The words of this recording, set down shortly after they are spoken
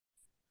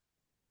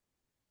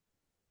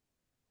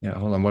Yeah,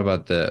 hold on. What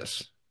about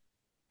this?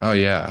 Oh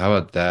yeah, how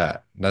about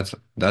that? That's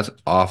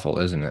awful,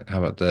 isn't it? How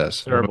about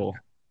this? What about Terrible.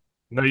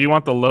 No, you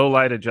want the low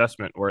light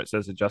adjustment where it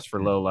says adjust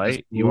for low this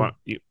light. You move? want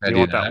you, Can I you do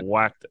want that that?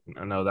 whacked.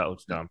 No, that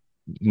looks dumb.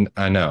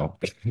 I know.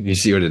 You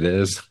see what it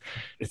is?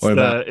 It's What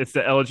about?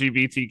 the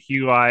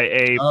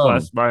LGBTQIA Oh,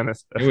 plus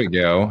minus. here we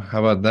go. How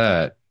about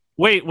that?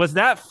 Wait, was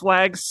that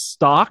flag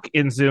stock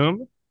in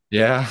Zoom?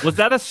 Yeah. Was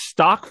that a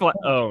stock flag?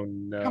 Oh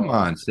Come no.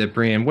 on,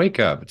 Cyprian, wake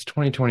up. It's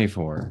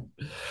 2024.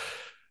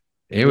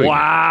 Here we go.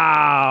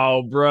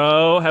 Wow,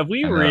 bro. Have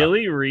we I know.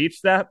 really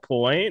reached that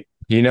point?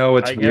 You know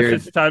what's I guess weird?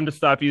 it's time to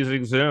stop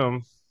using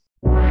Zoom.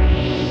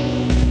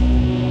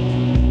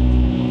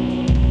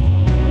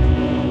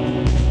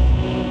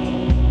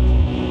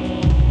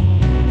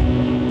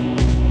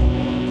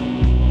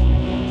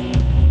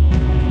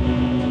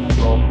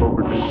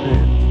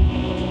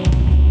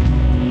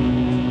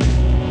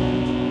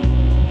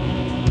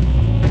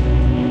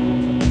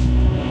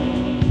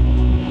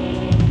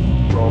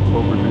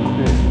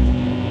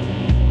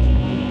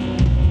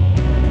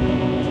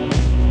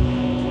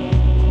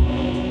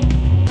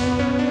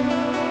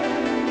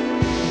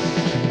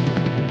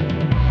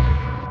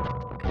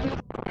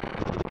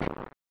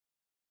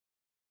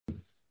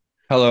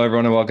 Hello,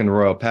 everyone, and welcome to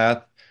Royal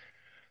Path.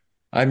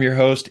 I'm your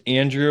host,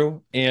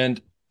 Andrew,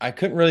 and I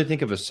couldn't really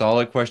think of a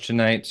solid question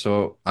tonight,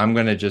 so I'm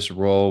gonna just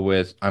roll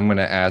with I'm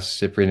gonna ask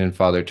Cyprian and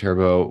Father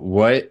Turbo,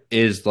 what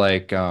is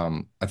like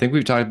I think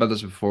we've talked about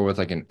this before with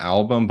like an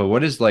album, but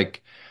what is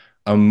like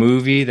a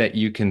movie that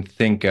you can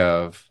think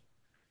of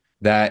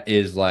that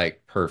is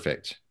like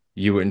perfect?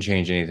 You wouldn't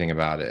change anything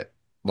about it.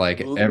 Like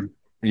ev Movie?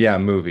 yeah,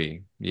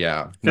 movie.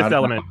 Yeah. Fifth Not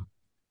Element.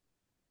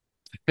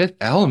 Fifth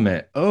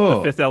Element. The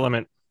Oh, Fifth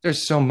Element.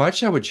 there's so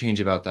much I would change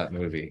about that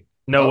movie.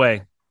 No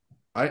way.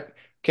 I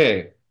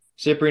okay,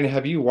 Cyprian,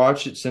 have you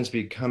watched it since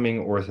becoming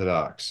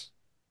Orthodox?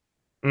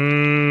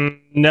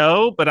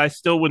 No, but I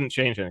still wouldn't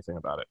change anything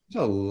about it.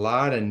 There's a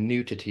lot of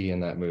nudity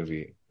in that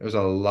movie. There's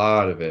a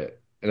lot of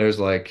it. And there's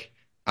like,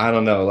 I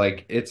don't know,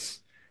 like it's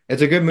a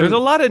good There's a movie.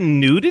 lot of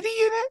nudity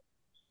in it.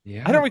 I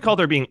Yeah. don't recall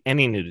there being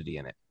any nudity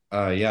in it.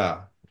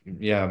 Yeah.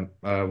 Yeah.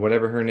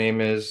 Whatever her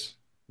name is.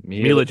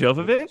 Mila. Mila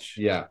Jovovich?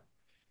 Yeah.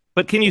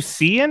 But can you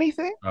see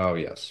anything? Oh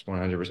yes,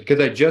 100%. Because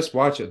I just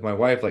watched it with my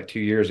wife like 2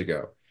 years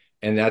ago.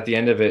 And at the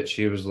end of it,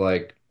 she was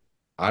like,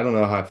 I don't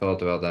know how I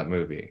felt about that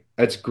movie.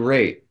 It's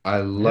great. I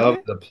love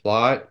Really? the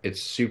plot.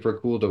 It's super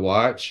cool to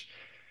watch.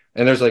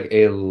 And there's like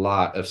a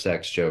lot of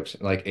sex jokes,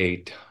 like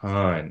a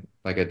ton,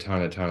 like a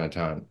ton, a ton, a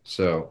ton.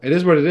 So it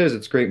is what it is.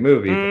 It's a great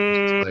movie, but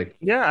it's just like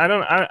Yeah, I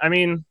don't. I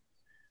mean,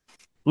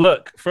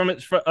 look from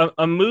it for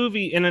a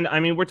movie in an. I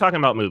mean, we're talking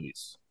about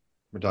movies,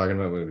 we're talking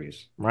about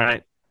movies.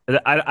 right?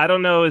 I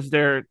don't know. Is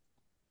there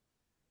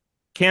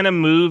can a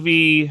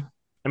movie?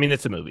 I mean,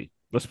 it's a movie.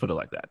 Let's put it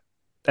like that.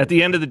 At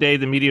the end of the day,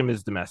 the medium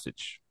is the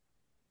message.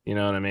 You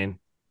know what I mean?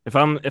 If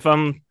I'm if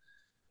I'm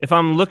if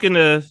I'm looking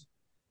to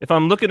if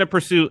I'm looking to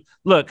pursue,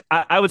 look,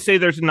 I would say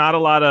there's not a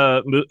lot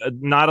of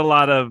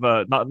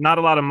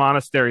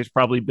monasteries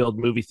probably build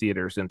movie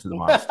theaters into the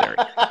monastery.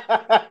 Not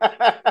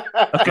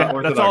Okay,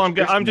 that's all Orthodox I'm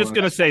Christian just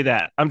gonna ones. say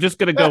that. I'm just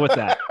gonna go with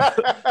that.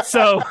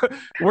 So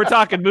we're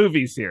talking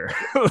movies here.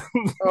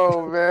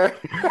 Oh man.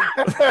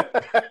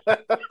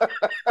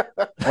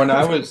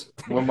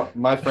 When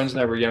my friends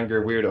and I were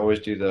younger, we would always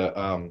do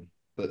the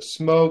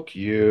smoke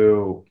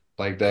you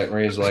like that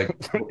where he's like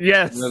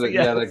Yes, yeah,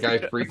 yes, that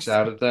guy freaks yes.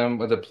 out at them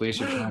when the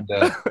police are trying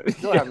to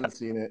Still Yeah. haven't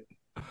seen it.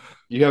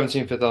 you haven't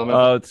seen Fifth Element?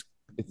 Oh, it's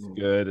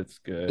good. It's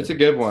It's a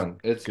good. good one.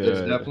 It's It's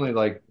good. definitely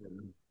like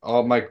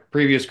all my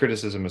previous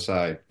criticism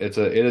aside, it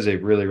is a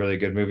really, really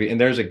good movie. And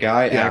there's a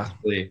guy Yeah.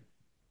 actually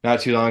not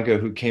too long ago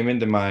who came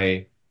into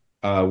my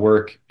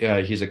work.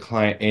 He's a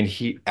client and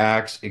he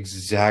acts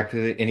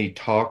exactly and he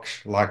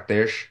talks like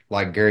this,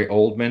 like Gary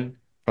Oldman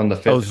from the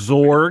Oh, Fifth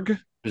Zorg.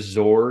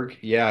 Zorg.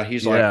 Yeah,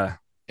 he's like, Yeah.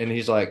 and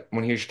he's like,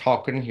 when he was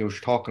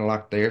talking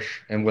like this,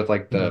 and with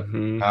like the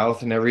Hmm.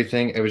 mouth and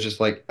everything, it was just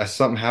like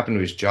something happened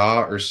to his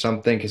jaw or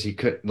something because he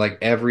could like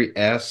every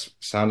S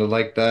sounded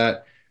like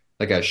that,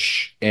 like a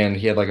sh, and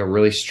he had like a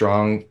really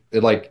strong,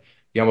 it, like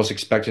you almost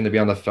expect him to be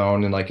on the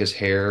phone and like his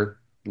hair,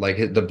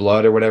 like the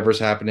blood or whatever's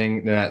happening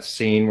in that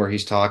scene where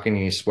he's talking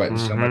and he's sweating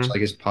so much, Hmm.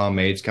 like his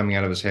pomade's coming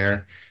out of his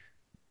hair.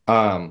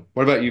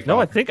 What about you, No,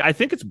 Father? I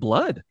think it's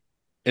blood.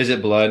 Is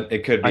it blood?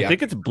 It could I be. I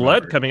think it's don't blood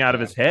remember. coming out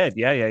of Yeah. his head.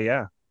 Yeah, yeah,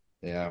 yeah.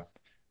 Yeah.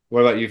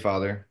 What about you,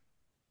 Father?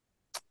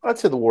 I'd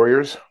say the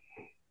Warriors.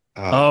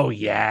 Ah, Oh that's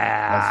a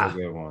yeah.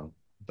 good one.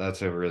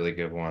 That's a really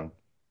good one.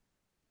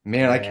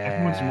 Man,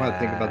 every once in a while I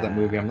think about that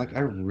movie. I'm Yeah. like, I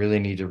really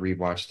need to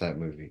rewatch that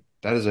movie.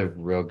 That is a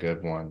real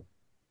good one.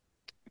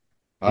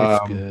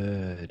 It's Um,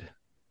 good.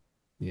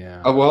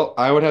 Yeah. well,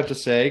 I would have to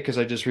say, because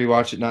I just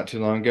rewatched it not too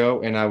long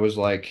ago, and I was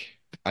like,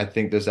 I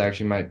think this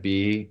actually might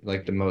be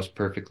like the most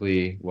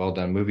perfectly well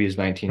done movie is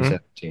Hmm?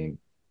 1917.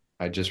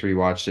 I just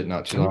rewatched it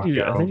not too long I think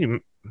ago. you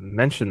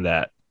mentioned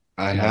that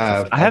I to me. Just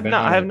have. I've been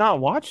I on have it not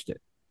watched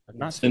it. I've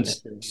not seen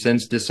it.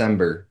 since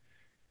December.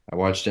 I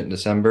watched it in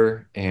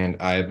December and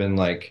I've been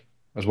like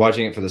I was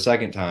watching it for the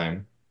second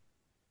time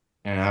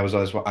And I was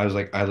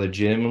like, I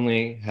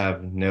legitimately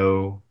have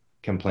no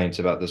complaints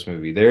about this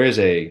movie. There is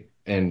a,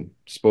 and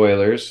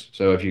spoilers.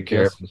 So if you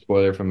care Yes. about a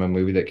spoiler from a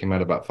movie that came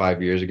out about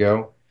 5 years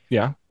ago,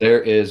 Yeah.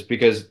 there is,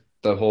 because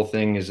the whole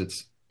thing is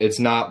it's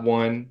not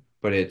one,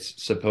 but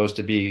it's supposed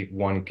to be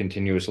one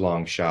continuous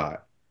long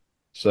shot.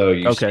 So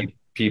you Okay. see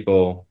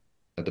people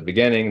at the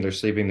beginning, they're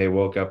sleeping, they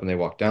woke up and they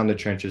walk down the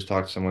trenches,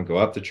 talk to someone, go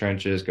up the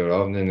trenches,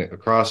 go up and then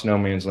across no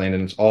man's land,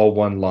 and it's all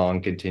one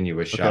long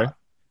continuous Okay. shot.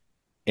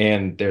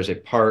 And there's a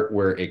part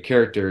where a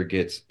character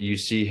gets, you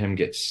see him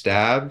get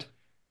stabbed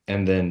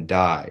and then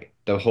die.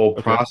 The whole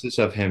Okay. process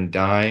of him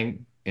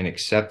dying and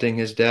accepting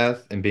his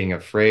death and being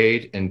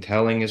afraid and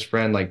telling his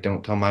friend, like,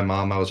 don't tell my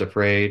mom I was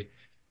afraid,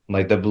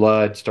 like the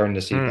blood starting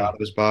to seep out Hmm. of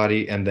his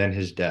body, and then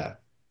his death.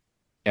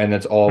 And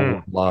it's all Hmm.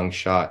 one long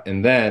shot.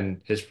 And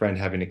then his friend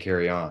having to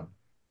carry on.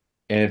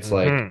 And it's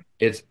like, Hmm.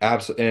 it's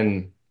absolutely,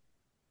 and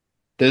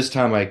this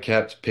time I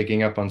kept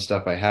picking up on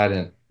stuff I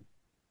hadn't.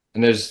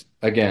 And there's,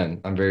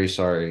 again, I'm very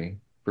sorry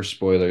for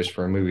spoilers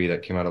for a movie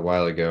that came out a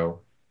while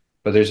ago,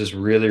 but there's this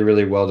really,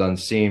 really well done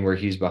scene where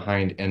he's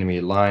behind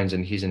enemy lines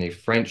and he's in a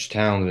French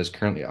town that is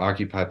currently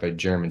occupied by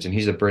Germans, and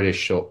he's a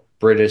British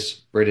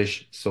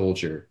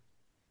soldier.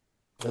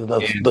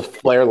 The And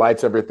flare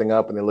lights everything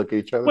up, and they look at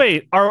each other.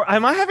 Wait,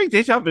 am I having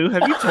deja vu?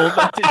 Have you told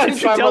that? Did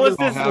It's you my tell us mother's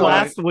I'll this have it.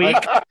 last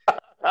week?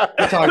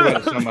 I talk about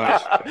it so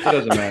much, it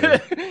doesn't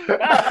matter.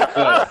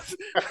 But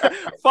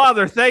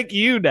Father, thank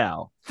you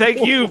now.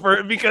 Thank you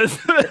for because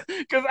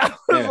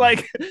yeah,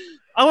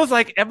 I was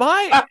like, am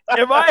I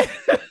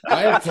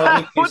I have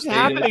publicly what's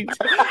stated, happening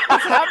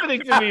what's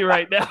happening to me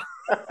right now?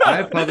 I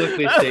have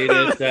publicly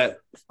stated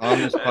that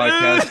on this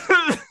podcast,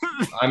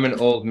 I'm an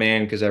old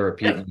man because I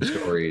repeat my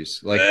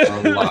stories like a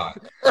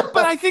lot.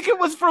 But I think it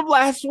was from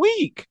last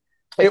week.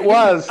 It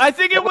was. I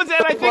think it was,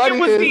 and I So think it funny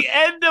was is, the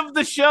end of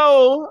the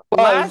show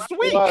last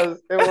week.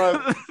 it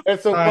was.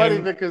 It's so funny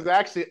I'm because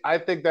actually, I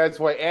think that's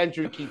why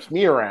Andrew keeps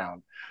me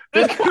around.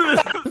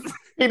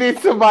 He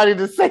needs somebody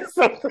to say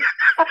something.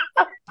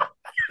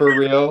 for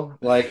real.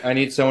 Like I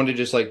need someone to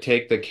just like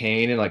take the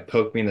cane and like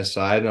poke me in the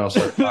side, and I'll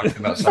start talking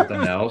about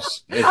something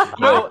else. It's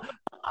like No,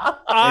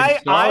 in I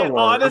Star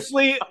Wars.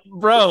 honestly,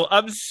 bro,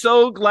 I'm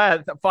so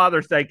glad.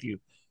 Father, thank you.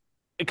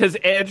 Because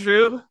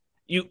Andrew,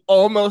 you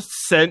almost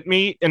sent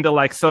me into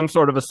like some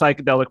sort of a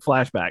psychedelic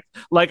flashback.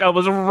 Like I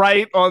was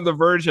right on the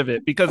verge of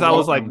it because You're I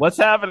was like, welcome. what's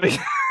happening?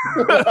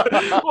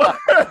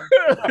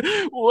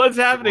 What's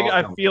You're happening?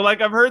 I welcome. feel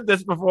like I've heard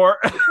this before.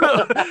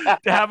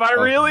 Have I Welcome.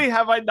 really?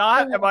 Have I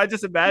not? Am I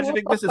just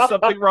imagining this? Is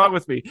something wrong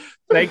with me?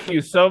 Thank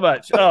you so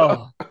much.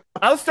 Oh,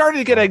 I was starting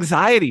to get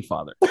anxiety,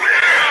 Father.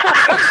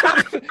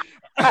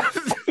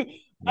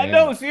 I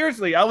know, Man.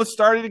 seriously. I was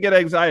starting to get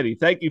anxiety.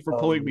 Thank you for Oh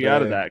pulling me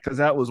out of man. that because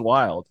that was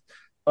wild.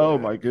 Oh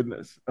my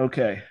goodness.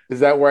 Okay.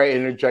 Is that where I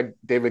interject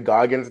David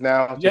Goggins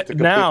now, Yeah. just to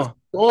complete the Now,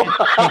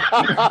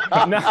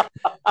 now,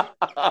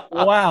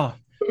 wow.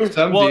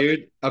 Some Well,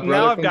 dude, a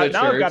brother from the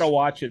now I've got to church.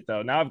 watch it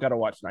though. Now I've got to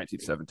watch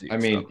 1917. I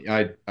So mean,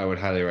 I would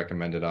highly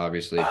recommend it,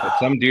 obviously. But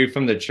some dude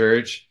from the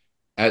church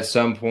at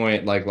some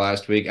point, like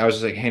last week, I was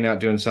just like hanging out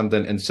doing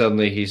something, and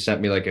suddenly he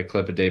sent me like a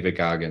clip of David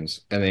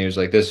Goggins, and then he was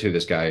like, "This is who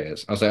this guy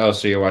is." I was like, "Oh,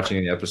 so you're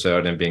watching the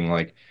episode and being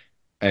like,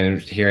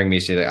 and hearing me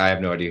say that I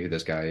have no idea who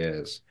this guy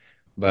is."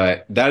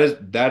 But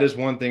that is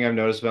one thing I've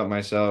noticed about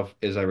myself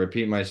is I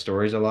repeat my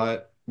stories a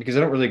lot because I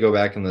don't really go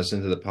back and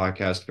listen to the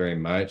podcast very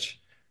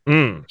much.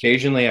 mm,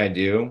 Occasionally I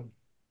do.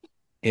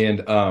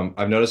 And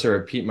I've noticed I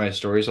repeat my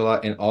stories a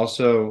lot. And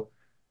also,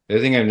 the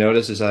other thing I've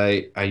noticed is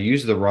I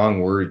use the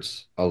wrong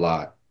words a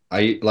lot.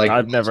 I like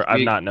I've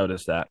not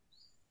noticed that.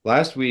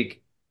 last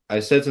week I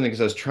said something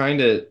because I was trying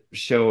to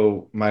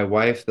show my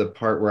wife the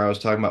part where I was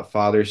talking about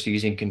Father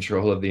seizing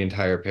control of the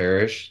entire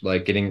parish,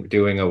 like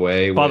doing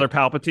away with Father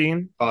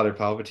Palpatine. Father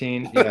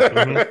Palpatine. Yeah,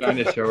 I was Hmm. trying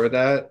to show her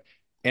that.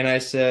 And I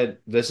said,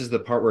 this is the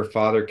part where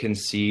Father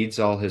concedes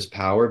all his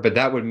power, but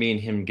that would mean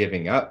him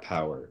giving up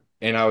power.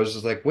 And I was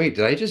just like, wait,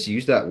 did I just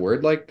use that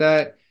word like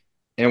that?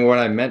 And what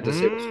I meant to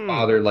say was Mm.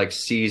 Father like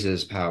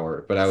seizes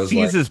power, but I was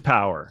like, Seizes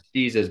power.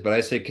 seizes, but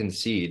I said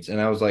concedes. And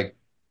I was like,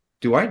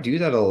 do I do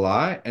that a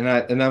lot? And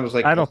I was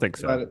like, I I don't think think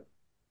about so. it.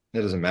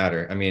 It doesn't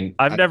matter. I mean,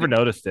 I've never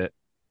noticed it.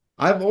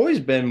 I've always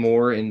been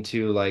more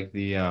into like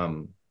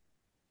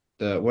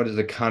the what is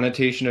the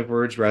connotation of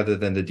words rather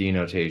than the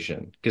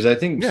denotation because I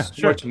think Yeah, so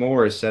sure. much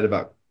more is said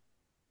about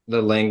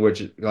the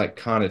language like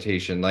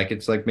connotation like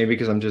it's like maybe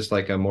because I'm just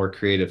like a more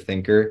creative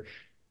thinker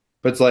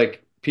but it's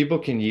like people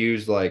can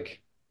use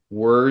like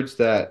words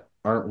that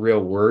aren't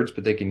real words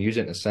but they can use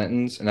it in a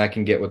sentence and I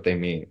can get what they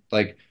mean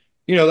like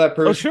that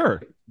Oh, person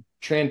sure.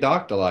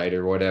 transdoctylite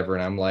or whatever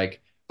and I'm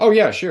like oh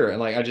yeah sure and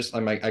like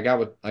I'm like I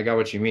got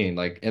what you mean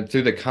like and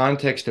through the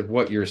context of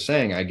what you're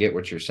saying I get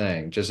what you're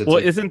saying just it's Well,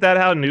 like isn't that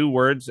how new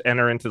words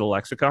enter into the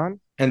lexicon?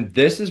 and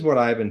this is what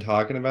I've been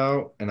talking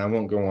about, and I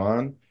won't go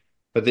on.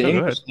 But the No, go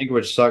English ahead.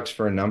 language sucks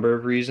for a number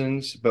of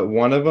reasons. But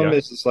one of them Yeah.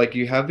 is it's like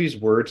you have these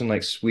words in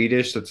like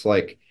Swedish that's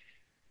like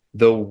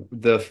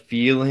the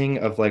feeling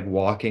of like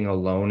walking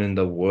alone in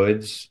the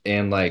woods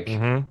and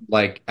Mm-hmm.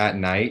 like at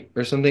night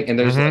or something. And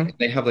there's Mm-hmm. like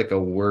they have like a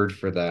word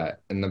for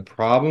that. And the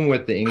problem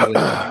with the English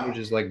language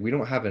is like we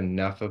don't have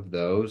enough of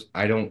those.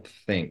 I don't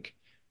think.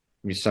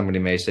 I mean, somebody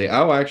may say,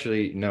 "Oh,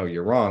 actually, no,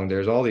 you're wrong.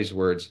 There's all these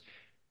words."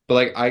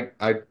 But like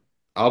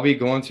I'll be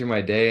going through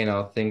my day and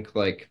I'll think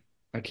like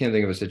I can't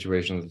think of a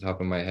situation at the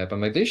top of my head. But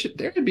I'm like,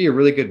 there could be a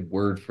really good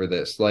word for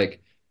this. Oh,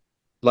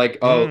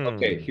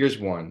 okay, Mm. here's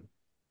one.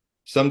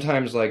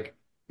 Sometimes like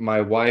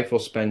my wife will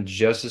spend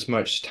just as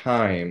much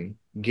time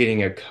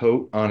getting a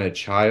coat on a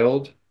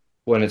child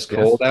when it's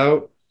cold Yes.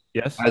 out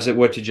Yes. as it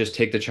would to just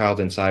take the child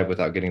inside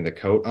without getting the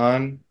coat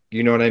on.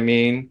 You know what I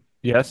mean?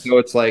 Yes. So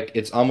it's like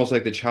it's almost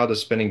like the child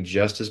is spending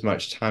just as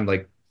much time,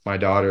 like my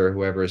daughter or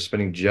whoever is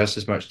spending just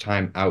as much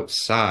time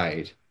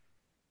outside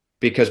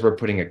because we're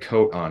putting a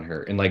coat on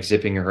her and like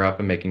zipping her up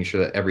and making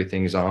sure that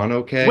everything's on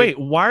okay. Wait,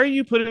 why are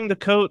you putting the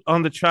coat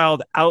on the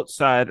child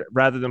outside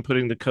rather than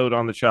putting the coat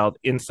on the child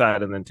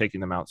inside and then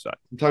taking them outside?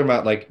 I'm talking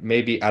about like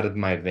maybe out of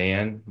my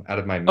van, out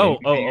of my Oh, oh,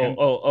 oh, minivan,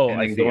 oh, oh, and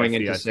I then see, I going see,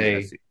 into I see,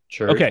 I say see.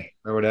 church Okay.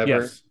 or whatever.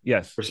 Yes,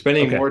 yes. We're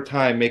spending Okay. more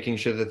time making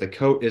sure that the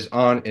coat is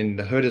on and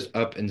the hood is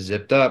up and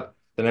zipped up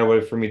than I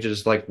would for me to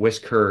just like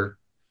whisk her,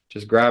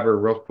 just grab her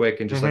real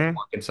quick and just like Mm-hmm.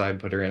 walk inside and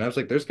put her in. I was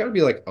like, there's got to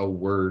be like a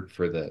word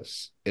for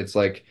this. It's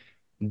like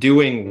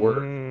doing work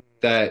Mm.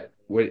 that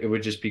would it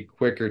would just be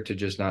quicker to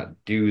just not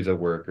do the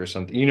work or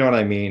something. You know what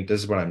I mean? This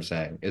is what I'm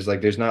saying. Is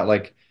like there's not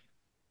like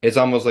it's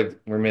almost like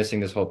we're missing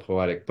this whole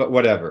poetic, but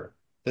whatever.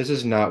 This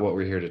is not what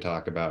we're here to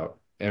talk about.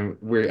 And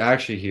we're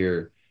actually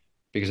here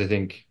because I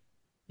think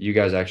you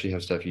guys actually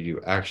have stuff you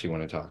do actually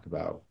want to talk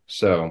about.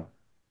 So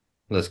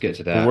let's get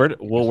to Well,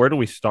 that. where do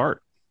we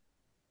start?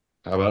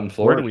 How about in Where do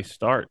Florida? we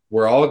start?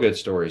 Where all good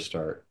stories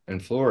start in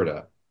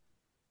Florida.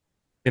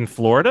 In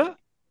Florida?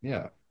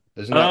 Yeah.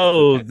 Isn't that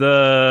Oh,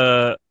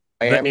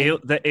 Miami.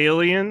 the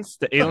aliens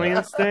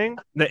thing,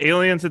 the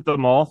aliens at the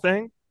mall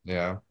thing.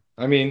 yeah.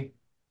 I mean,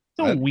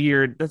 So I,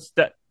 weird. That's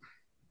that.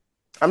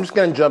 I'm just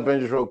gonna jump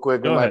in just real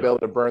quick. We Go might ahead. be able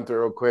to burn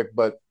through real quick,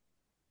 but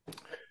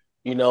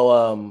you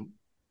know,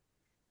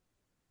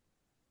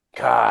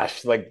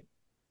 gosh, like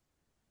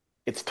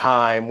it's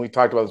time. We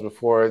talked about this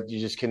before. You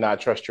just cannot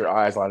trust your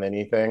eyes on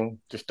anything.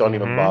 Just don't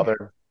even Mm-hmm.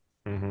 bother.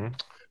 Mm-hmm.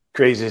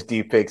 Craziest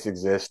deep fakes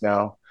exist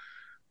now.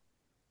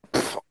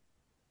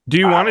 Do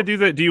you want to Wow. do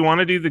the? Do you want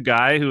to do the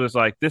guy who was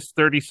like this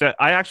 30 set?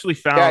 I actually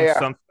Yeah, found yeah,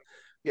 some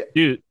yeah.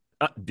 dude.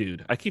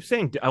 Dude, I keep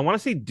saying I want to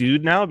say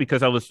dude now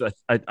because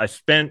I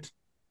spent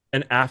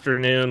an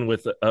afternoon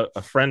with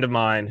a friend of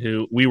mine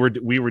who we were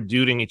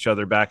duding each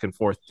other back and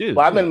forth. Well,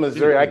 I'm Dude, in dude,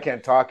 Missouri. I dude.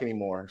 can't talk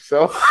anymor.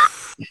 So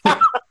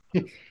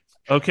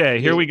Okay,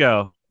 here we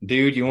go.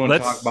 dude, you want to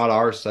talk Let's about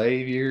our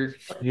savior?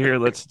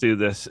 let's do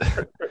this.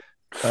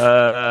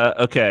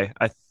 Okay,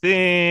 I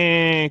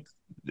think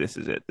this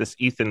is it. This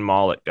Ethan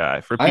Mollick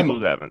guy. For people I'm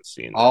who haven't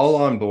seen all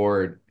this, on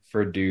board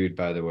for dude,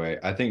 by the way.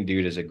 I think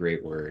dude is a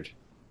great word.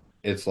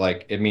 It's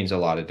like it means a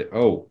lot of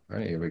oh, all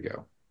right, here we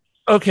go.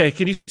 okay.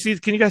 Can you see?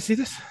 Can you guys see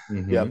this?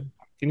 yep. Hmm.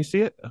 Can you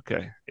see it?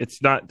 Okay.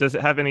 It's not. Does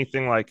it have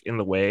anything like in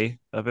the way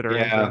of it or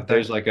anything Yeah, like that?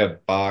 there's like a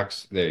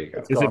box. There you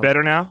It's go. Is it gone.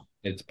 better now?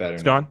 It's better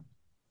It's now. gone.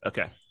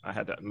 Okay. I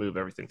had to move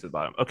everything to the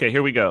bottom. Okay.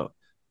 Here we go.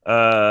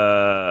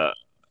 Uh,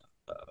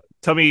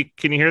 tell me.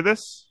 Can you hear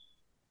this?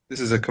 This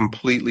is a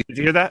completely Did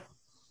you hear that?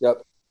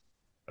 Yep.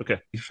 Okay.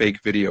 fake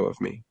video of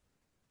me.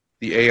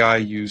 The AI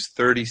used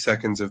 30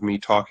 seconds of me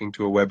talking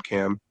to a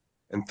webcam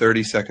and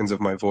 30 seconds of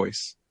my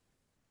voice.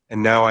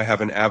 And now I have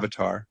an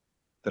avatar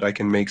that I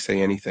can make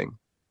say anything.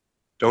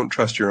 Don't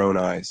trust your own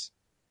eyes.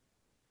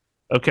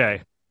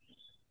 Okay.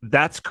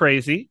 That's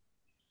crazy.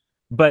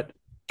 But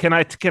can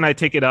I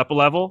take it up a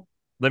level?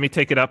 Let me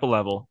take it up a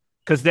level.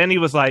 Because then he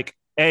was like,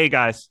 "Hey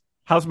guys,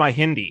 how's my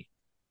Hindi?"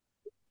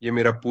 ये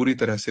मेरा पूरी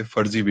तरह से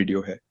फर्जी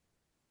video है।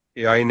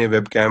 AI ने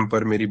webcam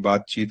पर मेरी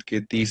बातचीत के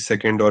 30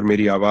 सेकंड और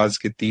मेरी आवाज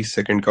के 30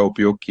 सेकंड का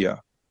उपयोग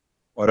किया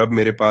और अब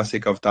मेरे पास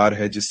एक अवतार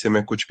है जिससे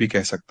मैं कुछ भी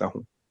कह सकता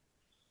हूँ।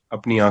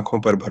 अपनी आंखों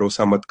पर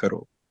भरोसा मत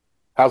करो।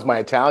 How's my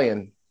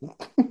Italian?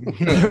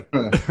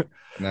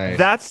 Nice.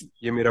 That's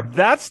ये मेरा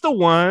that's the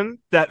one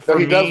that So for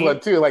he does me. one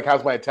too. Like,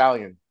 how's my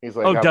Italian? He's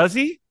like, Oh, does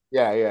he?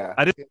 yeah, yeah,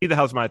 I didn't see the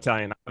How's My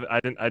Italian.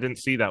 I didn't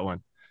see that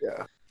one.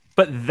 yeah.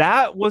 But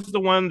that was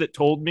the one that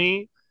told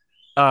me,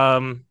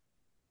 um,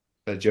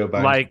 That Joe Biden's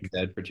been like,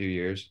 dead for 2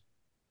 years.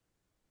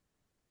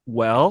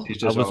 well, He's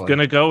I just was all like,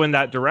 gonna go in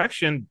that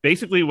direction.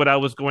 Basically, what I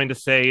was going to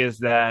say is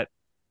that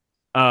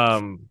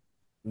um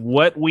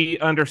what we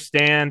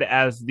understand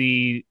as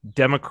the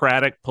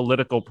democratic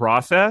political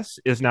process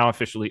is now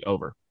officially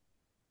over.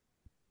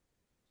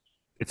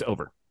 It's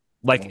over.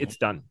 Like Mhm. it's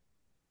done.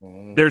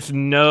 Mhm. There's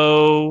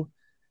no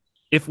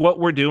if what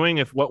we're doing,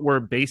 if what we're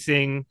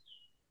basing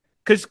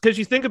because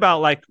you think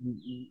about like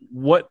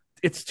what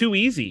it's too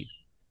easy.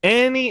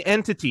 Any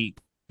entity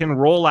can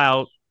roll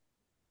out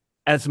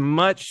as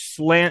much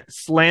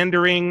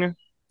slandering,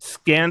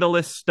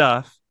 scandalous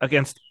stuff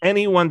against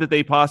anyone that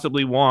they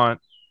possibly want.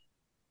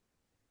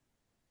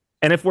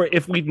 And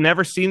if we've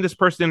never seen this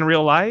person in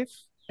real life,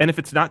 And if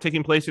it's not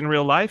taking place in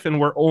real life and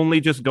we're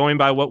only just going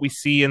by what we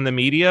see in the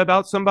media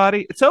about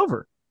somebody, it's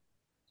over.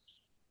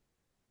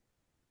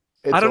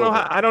 It's I don't over. know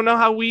how I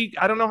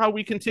don't know how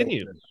we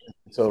continue.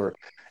 It's over.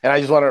 And I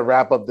just want to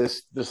wrap up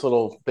this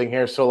little thing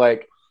here. So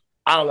like,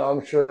 I don't know,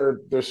 I'm sure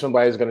there's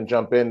somebody who's gonna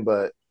jump in,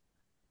 but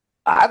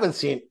I haven't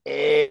seen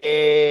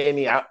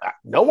any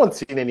no one's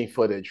seen any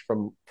footage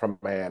from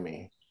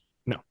Miami.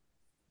 No.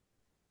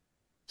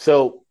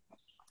 So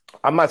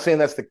I'm not saying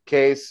that's the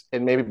case,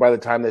 and maybe by the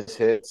time this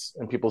hits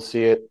and people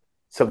see it,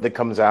 something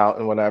comes out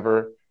and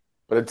whatever.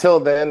 But until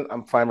then,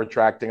 I'm fine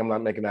retracting. I'm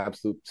not making an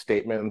absolute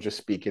statement. I'm just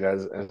speaking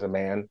as a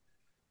man.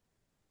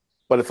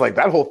 But it's like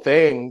that whole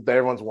thing that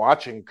everyone's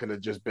watching could have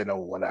just been a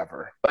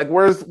whatever. Like,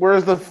 where is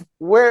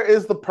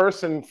the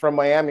person from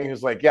Miami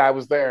who's like, yeah, I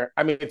was there.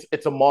 I mean,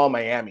 it's a mall,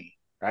 Miami,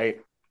 right?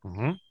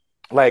 Mm-hmm.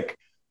 Like,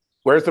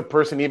 where's the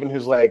person even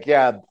who's like,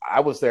 yeah, I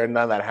was there,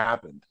 none of that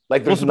happened.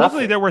 Like, there's supposedly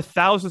nothing. There were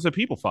thousands of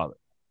people, Father.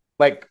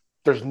 Like,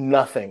 there's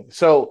nothing.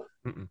 So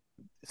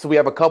we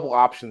have a couple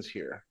options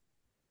here.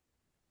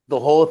 The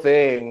whole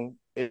thing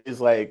is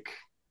like,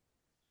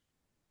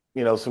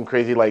 you know, some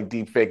crazy like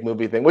deep fake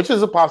movie thing, which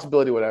is a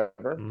possibility,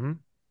 whatever. Mm-hmm.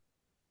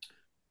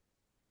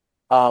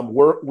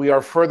 We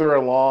are further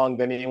along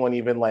than anyone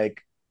even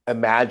like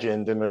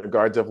imagined in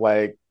regards of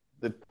like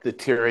the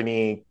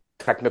tyranny,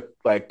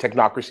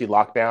 technocracy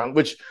lockdown,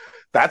 which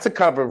that's a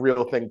kind of a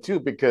real thing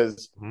too,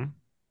 because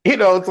you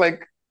know, it's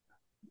like,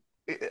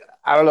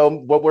 I don't know,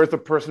 but where's the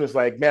person who's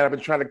like, man, I've been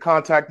trying to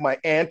contact my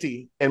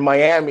auntie in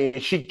Miami.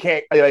 She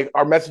can't, like,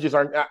 our messages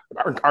aren't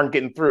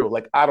getting through.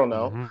 Like, I don't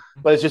know.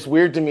 But it's just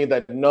weird to me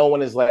that no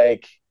one is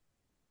like,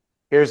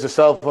 here's the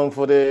cell phone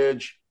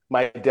footage.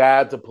 My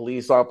dad's a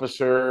police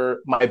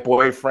officer. My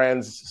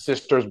boyfriend's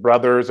sister's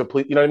brother's a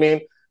police, you know what I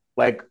mean?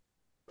 Like,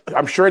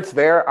 I'm sure it's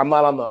there. I'm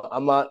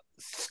not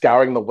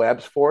scouring the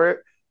webs for it,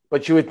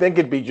 but you would think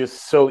it'd be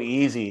just so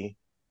easy.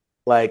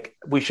 Like,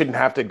 we shouldn't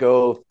have to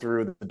go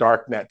through the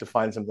dark net to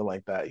find something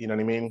like that. You know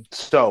what I mean?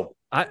 So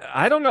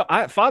I don't know,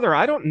 Father.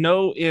 I don't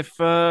know if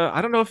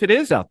it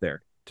is out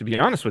there. To be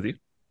honest with you,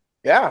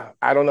 yeah,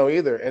 I don't know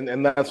either,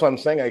 and that's what I'm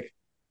saying. Like,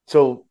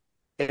 so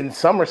in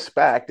some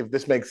respect, if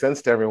this makes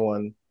sense to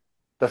everyone,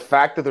 the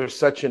fact that there's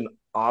such an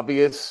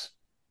obvious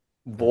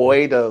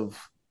void of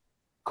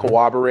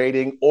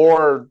corroborating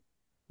or,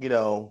 you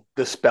know,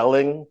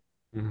 dispelling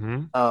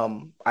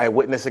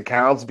eyewitness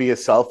accounts via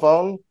cell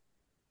phone.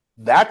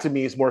 That to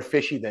me is more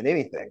fishy than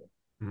anything.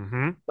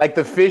 Like,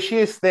 the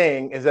fishiest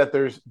thing is that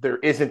there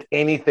isn't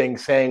anything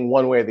saying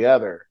one way or the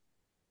other.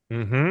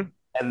 And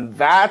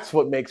that's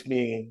what makes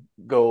me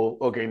go,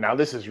 okay, now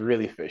this is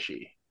really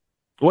fishy.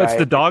 Well, right? It's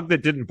the dog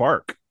that didn't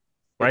bark,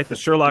 right? The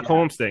Sherlock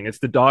Holmes thing. It's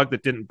the dog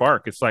that didn't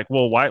bark. It's like,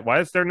 well, why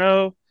is there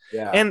no?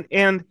 Yeah.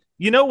 And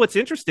you know what's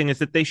interesting is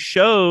that they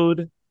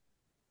showed,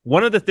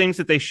 one of the things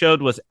that they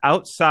showed was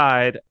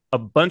outside a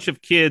bunch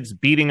of kids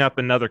beating up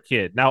another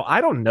kid. Now, I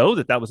don't know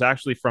that was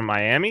actually from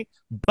Miami,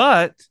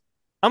 but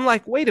I'm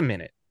like, wait a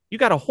minute. You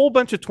got a whole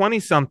bunch of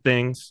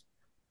 20-somethings.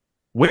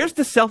 Where's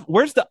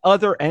the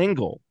other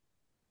angle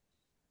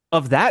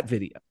of that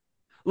video?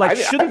 Like,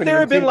 shouldn't there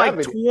have been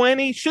like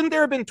 20? Shouldn't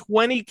there have been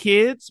 20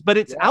 kids? But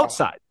it's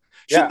outside.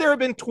 Shouldn't there have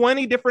been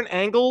 20 different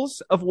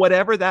angles of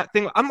whatever that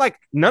thing? I'm like,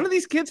 none of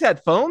these kids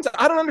had phones.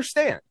 I don't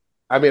understand.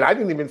 I mean, I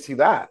didn't even see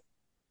that.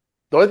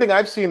 The only thing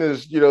I've seen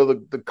is, you know,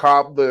 the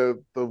cop,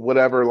 the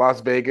whatever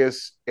Las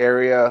Vegas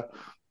area,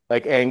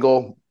 like,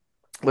 angle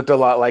looked a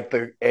lot like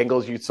the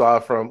angles you saw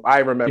from, I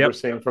remember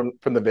seeing from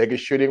the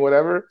Vegas shooting,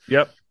 whatever.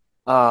 Yep.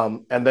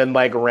 And then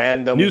like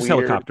random news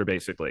helicopter,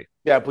 basically.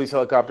 Yeah, police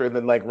helicopter, and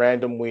then like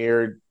random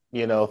weird,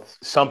 you know,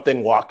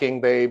 something walking.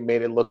 They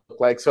made it look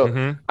like. So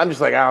I'm just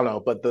like, I don't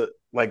know, but the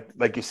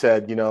like you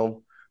said, you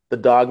know, the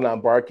dog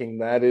not barking.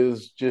 That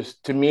is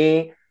just, to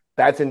me,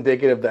 that's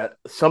indicative that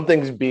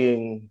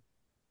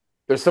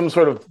there's some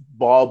sort of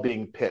ball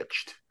being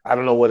pitched. I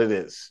don't know what it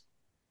is.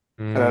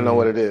 I don't know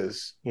what it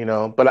is, you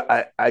know.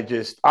 But I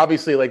just,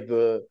 obviously, like,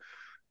 the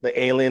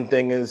alien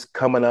thing is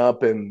coming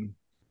up, and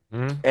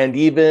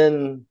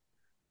even,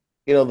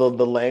 you know,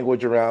 the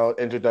language around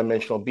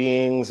interdimensional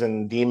beings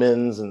and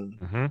demons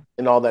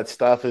and all that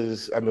stuff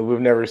is, I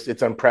mean,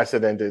 it's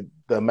unprecedented,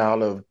 the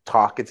amount of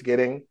talk it's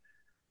getting.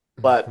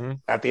 But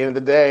at the end of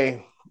the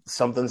day,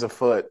 something's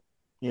afoot.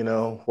 You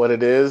know what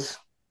it is?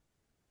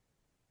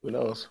 Who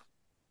knows?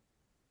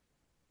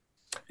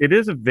 It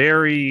is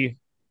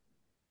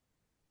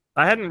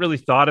I hadn't really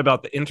thought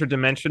about the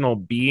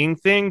interdimensional being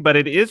thing, but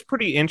it is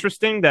pretty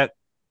interesting that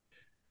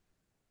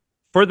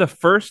for the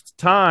first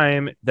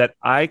time that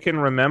I can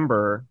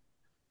remember,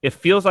 it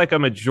feels like a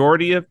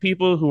majority of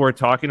people who are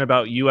talking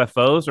about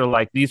UFOs are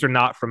like, these are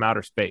not from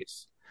outer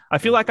space. I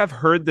feel like I've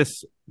heard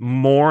this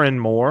more and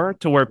more,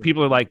 to where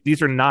people are like,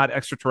 these are not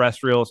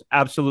extraterrestrials.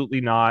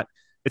 Absolutely not.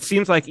 It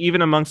seems like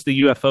even amongst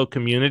the UFO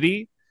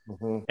community,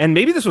 and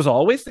maybe this was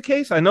always the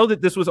case. I know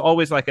that this was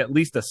always like at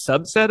least a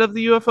subset of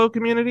the UFO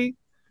community,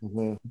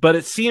 but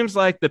it seems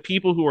like the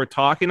people who are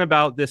talking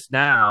about this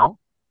now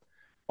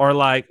are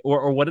like,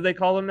 or what do they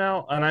call them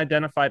now?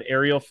 Unidentified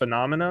aerial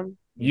phenomenon,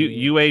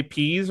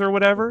 UAPs or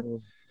whatever.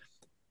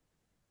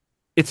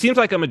 it seems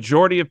like a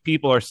majority of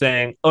people are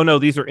saying, oh no,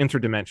 these are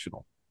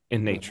interdimensional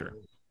in nature.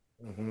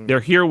 Mm-hmm. They're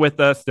here with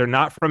us. They're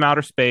not from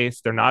outer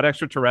space. They're not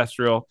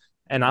extraterrestrial.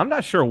 And I'm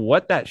not sure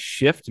what that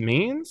shift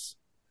means,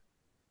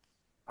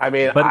 I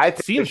mean, but it I think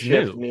the seems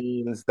shift new.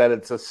 means that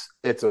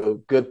it's a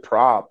good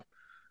prop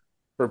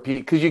for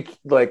people because you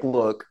like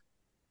look,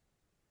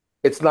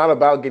 it's not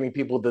about getting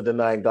people to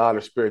deny God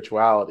or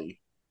spirituality.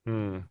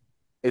 Hmm.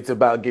 It's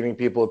about getting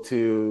people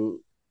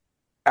to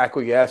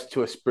acquiesce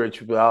to a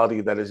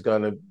spirituality that is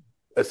going to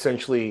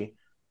essentially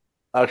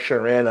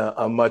usher in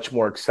a much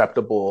more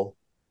acceptable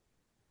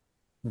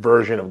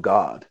version of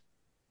God.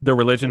 The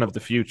religion of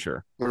the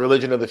future. The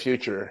religion of the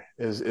future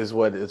is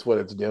what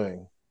it's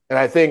doing. And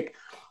I think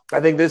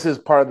this is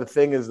part of the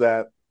thing is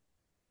that,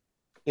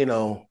 you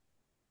know,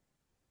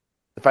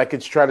 if I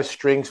could try to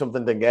string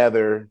something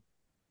together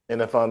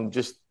and if I'm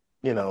just,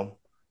 you know,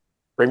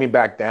 bring me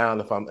back down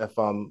if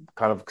I'm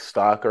kind of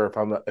stuck or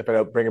if I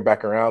don't bring it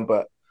back around.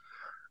 But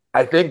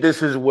I think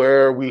this is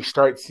where we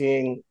start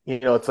seeing, you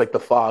know, it's like the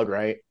fog,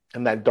 right?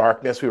 And that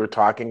darkness we were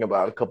talking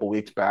about a couple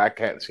weeks back,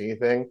 can't see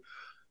anything.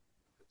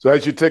 So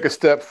as you take a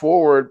step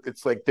forward,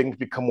 it's like things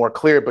become more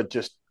clear, but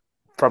just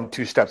from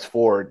 2 steps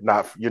forward,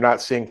 not you're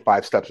not seeing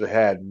 5 steps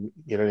ahead.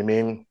 You know what I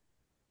mean?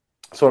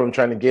 So what I'm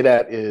trying to get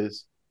at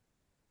is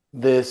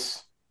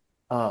this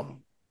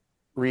um,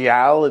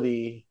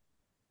 reality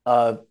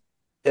of,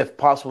 if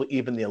possible,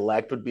 even the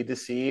elect would be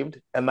deceived.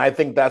 And I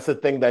think that's the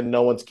thing that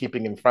no one's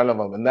keeping in front of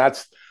them. And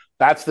that's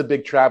the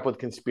big trap with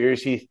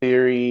conspiracy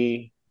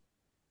theory,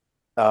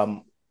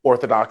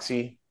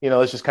 orthodoxy. You know,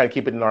 let's just kind of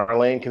keep it in our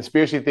lane.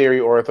 Conspiracy theory,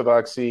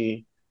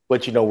 orthodoxy,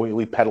 which, you know,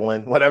 we peddle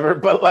in, whatever.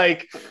 But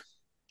like,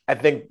 I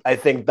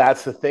think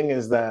that's the thing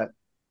is that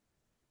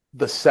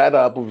the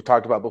setup we've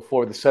talked about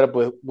before, the setup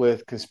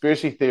with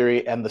conspiracy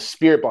theory and the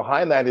spirit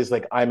behind that is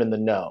like I'm in the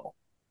know,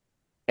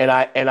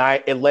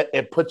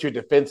 it puts your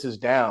defenses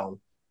down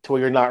to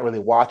where you're not really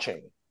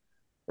watching,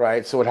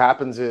 right? So what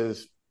happens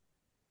is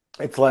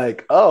it's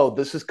like, oh,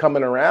 this is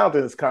coming around,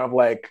 and it's kind of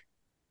like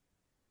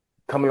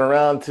coming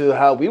around to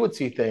how we would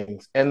see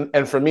things.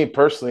 And for me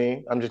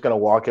personally, I'm just gonna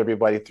walk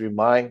everybody through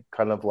my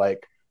kind of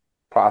like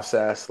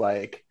process,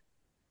 like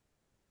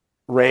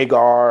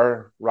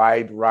Rydar,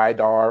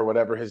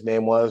 whatever his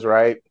name was,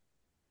 right?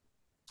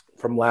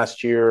 From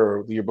last year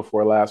or the year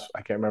before last,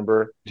 I can't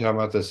remember. You talking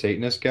about the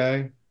Satanist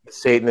guy?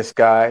 Satanist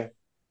guy.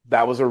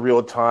 That was a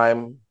real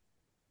time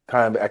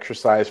kind of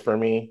exercise for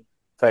me.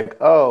 It's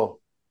like, oh,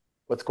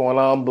 what's going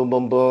on? Boom,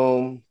 boom,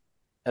 boom.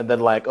 And then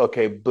like,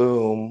 okay,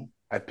 boom,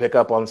 I pick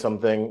up on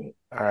something.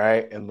 All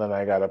right. And then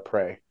I gotta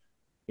pray,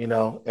 you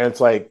know? And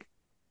it's like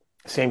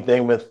same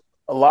thing with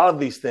a lot of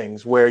these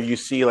things where you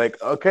see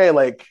like, okay,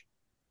 like,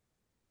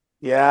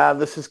 yeah,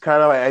 this is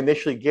kind of I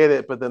initially get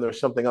it, but then there's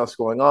something else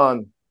going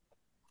on.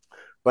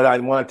 But I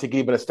wanted to take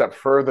even a step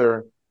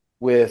further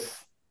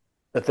with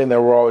the thing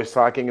that we're always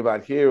talking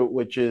about here,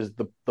 which is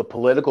the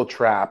political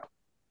trap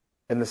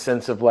in the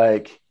sense of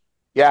like,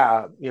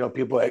 yeah, you know,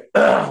 people like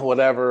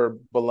whatever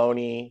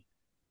baloney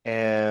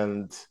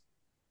and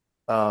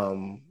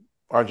um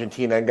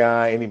Argentina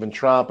guy and even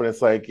Trump, and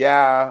it's like,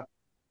 yeah,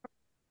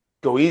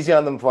 go easy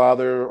on them,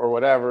 father, or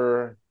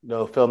whatever, you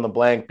know, fill in the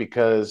blank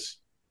because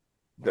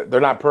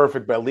they're not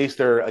perfect, but at least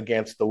they're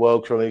against the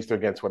woke, or at least they're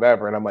against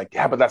whatever. And I'm like,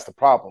 yeah, but that's the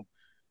problem.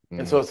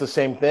 And so Mm. it's the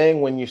same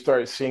thing when you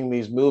start seeing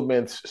these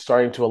movements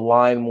starting to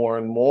align more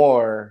and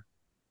more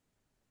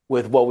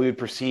with what we would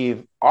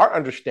perceive our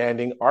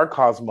understanding, our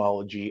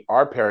cosmology,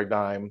 our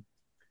paradigm.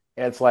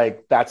 And it's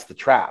like, that's the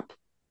trap,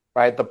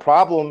 right? The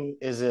problem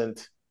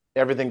isn't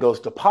everything goes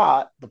to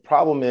pot. The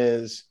problem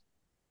is,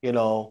 you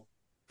know,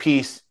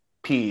 peace,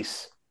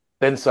 peace,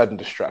 then sudden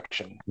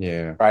destruction,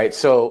 Yeah. right?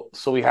 So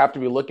we have to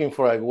be looking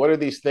for like, what are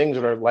these things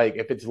that are like,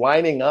 if it's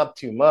lining up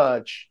too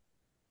much,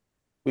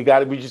 we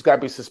just got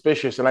to be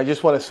suspicious. And I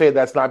just want to say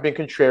that's not being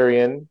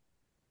contrarian.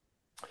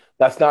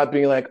 That's not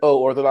being like, oh,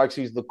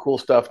 orthodoxy is the cool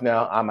stuff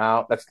now. I'm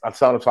out. That's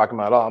not what I'm talking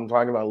about at all. I'm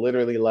talking about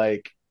literally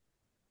like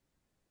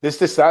this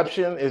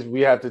deception is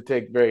we have to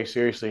take very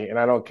seriously. And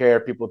I don't care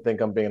if people think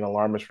I'm being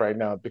alarmist right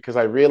now because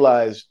I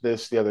realized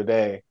this the other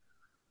day.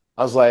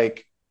 I was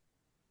like,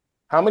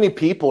 how many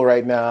people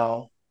right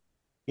now,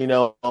 you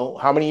know,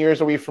 how many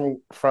years are we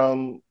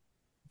from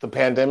the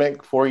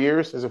pandemic? 4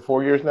 years? Is it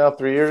 4 years now?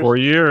 3 years? 4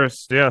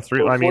 years, yeah. Three.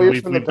 So I four mean, years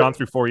we've from the we've gone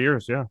through 4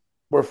 years, yeah.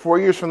 we're 4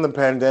 years from the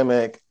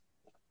pandemic.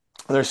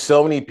 There's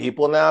so many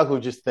people now who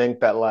just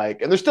think that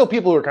like, and there's still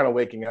people who are kind of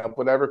waking up,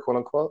 whatever, quote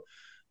unquote.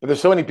 But there's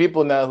so many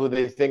people now who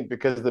they think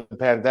because of the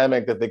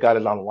pandemic that they got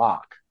it on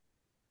lock.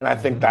 And I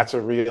think Mhm. that's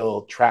a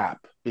real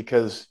trap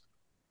because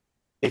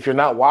if you're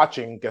not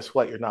watching, guess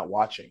what? You're not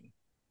watching.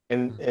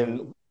 And Mhm.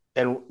 and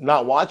and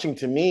not watching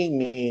to me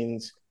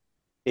means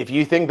if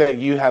you think that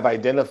you have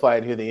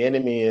identified who the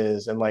enemy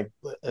is and like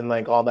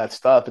all that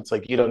stuff, it's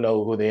like you don't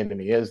know who the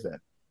enemy is then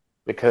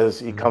because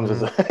he comes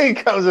as Mhm. a he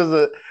comes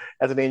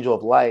as an angel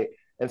of light.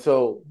 And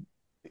so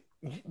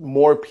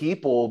more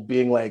people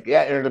being like,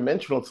 yeah,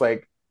 interdimensional, it's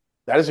like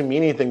that doesn't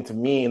mean anything to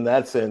me in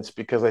that sense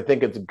because I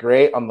think it's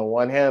great on the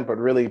one hand, but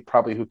really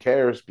probably who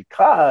cares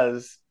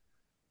because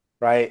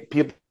right?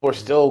 People are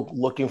still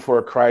looking for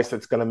a Christ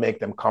that's going to make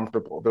them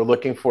comfortable. They're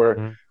looking for,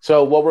 Mhm.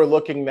 so what we're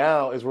looking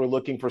now is we're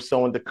looking for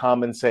someone to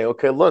come and say,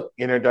 okay, look,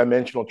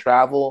 interdimensional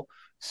travel,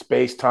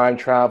 space time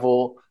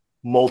travel,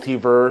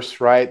 multiverse,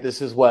 right?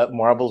 This is what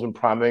Marvel's been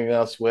promising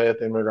us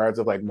with in regards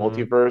of like Mhm.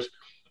 multiverse.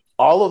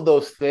 All of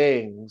those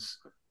things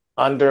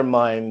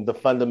undermine the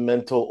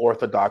fundamental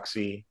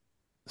orthodoxy,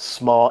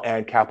 small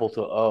and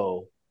capital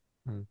O,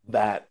 Mhm.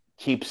 that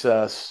keeps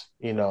us,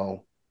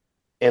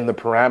 in the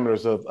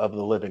parameters of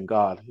the living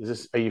God.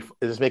 Is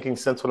this making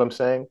sense what I'm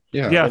saying?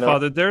 Yeah. Yeah, You know?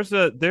 Father,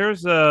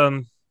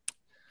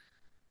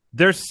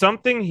 there's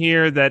something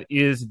here that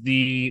is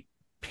the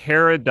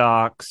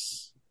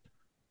paradox,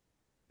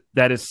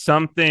 that is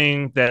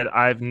something that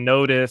I've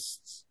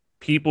noticed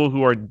people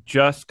who are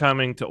just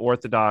coming to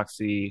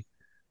orthodoxy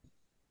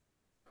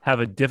have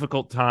a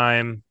difficult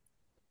time,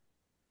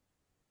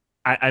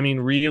 I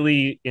mean,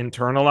 really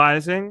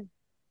internalizing.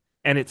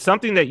 And it's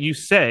something that you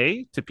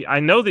say to, I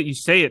know that you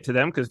say it to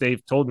them because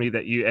they've told me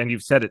that you, and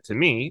you've said it to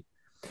me,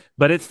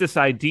 but it's this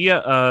idea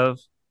of,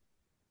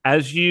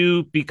 as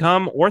you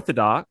become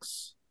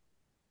orthodox,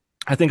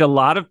 I think a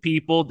lot of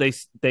people,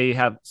 they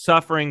have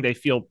suffering, they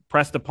feel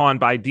pressed upon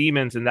by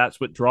demons, and that's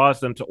what draws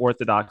them to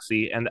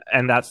orthodoxy, and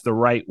that's the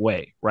right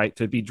way, right?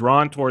 To be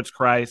drawn towards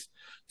Christ,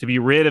 to be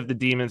rid of the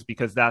demons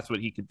because that's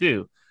what he could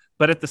do.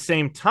 But at the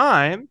same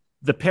time,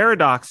 the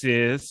paradox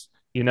is,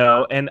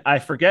 and I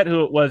forget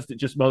who it was that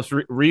just most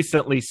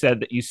recently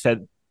said that you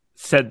said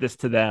this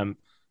to them,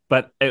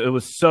 but it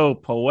was so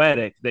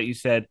poetic that you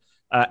said,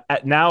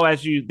 now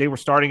as they were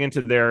starting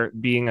into their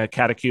being a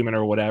catechumen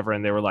or whatever,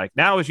 and they were like,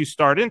 now as you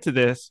start into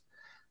this,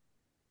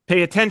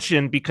 pay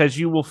attention because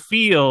you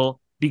will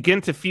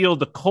begin to feel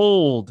the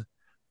cold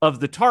of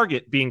the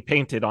target being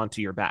painted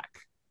onto your back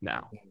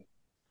now.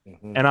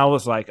 Mm-hmm. And I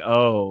was like,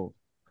 oh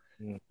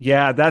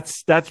yeah,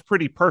 that's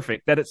pretty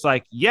perfect. That it's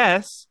like,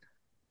 yes,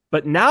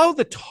 but now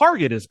the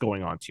target is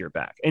going onto your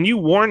back. And you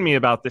warned me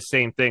about the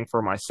same thing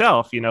for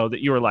myself,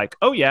 that you were like,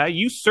 oh yeah,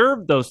 you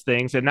served those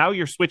things and now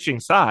you're switching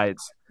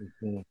sides.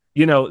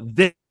 Mm-hmm.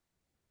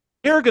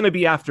 They're going to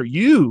be after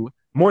you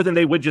more than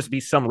they would just be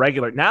some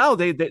regular. Now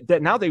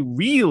now they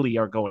really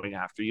are going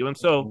after you. And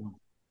so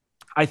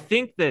I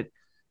think that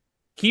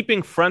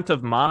keeping front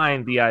of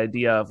mind the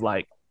idea of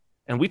like,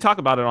 and we talk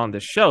about it on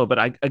this show,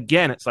 but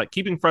again, it's like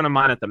keeping front of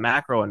mind at the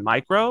macro and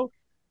micro.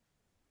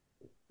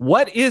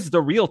 What is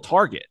the real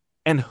target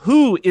and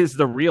who is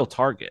the real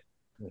target?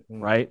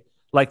 Mm-hmm. Right?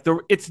 Like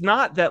it's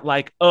not that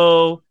like,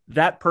 oh,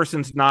 that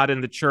person's not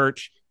in the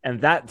church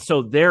and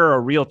so they're a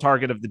real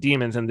target of the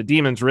demons and the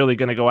demons really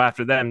going to go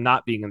after them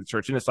not being in the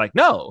church. And it's like,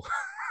 no,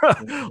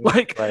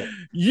 like right.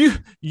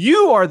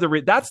 you are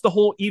that's the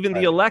whole, even the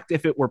Right. elect,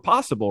 if it were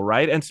possible.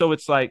 Right. And so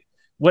it's like,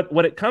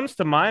 what it comes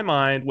to my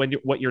mind when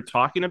what you're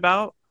talking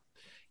about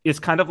is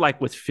kind of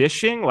like with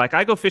fishing. Like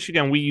I go fishing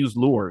and we use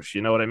lures,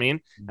 you know what I mean?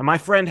 And my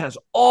friend has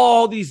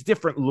all these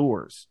different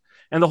lures.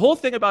 And the whole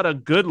thing about a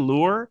good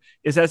lure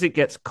is as it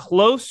gets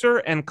closer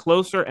and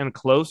closer and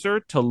closer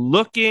to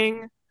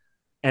looking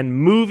and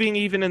moving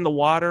even in the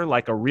water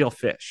like a real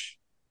fish.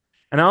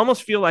 And I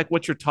almost feel like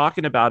what you're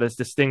talking about is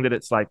this thing that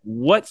it's like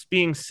what's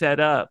being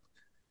set up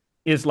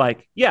is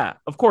like, yeah,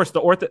 of course,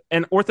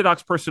 an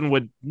Orthodox person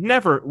would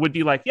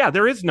be like, yeah,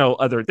 there's no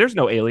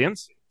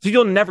aliens. So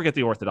you'll never get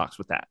the Orthodox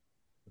with that.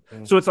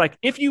 So it's like,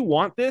 if you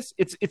want this,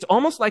 it's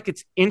almost like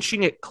it's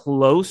inching it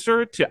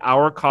closer to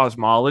our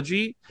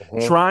cosmology,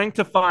 trying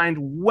to find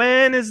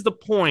when is the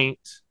point.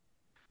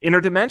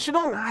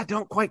 Interdimensional? I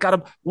don't quite got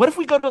them. What if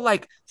we go to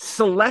like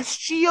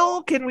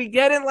celestial? Can we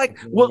get in like,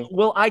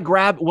 will I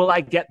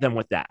get them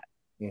with that?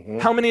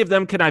 How many of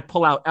them can I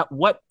pull out? At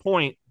what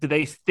point do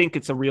they think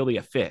it's really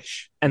a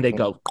fish? And they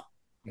go.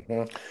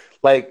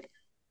 Like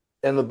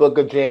in the book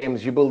of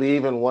James, you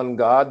believe in one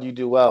God, you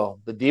do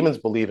well. The demons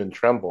believe and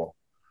tremble.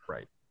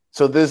 Right.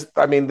 So this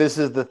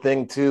is the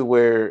thing too,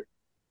 where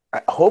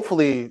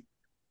hopefully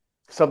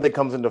something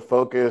comes into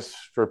focus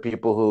for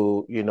people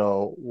who,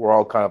 we're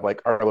all kind of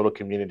like our little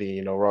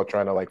community, we're all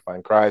trying to like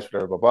find Christ,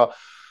 whatever, blah, blah.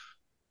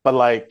 But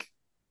like,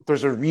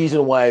 there's a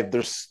reason why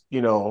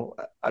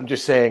I'm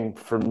just saying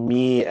for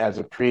me as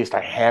a priest,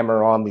 I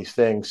hammer on these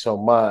things so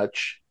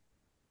much,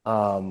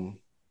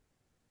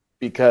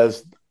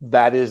 because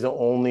that is the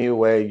only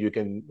way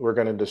we're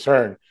going to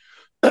discern.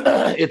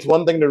 It's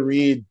one thing to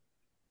read,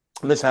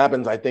 and this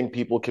happens, I think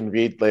people can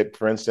read, like,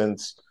 for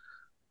instance,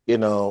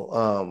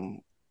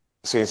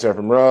 St.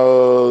 Seraphim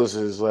Rose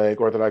is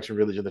like Orthodox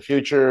Religion of the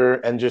Future,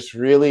 and just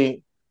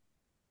really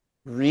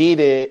read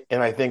it,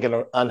 and I think in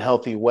an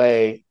unhealthy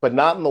way, but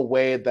not in the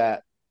way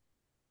that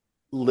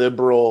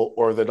liberal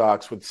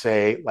Orthodox would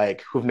say,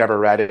 like, who've never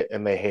read it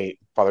and they hate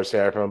Father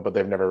Seraphim, but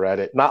they've never read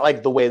it. Not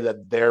like the way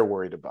that they're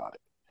worried about it.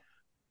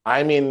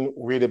 I mean,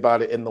 read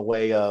about it in the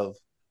way of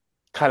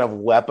kind of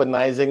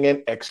weaponizing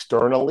it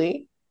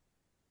externally.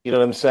 You know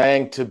what I'm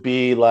saying? To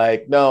be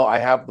like, no, I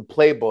have the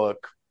playbook,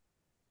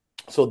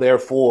 so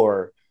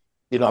therefore,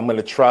 I'm going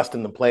to trust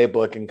in the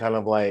playbook and kind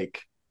of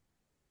like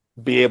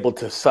be able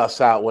to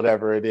suss out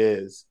whatever it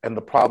is. And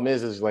the problem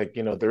is like,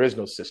 there is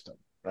no system,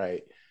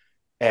 right?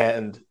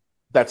 And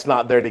that's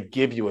not there to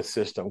give you a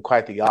system,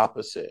 quite the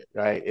opposite,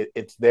 right?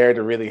 It's there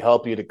to really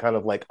help you to kind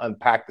of like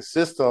unpack the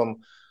system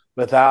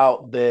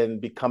without then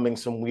becoming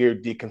some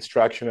weird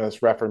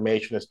deconstructionist,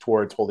 reformationist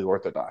towards Holy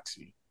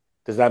Orthodoxy.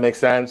 Does that make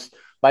sense?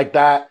 Like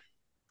that,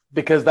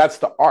 because that's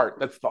the art.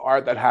 That's the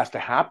art that has to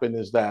happen,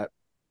 is that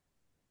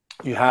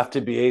you have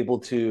to be able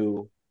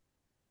to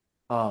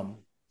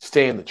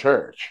stay in the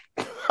church.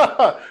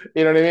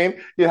 You know what I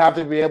mean? You have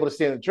to be able to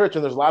stay in the church.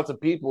 And there's lots of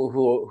people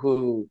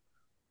who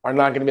are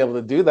not going to be able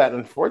to do that,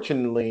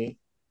 unfortunately,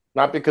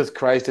 not because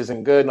Christ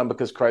isn't good, not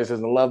because Christ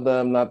doesn't love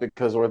them, not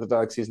because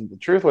Orthodoxy isn't the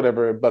truth,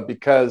 whatever, but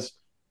because,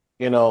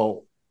 you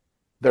know,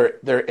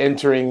 they're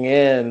entering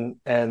in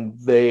and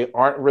they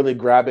aren't really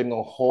grabbing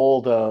a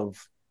hold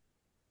of,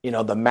 you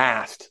know, the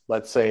mast,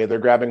 let's say. They're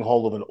grabbing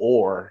hold of an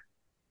oar.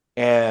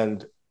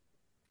 And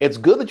it's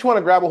good that you want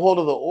to grab a hold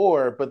of the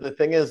oar, but the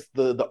thing is,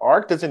 the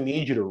ark doesn't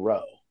need you to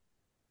row.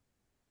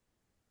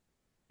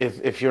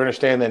 If you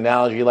understand the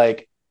analogy,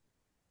 like,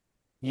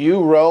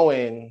 you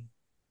rowing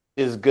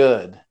is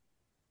good,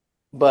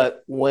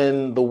 but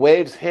when the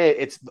waves hit,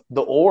 it's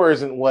the oar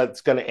isn't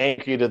what's going to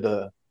anchor you to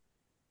the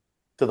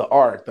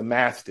ark. The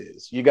mast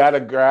is. You got to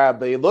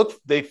grab.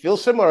 They feel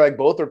similar, like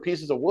both are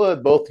pieces of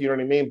wood, both. You know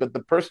what I mean? But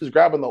the person's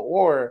grabbing the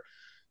oar,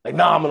 like,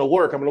 no, I'm going to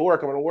work. I'm going to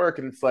work. I'm going to work,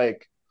 and it's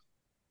like,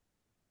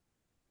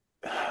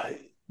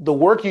 the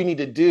work you need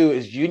to do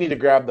is you need to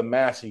grab the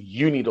mast and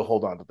you need to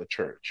hold on to the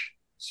church.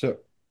 So,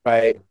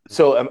 right.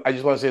 So I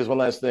just want to say this one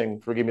last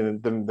thing. Forgive me,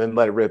 then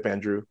let it rip,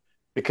 Andrew,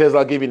 because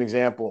I'll give you an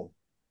example.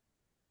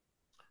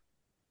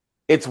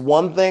 It's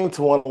one thing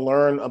to want to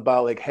learn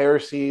about like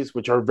heresies,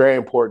 which are very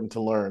important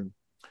to learn.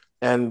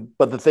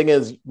 But the thing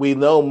is, we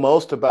know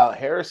most about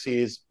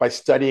heresies by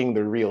studying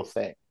the real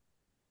thing.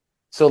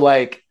 So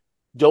like,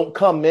 don't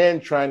come in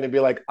trying to be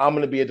like, I'm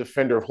going to be a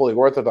defender of Holy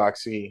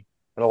Orthodoxy.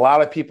 And a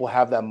lot of people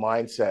have that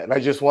mindset. And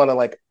I just want to,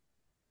 like,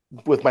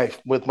 with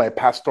my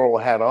pastoral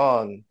hat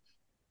on,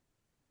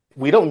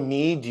 we don't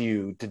need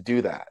you to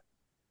do that.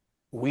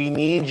 We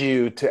need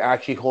you to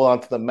actually hold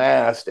on to the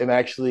mast and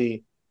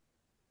actually,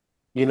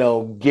 you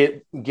know,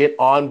 get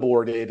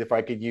onboarded, if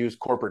I could use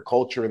corporate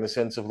culture in the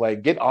sense of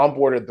like, get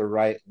onboarded the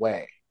right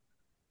way.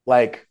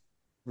 Like,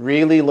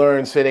 really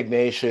learn St.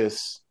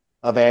 Ignatius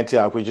of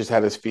Antioch. We just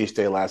had his feast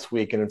day last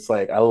week. And it's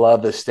like, I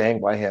love this saying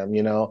by him,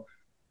 you know.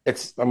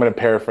 I'm going to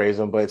paraphrase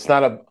him, but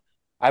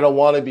I don't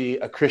want to be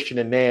a Christian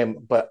in name,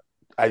 but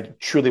I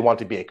truly want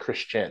to be a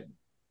Christian,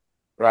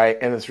 right?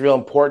 And it's real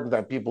important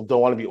that people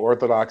don't want to be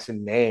Orthodox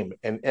in name.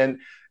 And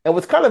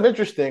what's kind of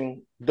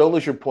interesting, don't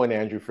lose your point,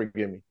 Andrew,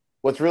 forgive me.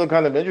 What's really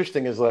kind of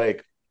interesting is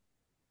like,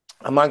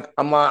 I'm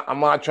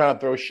not trying to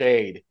throw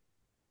shade.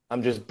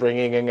 I'm just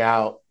bringing it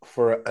out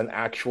for an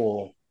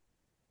actual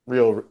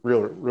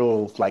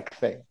real like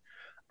thing.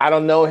 I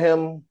don't know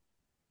him.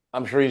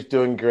 I'm sure he's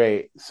doing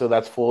great. So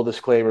that's full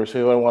disclaimer. So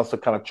anyone wants to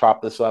kind of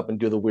chop this up and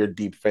do the weird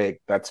deep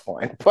fake, that's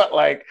fine. But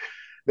like,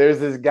 there's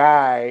this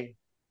guy.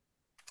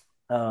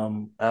 I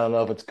don't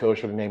know if it's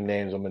kosher to name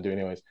names. I'm gonna do it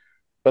anyways.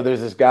 But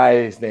there's this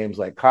guy. His name's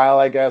like Kyle,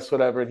 I guess,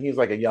 whatever. And he's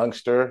like a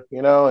youngster,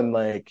 you know, and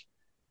like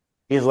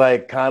he's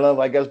like kind of,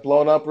 I guess,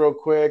 blown up real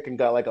quick and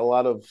got like a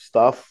lot of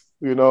stuff,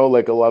 you know,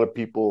 like a lot of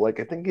people.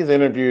 Like I think he's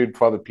interviewed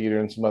Father Peter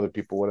and some other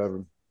people,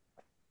 whatever.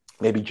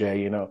 Maybe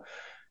Jay, you know.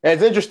 And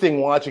it's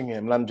interesting watching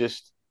him, and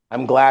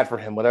I'm glad for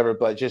him, whatever,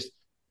 but just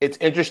it's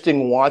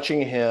interesting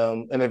watching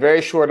him in a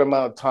very short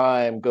amount of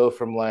time go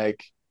from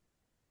like,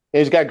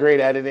 he's got great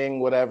editing,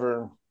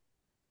 whatever.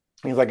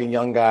 He's like a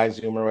young guy,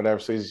 Zoomer,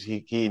 whatever. So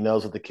he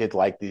knows what the kids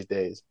like these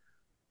days.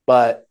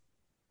 But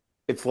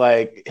it's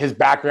like his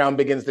background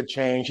begins to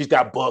change. He's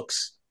got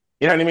books.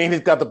 You know what I mean?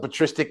 He's got the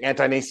patristic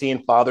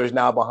ante-Nicene fathers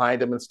now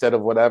behind him instead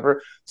of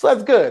whatever. So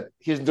that's good.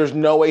 There's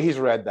no way he's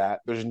read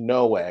that. There's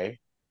no way.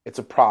 It's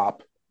a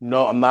prop.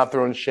 No, I'm not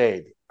throwing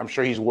shade. I'm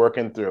sure he's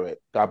working through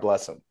it. God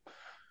bless him.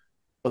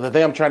 But the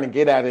thing I'm trying to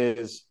get at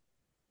is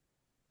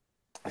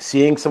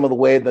seeing some of the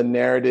way the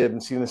narrative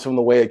and seeing some of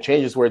the way it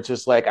changes, where it's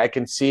just like, I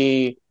can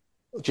see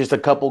just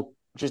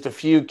a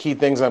few key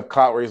things I've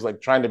caught where he's like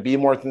trying to be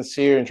more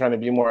sincere and trying to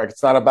be more,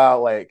 it's not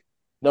about like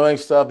knowing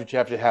stuff, but you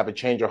have to have a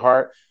change of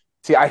heart.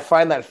 See, I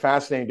find that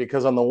fascinating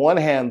because on the one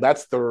hand,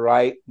 that's the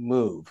right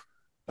move.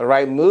 The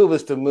right move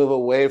is to move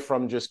away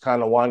from just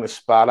kind of wanting to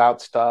spout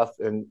out stuff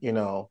and, you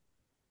know,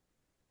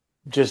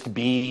 just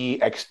be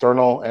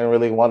external and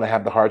really want to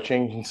have the heart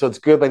change. And so it's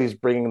good that he's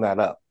bringing that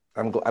up.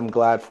 I'm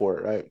glad for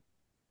it, right?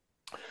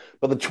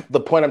 But the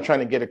point I'm trying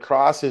to get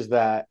across is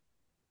that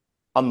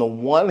on the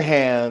one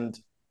hand,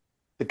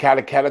 the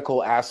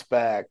catechetical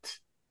aspect,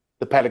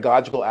 the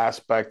pedagogical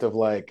aspect of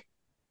like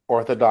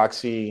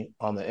orthodoxy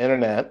on the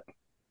internet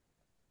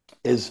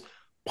is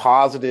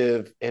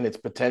positive in its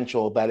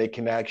potential, that it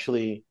can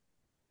actually,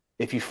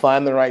 if you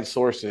find the right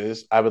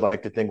sources, I would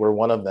like to think we're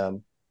one of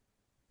them,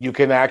 you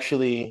can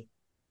actually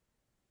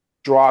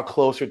draw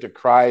closer to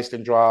Christ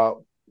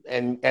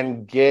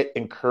and get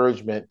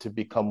encouragement to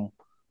become,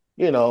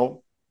 you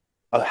know,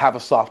 have a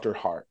softer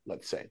heart,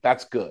 let's say.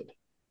 That's good.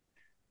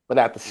 But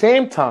at the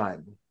same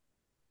time,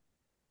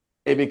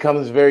 it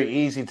becomes very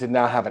easy to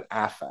now have an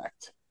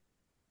affect.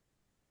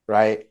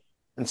 right?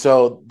 And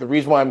so the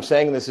reason why I'm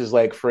saying this is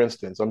like, for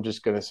instance, I'm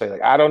just gonna say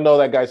like I don't know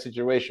that guy's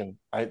situation.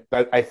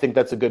 I think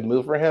that's a good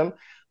move for him,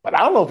 but I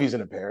don't know if he's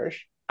in a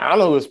parish. I don't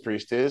know who his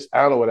priest is.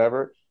 I don't know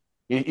whatever.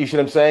 You see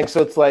what I'm saying?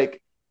 So it's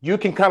like you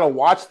can kind of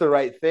watch the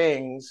right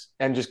things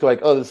and just go like,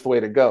 oh, this is the way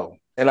to go.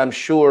 And I'm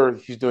sure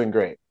he's doing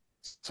great.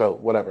 So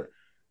whatever.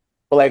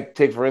 But like,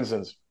 take for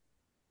instance,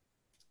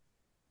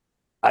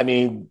 I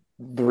mean,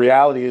 the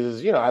reality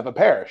is, I have a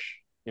parish.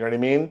 You know what I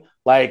mean?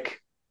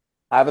 Like,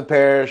 I have a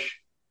parish,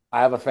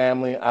 I have a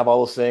family, I have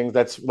all those things.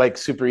 That's like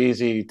super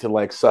easy to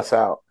like suss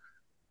out.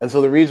 And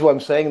so the reason why I'm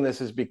saying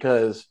this is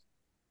because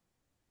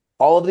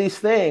all of these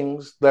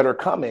things that are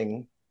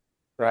coming,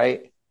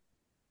 right?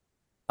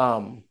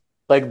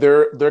 Like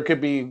there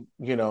could be,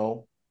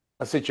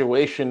 a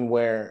situation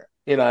where,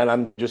 and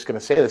I'm just gonna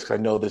say this because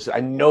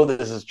I know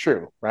this is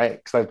true, right?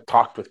 Because I've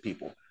talked with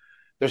people.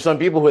 There's some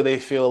people who they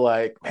feel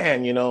like,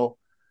 man,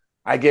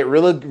 I get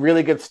really,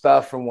 really good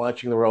stuff from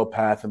watching the road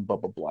path and blah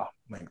blah blah.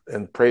 Like,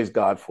 and praise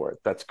God for it.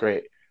 That's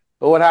great.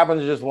 But what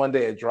happens is just one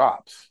day it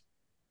drops.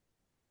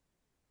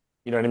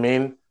 You know what I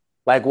mean?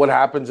 Like what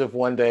happens if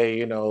one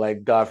day,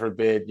 like God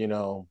forbid,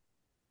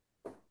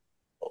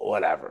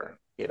 whatever,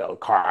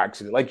 car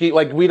accident.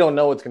 Like we don't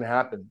know what's gonna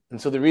happen.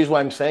 And so the reason why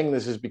I'm saying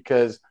this is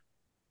because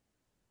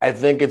I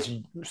think it's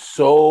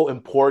so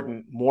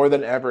important more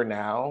than ever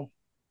now,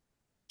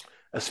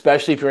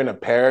 especially if you're in a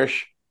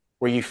parish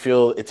where you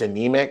feel it's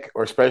anemic,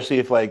 or especially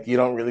if like you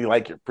don't really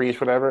like your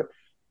priest, whatever,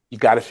 you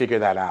got to figure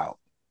that out.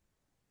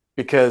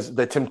 Because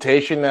the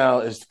temptation now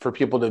is for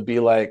people to be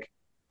like,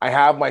 I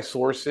have my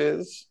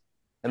sources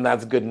and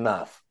that's good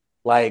enough.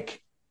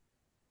 Like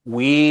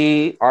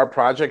our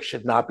project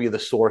should not be the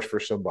source for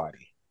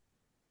somebody.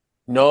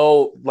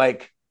 No,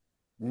 like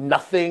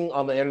nothing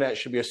on the internet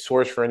should be a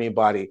source for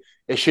anybody.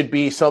 It should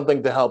be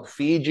something to help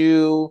feed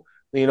you,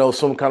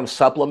 some kind of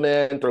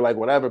supplement or like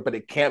whatever, but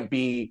it can't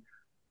be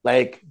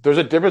like there's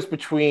a difference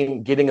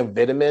between getting a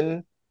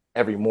vitamin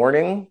every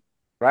morning,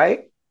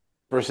 right?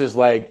 Versus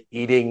like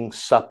eating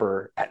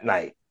supper at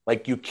night.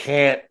 Like you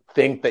can't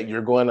think that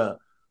you're going to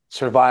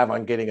survive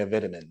on getting a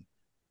vitamin.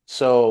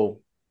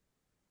 So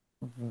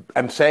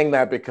I'm saying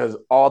that because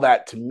all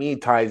that to me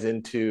ties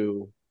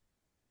into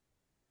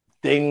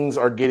things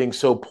are getting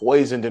so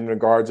poisoned in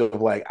regards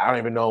of like, I don't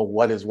even know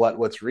what is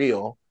what's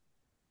real.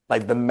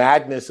 Like the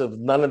madness of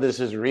none of this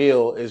is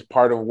real is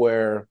part of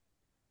where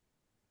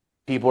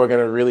people are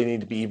going to really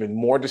need to be even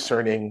more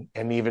discerning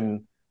and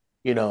even,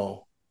 you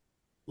know,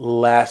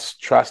 less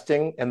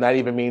trusting. And that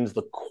even means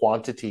the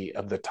quantity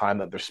of the time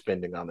that they're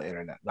spending on the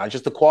internet, not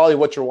just the quality of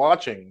what you're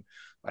watching,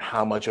 but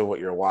how much of what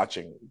you're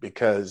watching,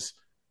 because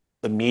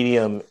the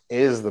medium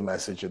is the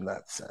message in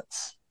that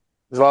sense.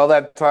 Is all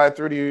that tied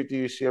through? Do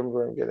you see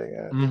where I'm getting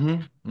at?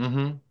 Mm-hmm.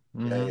 Mm-hmm.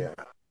 Yeah, Mm-hmm. yeah,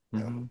 yeah.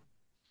 Mm-hmm.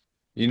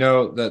 You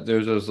know that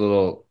there's those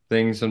little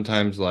things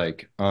sometimes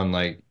like on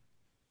like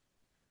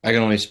I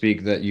can only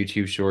speak that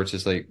YouTube Shorts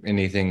is like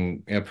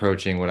anything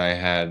approaching what I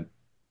had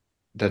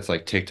that's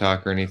like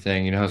TikTok or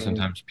anything. You know how Mhm.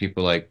 sometimes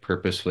people like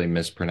purposefully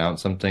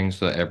mispronounce something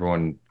so that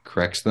everyone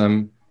corrects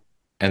them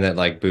and that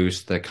like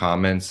boosts the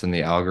comments and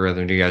the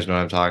algorithm. Do you guys know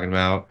what I'm talking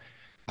about?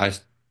 I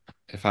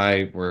if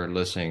I were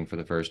listening for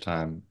the first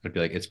time, I'd be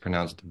like, it's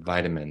pronounced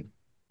vitamin.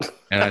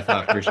 And I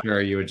thought for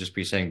sure you would just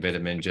be saying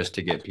vitamin just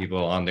to get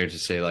people on there to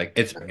say like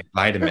it's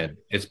vitamin.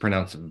 It's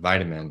pronounced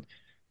vitamin.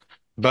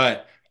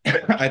 But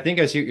I think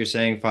I see what you're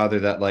saying,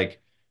 Father, that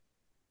like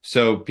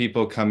so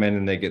people come in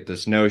and they get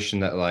this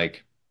notion that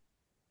like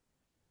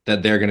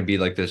that they're going to be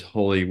like this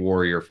holy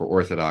warrior for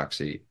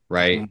orthodoxy,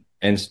 right? Mhm.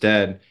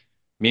 Instead,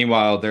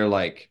 meanwhile, they're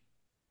like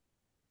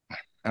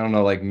I don't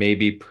know, like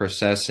maybe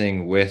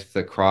processing with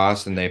the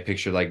cross and they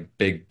picture like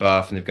big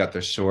buff and they've got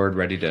their sword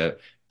ready to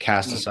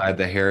cast aside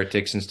the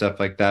heretics and stuff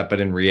like that.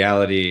 But in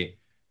reality,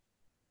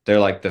 they're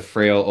like the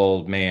frail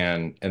old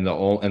man and the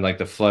old and like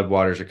the flood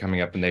waters are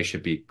coming up and they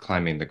should be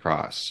climbing the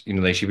cross. You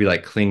know, they should be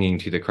like clinging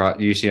to the cross.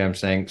 You see what I'm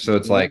saying? So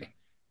it's Mhm. like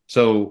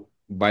so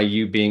by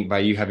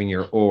you having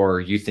your oar,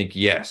 you think,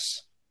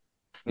 yes,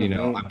 you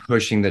know, Mhm. I'm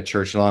pushing the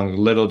church along.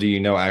 Little do you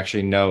know,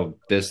 actually, no,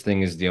 this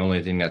thing is the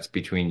only thing that's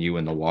between you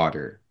and the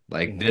water.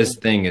 Like this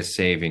Mhm. thing is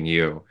saving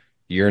you.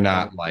 You're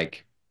Mhm. not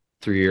like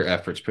through your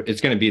efforts, but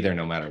it's going to be there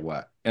no matter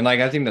what. And like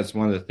I think that's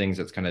one of the things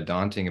that's kind of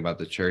daunting about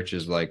the church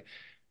is like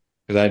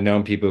because I've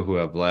known people who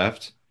have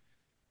left,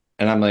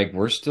 and I'm like,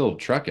 we're still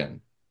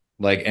trucking.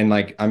 Like, and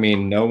like, I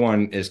mean, no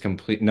one is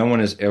complete, no one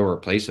is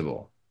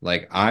irreplaceable.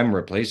 Like, I'm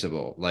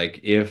replaceable. Like,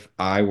 if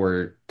I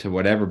were to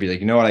whatever be like,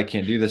 you know what, I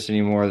can't do this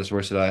anymore. This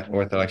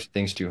Orthodox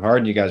thing's too hard,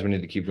 and you guys we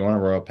need to keep going a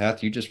royal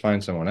path. You just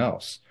find someone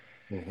else.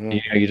 You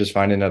Mhm. know, you just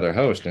find another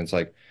host, and it's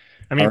like,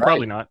 I all mean, right.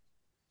 probably not.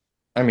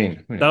 I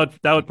mean, who knows?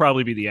 That would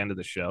probably be the end of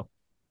the show.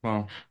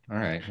 Well, all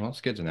right. Well,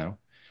 it's good to know.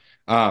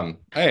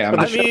 Hey, But I'm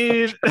the I show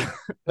mean,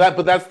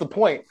 but that's the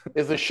point.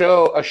 Is the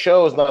show a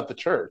show is not the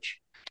church,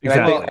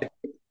 and well, exactly.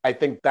 I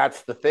think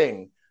that's the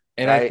thing,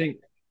 and I right? think,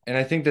 and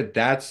I think that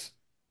that's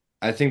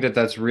I think that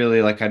that's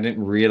really like I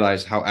didn't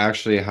realize how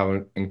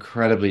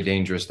incredibly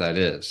dangerous that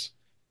is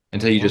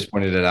until you Mhm. just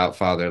pointed it out,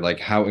 Father, like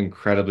how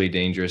incredibly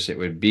dangerous it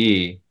would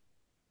be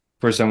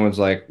for someone's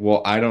like,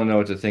 well, I don't know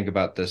what to think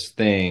about this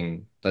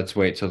thing. Let's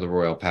wait till the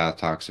royal path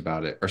talks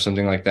about it or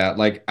something like that.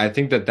 Like, I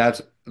think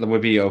that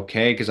would be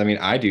okay because I mean,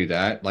 I do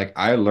that. Like,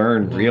 I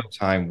learn real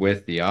time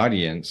with the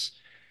audience,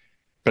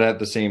 but at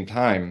the same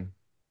time,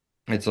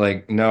 it's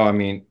like, no, I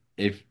mean,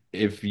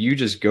 if you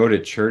just go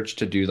to church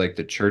to do like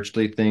the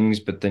churchly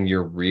things, but then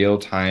your real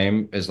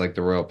time is like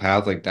the royal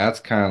path, like that's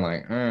kind of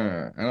like,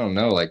 I don't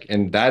know, like,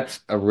 and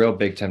that's a real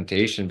big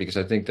temptation because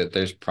I think that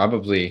there's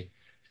probably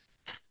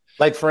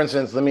Like for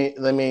instance, let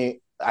me.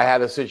 I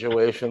had a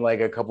situation like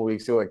a couple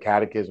weeks ago at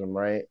catechism,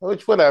 right?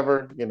 Which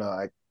whatever,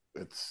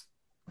 it's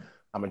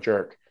I'm a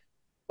jerk,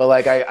 but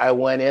like I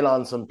went in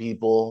on some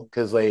people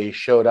because they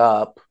showed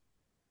up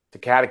to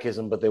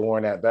catechism, but they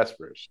weren't at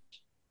vespers,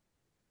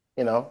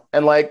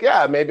 and like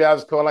yeah, maybe I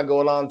was going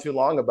on too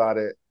long about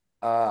it.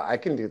 I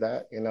can do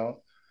that,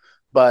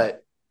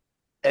 but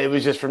it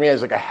was just for me.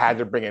 It's like I had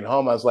to bring it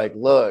home. I was like,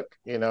 look,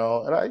 and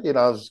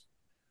I was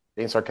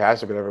being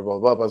sarcastic or whatever, blah,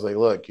 blah, blah. I was like,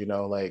 look,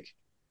 like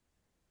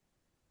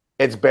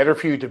it's better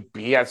for you to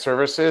be at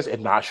services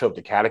and not show up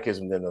to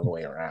catechism than the other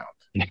way around.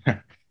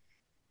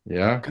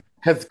 yeah.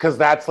 Because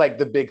that's like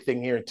the big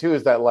thing here too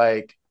is that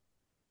like,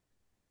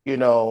 you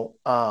know,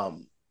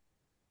 um,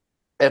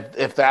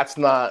 if that's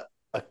not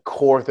a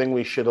core thing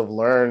we should have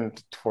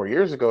learned 4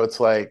 years ago, it's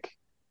like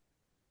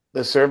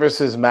the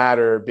services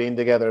matter, being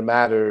together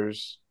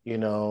matters, and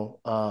you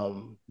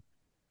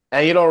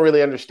don't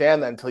really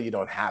understand that until you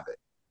don't have it,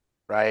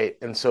 right?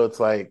 And so it's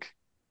like,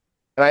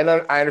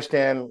 and I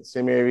understand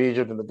Samaria of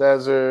Egypt in the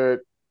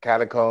desert,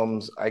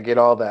 catacombs, I get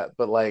all that,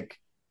 but like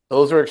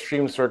those are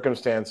extreme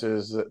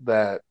circumstances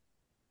that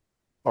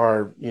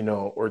are,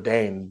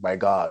 ordained by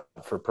God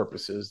for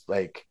purposes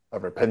like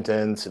of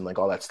repentance and like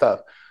all that stuff.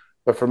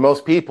 But for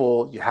most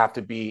people, you have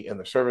to be in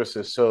the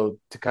services. So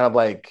to kind of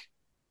like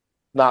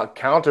not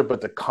counter,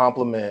 but to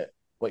complement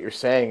what you're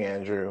saying,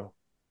 Andrew,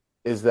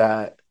 is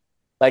that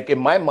like in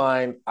my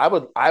mind, I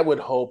would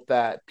hope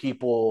that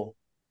people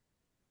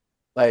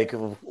like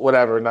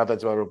whatever, not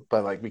that's whatever,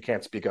 but like we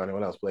can't speak on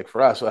anyone else, but like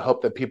for us, so I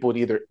hope that people would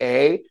either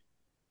A,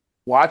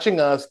 watching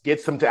us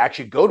gets them to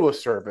actually go to a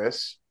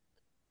service,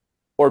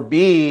 or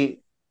B,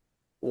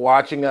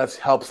 watching us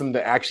helps them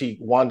to actually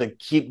want to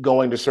keep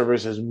going to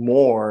services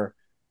more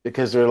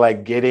because they're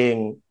like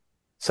getting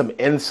some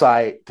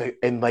insight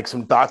and like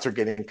some dots are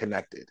getting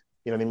connected.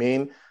 You know what I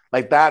mean?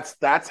 Like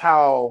that's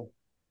how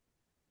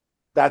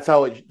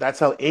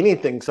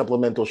anything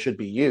supplemental should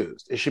be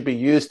used. It should be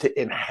used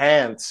to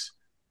enhance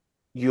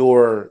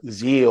your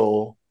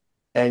zeal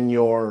and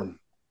your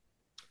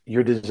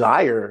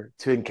desire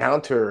to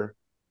encounter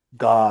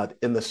God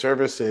in the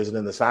services and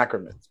in the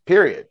sacraments.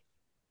 Period.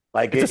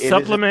 Like it's a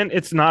supplement.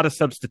 It's not a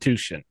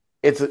substitution.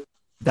 It's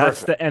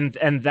that's perfect.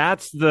 And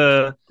that's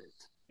the.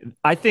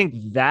 I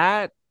think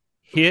that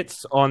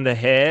hits on the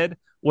head.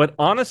 What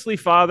honestly,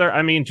 Father,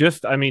 I mean,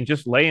 just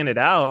laying it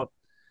out.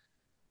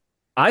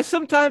 I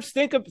sometimes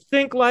think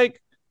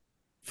like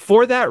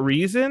for that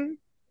reason,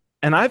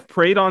 and I've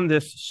prayed on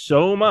this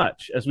so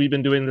much as we've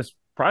been doing this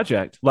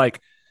project. Like,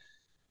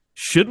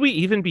 should we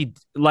even be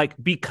like,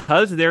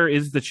 because there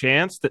is the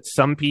chance that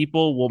some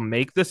people will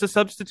make this a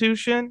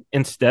substitution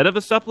instead of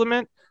a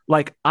supplement?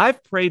 Like,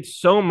 I've prayed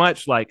so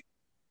much, like,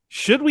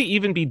 should we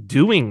even be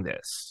doing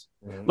this?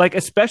 Mm-hmm. Like,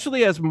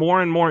 especially as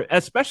more and more,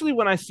 especially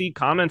when I see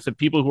comments of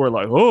people who are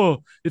like,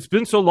 oh, it's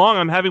been so long,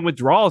 I'm having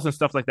withdrawals and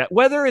stuff like that.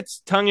 Whether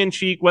it's tongue in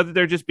cheek, whether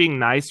they're just being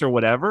nice or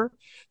whatever,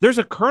 there's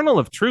a kernel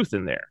of truth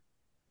in there.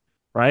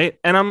 Right.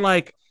 And I'm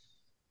like,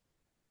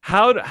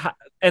 how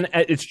and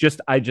it's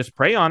just, I just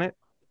pray on it.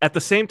 At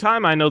the same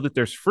time, I know that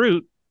there's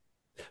fruit,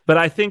 but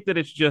I think that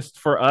it's just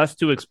for us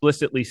to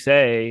explicitly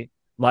say,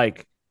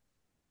 like,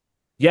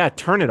 yeah,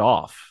 turn it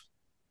off.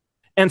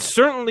 And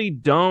certainly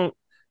don't,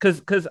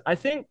 because I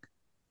think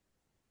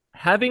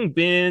having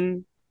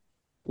been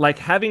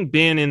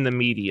in the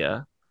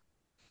media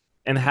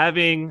and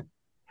having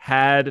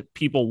had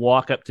people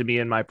walk up to me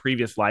in my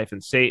previous life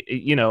and say,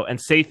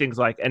 and say things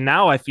like, and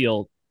now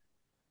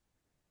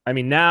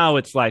now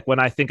it's like when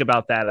I think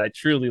about that, I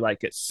truly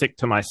like get sick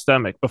to my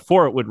stomach.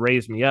 Before it would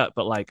raise me up,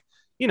 but like,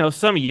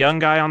 some young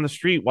guy on the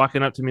street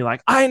walking up to me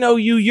like, I know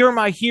you, you're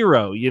my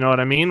hero. You know what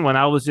I mean? When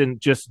I was in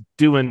just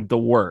doing the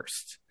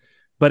worst,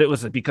 but it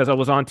was because I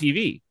was on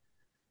TV.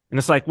 And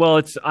it's like, well,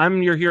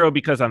 I'm your hero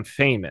because I'm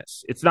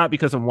famous. It's not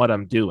because of what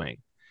I'm doing.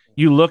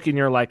 You look and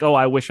you're like, oh,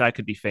 I wish I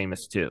could be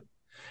famous too.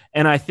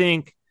 And I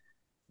think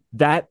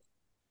that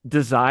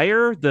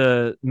desire,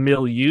 the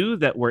milieu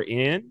that we're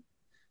in,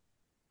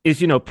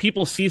 is,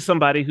 people see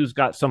somebody who's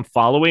got some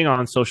following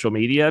on social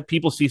media.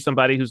 People see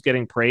somebody who's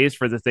getting praised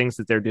for the things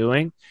that they're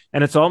doing.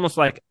 And it's almost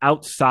like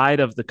outside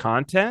of the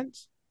content.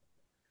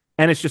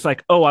 And it's just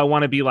like, oh, I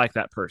want to be like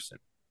that person.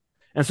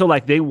 And so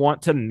like they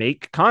want to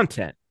make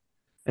content.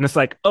 And it's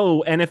like,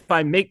 oh, and if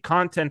I make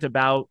content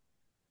about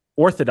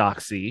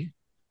orthodoxy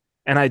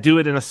and I do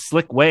it in a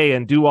slick way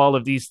and do all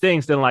of these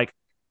things, then like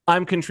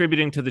I'm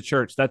contributing to the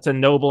church. That's a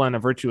noble and a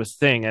virtuous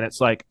thing. And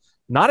it's like,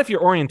 not if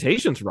your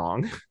orientation's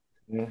wrong.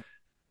 Yeah.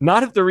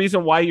 Not if the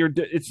reason why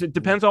it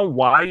depends on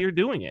why you're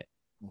doing it.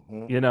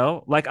 Mm-hmm. You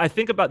know, like I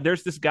think about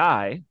there's this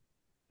guy,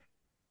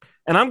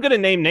 and I'm gonna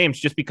name names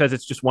just because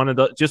it's just one of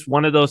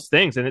those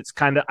things, and it's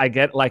kind of I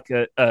get like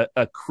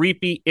a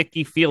creepy,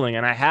 icky feeling,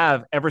 and I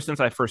have ever since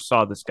I first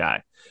saw this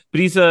guy.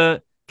 But he's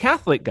a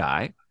Catholic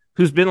guy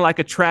who's been like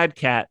a trad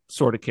cat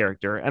sort of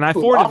character, and I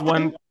forwarded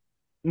one.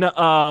 No,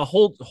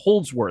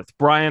 Holdsworth,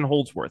 Brian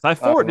Holdsworth. I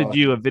forwarded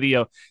you a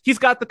video. He's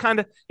got the kind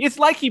of. It's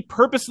like he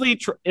purposely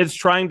is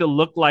trying to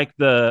look like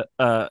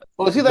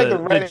is he like the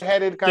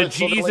red-headed kind of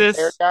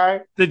Jesus guy?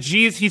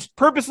 He's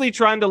purposely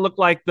trying to look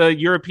like the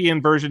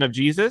European version of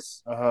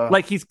Jesus.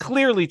 Like he's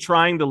clearly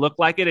trying to look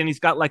like it, and he's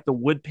got like the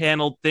wood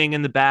paneled thing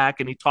in the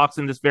back, and he talks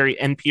in this very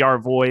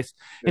NPR voice,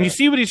 and you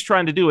see what he's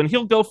trying to do, and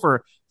he'll go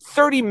for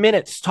 30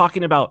 minutes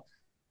talking about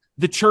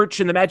the church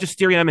and the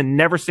magisterium and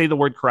never say the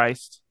word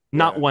Christ.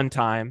 Not one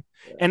time.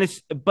 And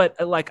but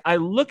like, I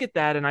look at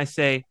that and I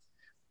say,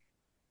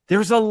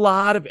 there's a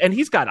lot of, and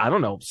he's got, I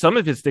don't know, some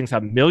of his things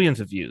have millions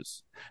of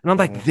views. And I'm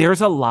like,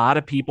 there's a lot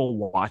of people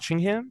watching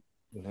him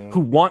who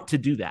want to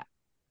do that.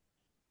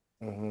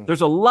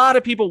 There's a lot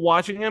of people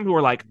watching him who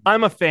are like,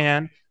 I'm a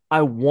fan.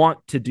 I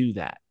want to do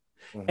that.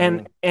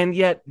 And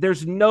yet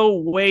there's no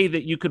way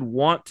that you could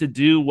want to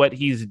do what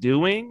he's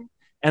doing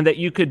and that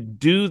you could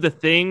do the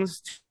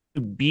things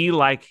to be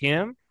like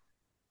him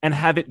and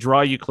have it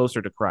draw you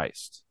closer to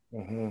Christ.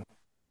 And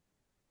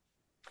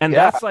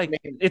that's like,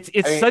 it's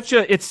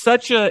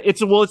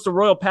the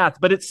royal path,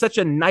 but it's such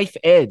a knife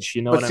edge,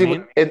 you know what I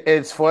mean?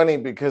 It's funny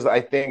because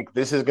I think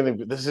this is gonna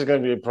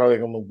be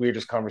probably one of the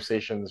weirdest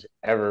conversations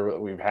ever that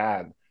we've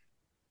had.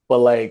 But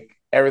like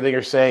everything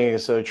you're saying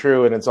is so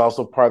true, and it's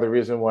also part of the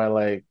reason why,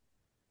 like,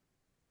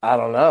 I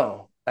don't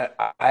know.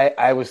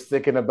 I was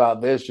thinking about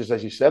this just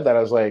as you said that.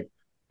 I was like,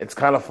 it's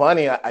kind of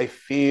funny. I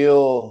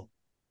feel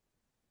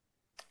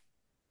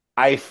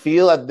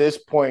at this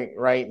point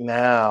right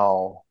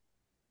now,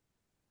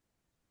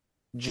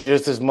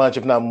 just as much,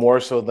 if not more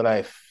so, than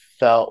I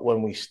felt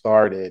when we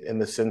started, in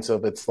the sense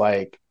of it's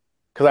like,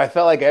 because I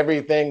felt like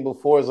everything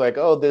before was like,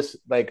 oh, this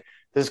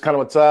is kind of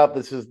what's up.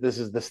 This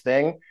is this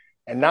thing.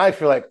 And now I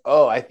feel like,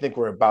 oh, I think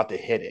we're about to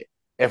hit it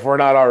if we're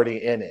not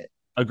already in it.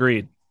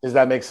 Agreed. Does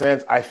that make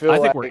sense? I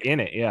think we're in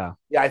it. Yeah.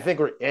 Yeah, I think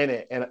we're in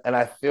it. And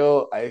I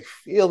feel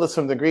to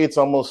some degree, it's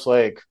almost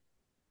like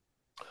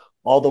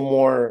all the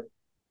more,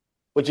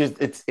 which is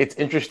it's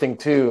interesting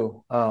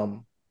too.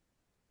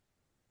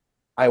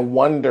 I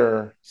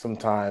wonder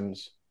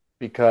sometimes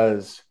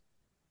because,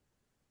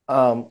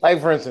 like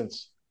for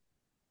instance,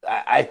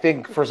 I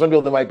think for some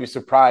people that might be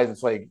surprised,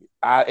 it's like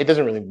it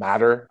doesn't really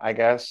matter, I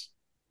guess.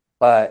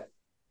 But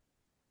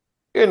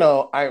you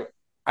know,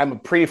 I'm a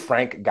pretty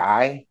frank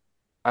guy.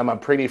 I'm a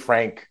pretty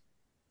frank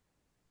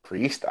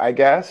priest, I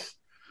guess.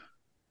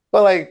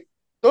 But like,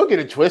 don't get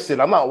it twisted.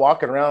 I'm not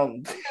walking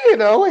around,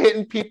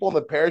 hitting people in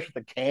the parish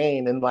with a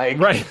cane and like,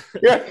 right.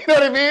 Yeah, you know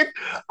what I mean?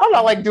 I'm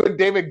not like doing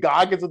David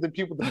Goggins with the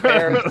people in the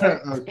parish.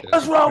 Like,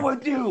 what's wrong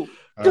with you?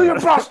 Do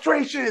your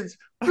prostrations,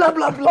 blah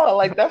blah blah.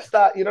 Like that's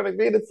not, you know what I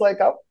mean? It's like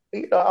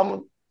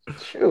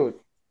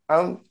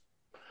I'm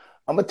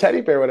a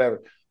teddy bear,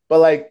 whatever. But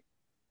like,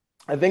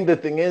 I think the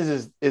thing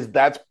is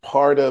that's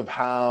part of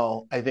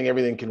how I think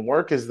everything can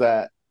work, is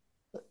that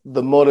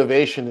the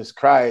motivation is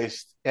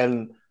Christ.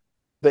 And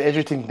the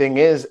interesting thing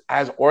is,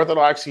 as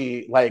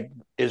orthodoxy like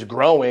is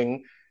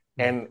growing,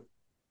 and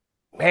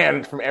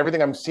man, from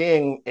everything I'm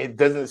seeing, it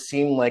doesn't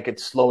seem like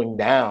it's slowing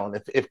down.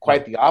 If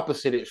quite the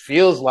opposite, it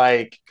feels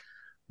like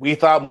we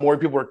thought more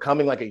people were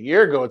coming like a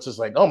year ago. It's just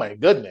like, oh my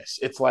goodness,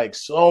 it's like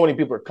so many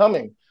people are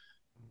coming.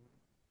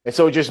 And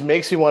so it just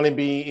makes you want to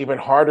be even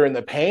harder in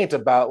the paint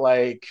about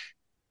like,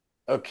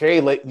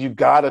 okay, like you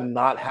gotta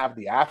not have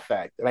the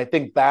affect. And I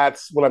think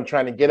that's what I'm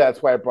trying to get at.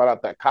 That's why I brought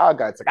out that Kyle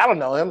guy. It's like, I don't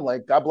know him.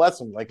 Like, God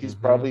bless him. Like he's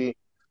probably,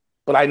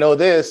 but I know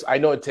this. I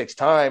know it takes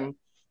time.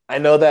 I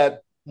know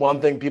that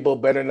one thing people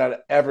better not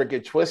ever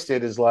get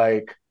twisted is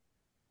like,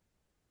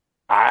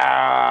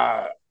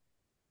 I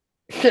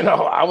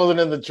wasn't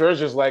in the church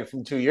just like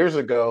from 2 years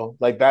ago.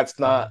 Like that's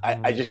not,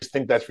 I just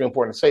think that's really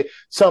important to say.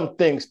 Some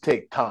things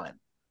take time,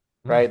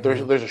 right?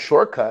 There's a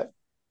shortcut.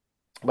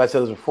 But I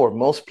said this before,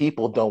 most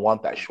people don't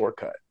want that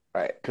shortcut,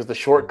 right? Because the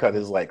shortcut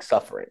is like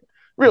suffering,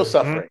 real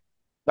suffering.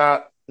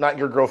 Not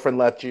your girlfriend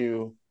left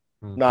you,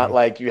 not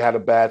like you had a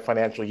bad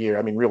financial year.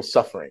 I mean, real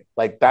suffering.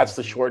 Like that's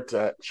the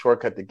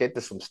shortcut to get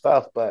to some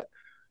stuff. But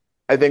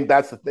I think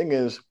that's the thing,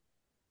 is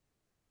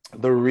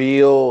the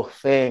real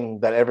thing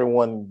that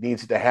everyone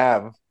needs to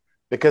have,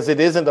 because it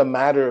isn't a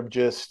matter of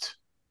just,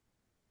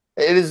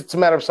 it's a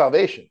matter of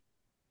salvation.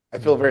 I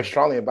feel very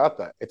strongly about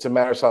that. It's a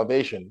matter of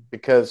salvation,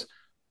 because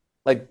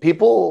like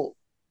people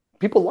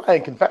lie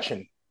in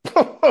confession.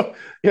 You know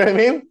what I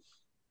mean?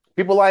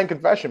 People lie in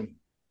confession,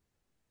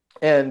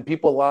 and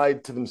people lie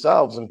to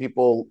themselves, and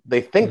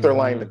they think they're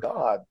lying to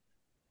God.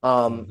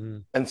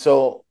 And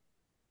so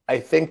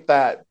I think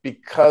that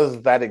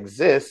because that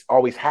exists,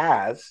 always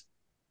has,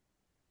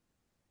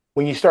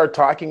 when you start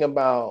talking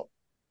about,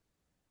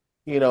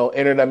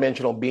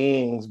 interdimensional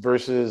beings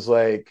versus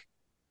like,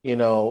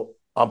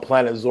 on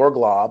planet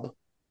Zorglob,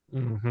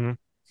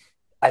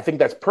 I think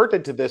that's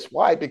pertinent to this.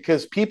 Why?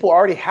 Because people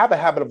already have a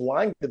habit of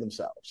lying to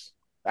themselves.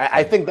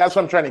 I think that's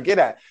what I'm trying to get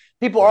at.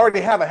 People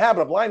already have a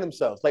habit of lying to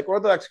themselves. Like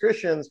Orthodox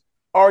Christians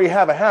already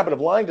have a habit of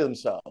lying to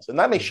themselves. And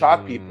that may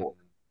shock people,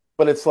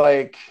 but it's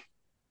like,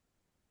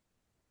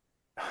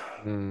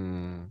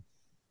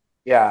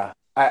 yeah,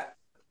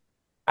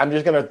 I'm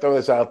just gonna throw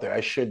this out there.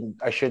 I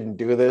shouldn't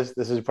do this.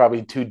 This is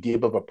probably too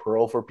deep of a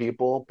pearl for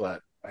people,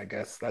 but I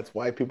guess that's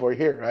why people are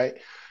here, right?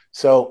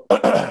 So,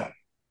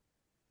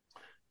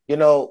 you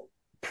know,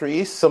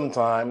 priests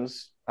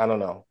sometimes, I don't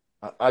know,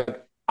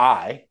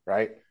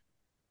 right?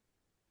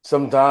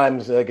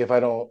 Sometimes, like if I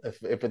don't,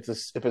 if it's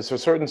a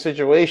certain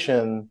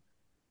situation,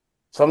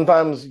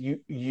 sometimes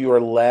you are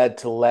led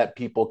to let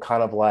people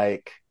kind of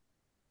like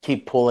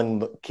keep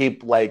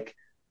like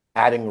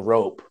adding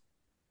rope,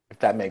 if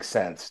that makes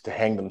sense, to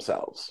hang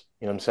themselves.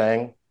 You know what I'm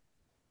saying?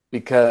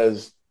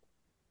 Because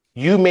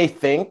you may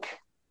think,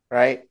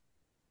 right,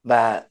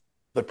 that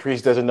the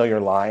priest doesn't know you're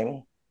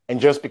lying.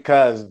 And just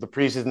because the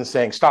priest isn't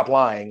saying stop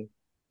lying,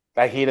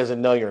 that he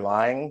doesn't know you're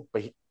lying.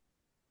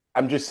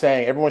 I'm just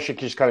saying everyone should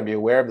just kind of be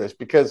aware of this,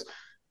 because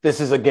this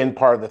is again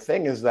part of the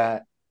thing is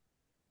that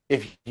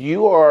if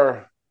you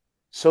are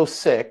so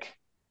sick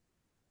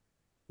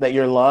that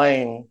you're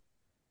lying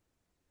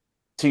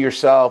to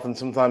yourself and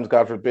sometimes,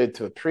 God forbid,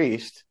 to a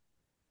priest,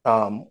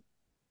 sometimes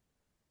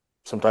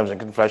in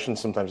confession,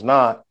 sometimes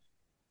not,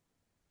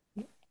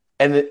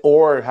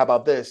 or how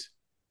about this?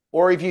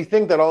 Or if you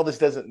think that all this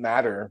doesn't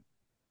matter,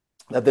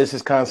 that this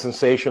is kind of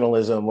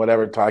sensationalism,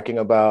 whatever, talking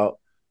about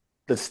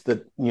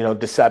the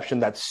deception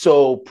that's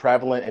so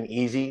prevalent and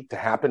easy to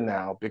happen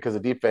now because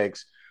of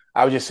deepfakes,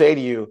 I would just say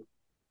to you,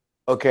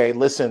 okay,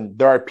 listen,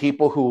 there are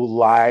people who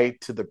lie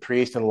to the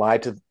priest and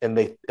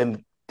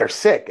they're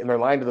sick and they're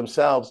lying to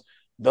themselves.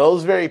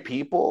 Those very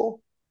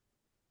people,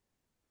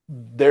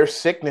 their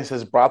sickness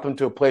has brought them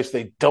to a place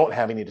they don't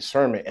have any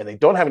discernment and they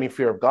don't have any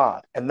fear of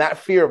God. And that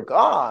fear of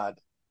God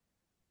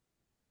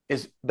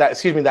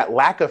that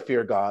lack of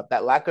fear of God,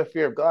 that lack of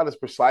fear of God is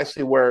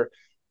precisely where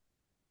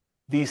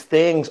these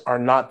things are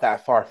not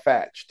that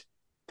far-fetched.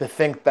 To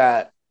think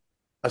that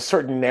a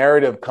certain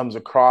narrative comes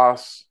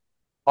across,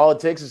 all it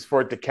takes is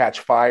for it to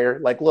catch fire.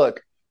 Like,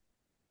 look,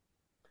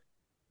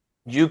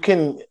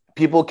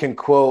 people can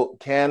quote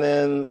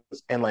canons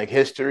and like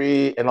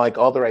history and like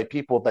all the right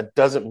people. That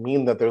doesn't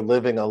mean that they're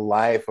living a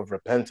life of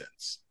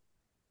repentance,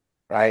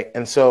 right?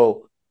 And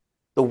so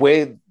the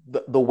way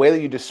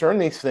that you discern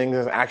these things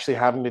is actually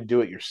having to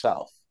do it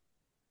yourself,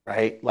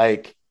 right?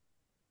 Like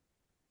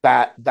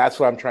that's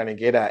what I'm trying to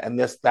get at. And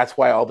that's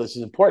why all this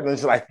is important.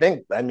 This is, I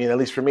think, I mean, at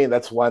least for me,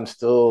 that's why I'm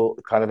still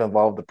kind of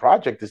involved in the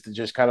project, is to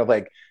just kind of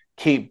like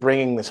keep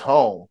bringing this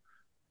home,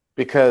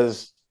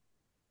 because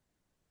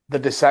the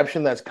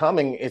deception that's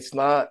coming, it's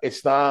not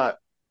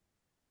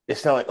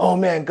like, oh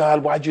man,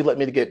 God, why did you allow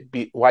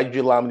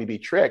me to be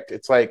tricked?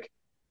 It's like,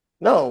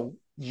 no,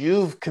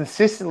 you've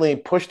consistently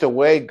pushed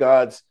away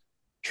God's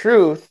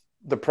truth,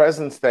 the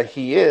presence that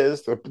he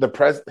is,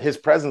 his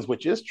presence,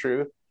 which is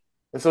truth.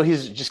 And so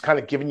he's just kind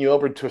of giving you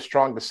over to a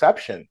strong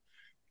deception.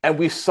 And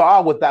we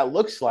saw what that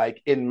looks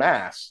like in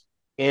mass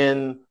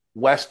in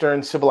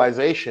Western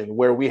civilization,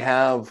 where we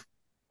have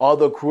all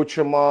the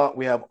accoutrement,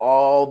 we have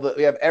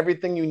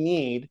everything you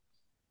need.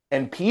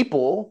 And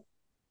people,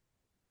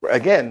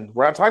 again,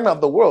 we're not talking about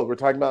the world, we're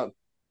talking about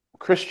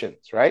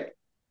Christians, right?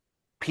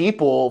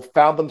 People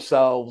found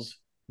themselves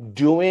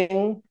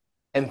doing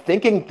and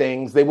thinking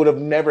things they would have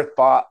never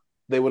thought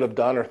they would have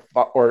done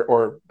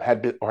or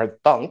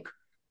had thunk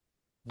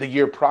the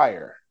year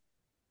prior.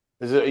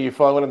 Are you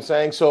following what I'm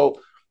saying? So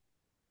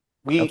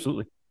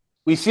Absolutely.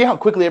 we see how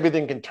quickly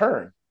everything can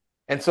turn.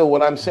 And so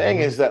what I'm saying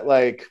is that,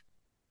 like,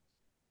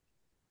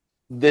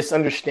 this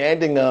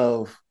understanding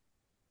of,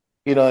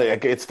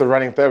 like, it's the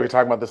running thread. We were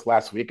talking about this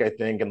last week, I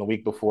think, and the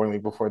week before and the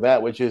week before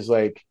that, which is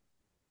like,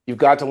 you've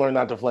got to learn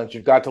not to flinch.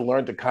 You've got to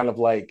learn to kind of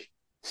like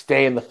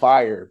stay in the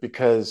fire,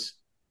 because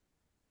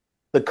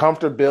the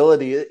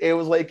comfortability, it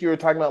was like you were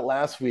talking about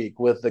last week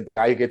with the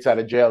guy who gets out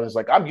of jail and he's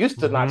like, I'm used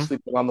to not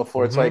sleeping on the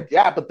floor. It's like,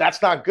 yeah, but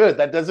that's not good.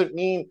 That doesn't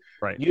mean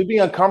you being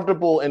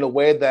uncomfortable in a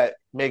way that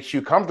makes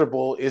you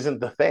comfortable isn't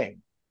the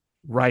thing.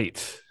 Right.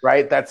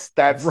 That's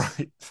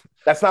right.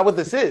 That's not what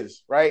this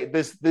is, right?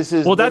 This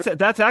is, well,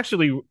 that's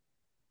actually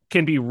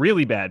can be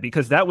really bad,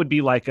 because that would be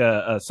like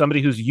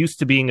somebody who's used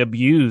to being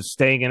abused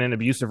staying in an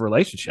abusive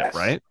relationship. Yes.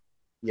 Right.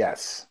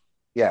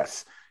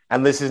 Yes.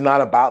 And this is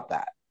not about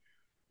that.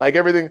 Like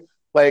everything,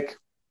 like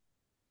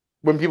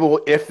when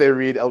people, if they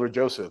read Elder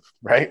Joseph,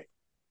 right,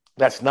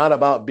 that's not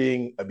about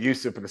being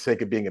abusive for the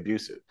sake of being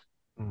abusive,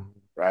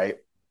 right?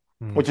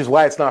 Which is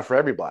why it's not for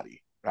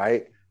everybody,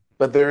 right?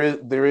 But there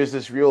is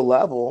this real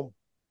level,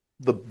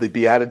 the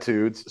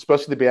Beatitudes,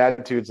 especially the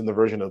Beatitudes in the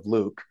version of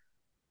Luke,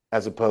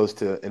 as opposed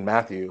to in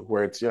Matthew,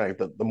 where it's,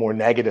 the more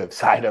negative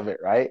side of it,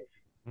 right?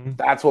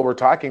 That's what we're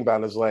talking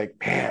about, is like,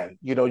 man,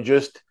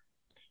 just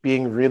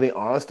being really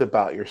honest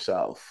about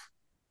yourself.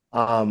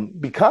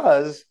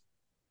 Because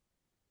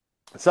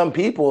some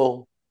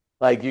people,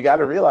 Like, you got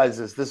to realize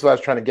this. This is what I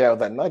was trying to get out with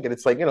that nugget.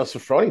 It's like,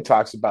 Sophrony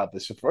talks about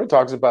this. Sophrony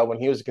talks about when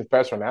he was a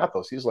confessor in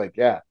Athos. He's like,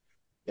 yeah,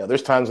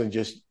 there's times when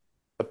just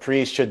a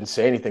priest shouldn't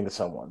say anything to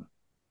someone,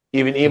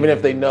 even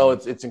if they know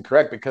it's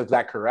incorrect, because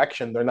that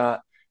correction, they're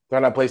not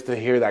placed to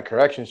hear that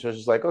correction. So it's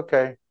just like,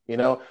 okay, you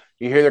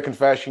hear their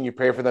confession, you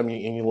pray for them,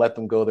 and you let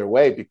them go their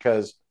way,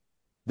 because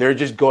they're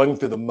just going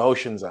through the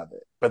motions of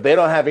it, but they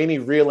don't have any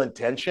real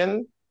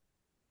intention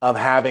of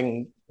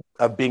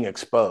being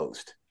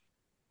exposed,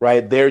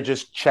 right? They're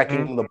just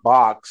checking the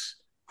box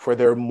for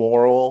their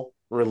moral,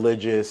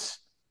 religious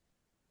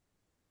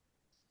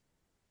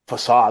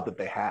facade that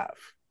they have,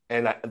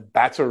 and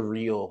that's a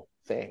real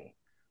thing.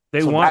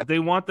 They want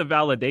the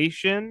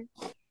validation,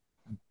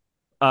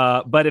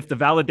 but if the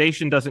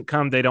validation doesn't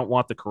come, they don't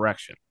want the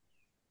correction.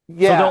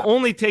 Yeah. So they'll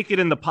only take it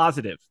in the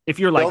positive. If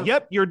you're like,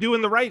 yep, you're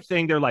doing the right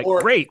thing, they're like,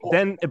 great.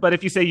 But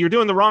if you say you're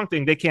doing the wrong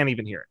thing, they can't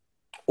even hear it.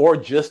 Or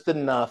just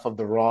enough of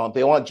the wrong.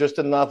 They want just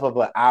enough of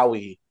an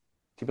owie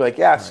to be like,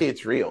 yeah, see,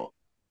 it's real.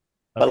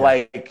 Okay. But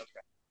like,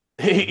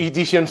 you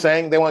see what I'm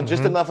saying? They want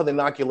just enough of the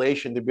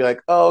inoculation to be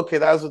like, oh, okay,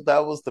 that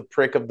was the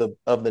prick of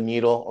the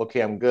needle.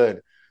 Okay, I'm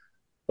good.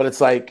 But it's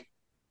like,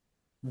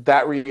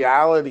 that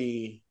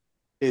reality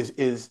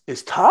is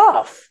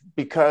tough,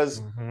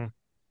 because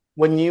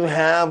when you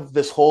have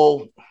this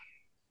whole,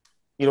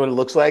 what it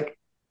looks like?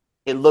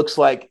 It looks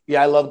like,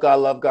 yeah, I love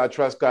God,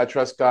 trust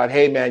God.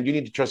 Hey, man, you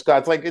need to trust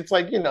God. It's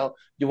like,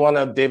 you want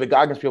to David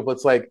Goggins people.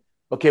 It's like,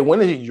 okay,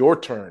 when is it your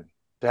turn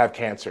to have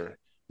cancer?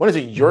 When is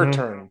it your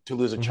turn to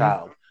lose a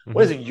child?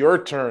 When is it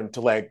your turn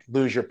to like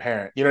lose your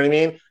parent? You know what I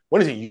mean?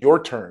 When is it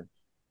your turn?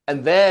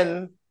 And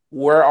then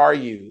where are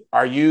you?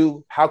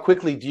 How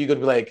quickly do you go to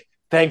be like,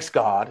 thanks,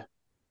 God?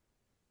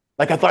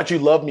 Like, I thought you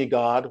loved me,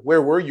 God.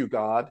 Where were you,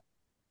 God?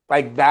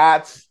 Like,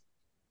 that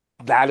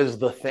is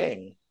the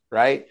thing,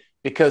 right?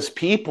 Because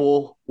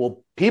people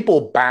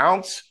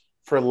bounce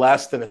for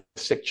less than a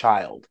sick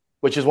child,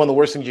 which is one of the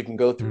worst things you can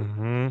go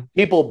through.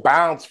 People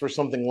bounce for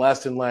something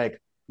less than like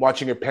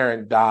watching your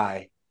parent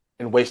die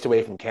and waste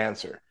away from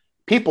cancer.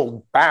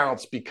 People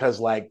bounce because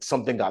like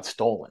something got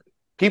stolen.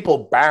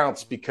 People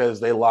bounce because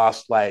they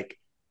lost, like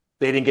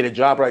they didn't get a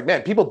job. Like,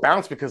 man, people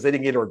bounce because they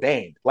didn't get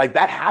ordained. Like,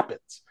 that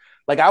happens.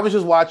 Like, I was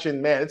just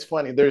watching, man, it's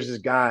funny. There's this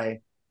guy,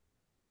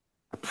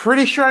 I'm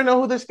pretty sure I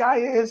know who this guy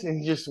is,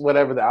 and just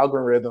whatever the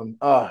algorithm.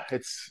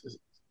 It's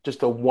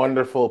just a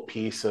wonderful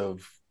piece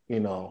of,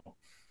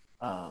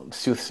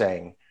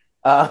 soothsaying.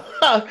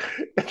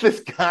 This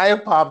guy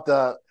popped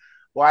up.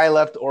 Why I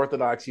left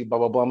Orthodoxy, blah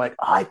blah blah. I'm like,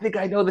 I think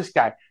I know this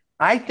guy.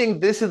 I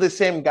think this is the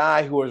same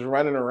guy who was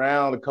running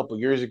around a couple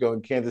years ago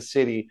in Kansas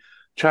City,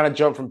 trying to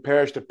jump from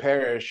parish to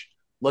parish,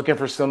 looking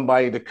for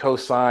somebody to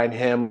co-sign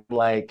him.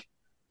 Like,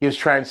 he was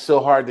trying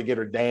so hard to get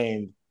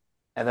ordained.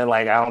 And then,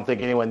 like, I don't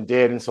think anyone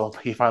did. And so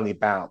he finally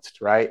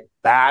bounced, right?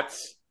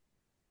 That's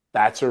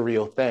a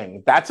real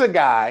thing. That's a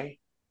guy,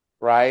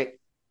 right,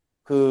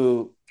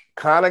 who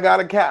kind of got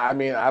a cat. I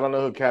mean, I don't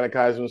know who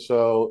catechized him,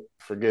 so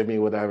forgive me,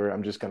 whatever.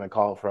 I'm just going to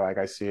call it for like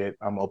I see it.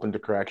 I'm open to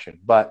correction.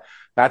 But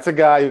that's a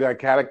guy who got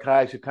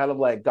catechized, who kind of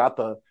like got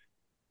the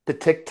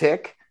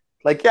tick.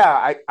 Like,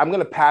 yeah, I'm going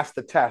to pass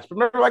the test.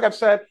 Remember, like I've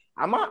said,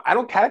 I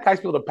don't catechize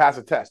people to pass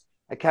a test.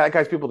 I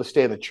catechize people to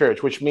stay in the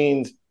church, which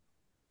means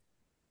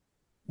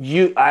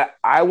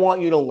I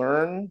want you to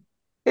learn.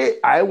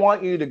 I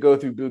want you to go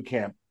through boot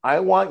camp.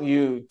 I want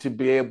you to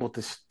be able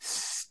to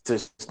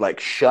like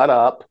shut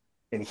up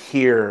and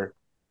hear,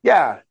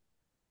 yeah,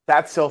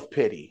 that's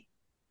self-pity.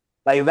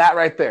 Like that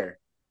right there.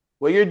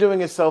 What you're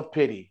doing is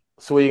self-pity.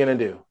 So what are you going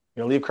to do?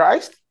 You're going to leave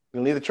Christ? You're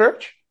going to leave the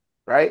church?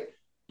 Right?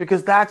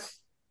 Because that's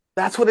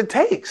what it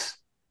takes.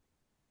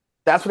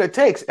 That's what it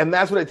takes. And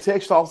that's what it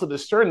takes to also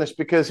discern this,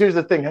 because here's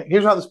the thing.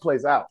 Here's how this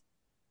plays out.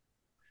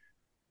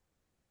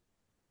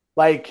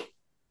 Like,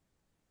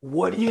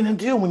 what are you going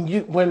to do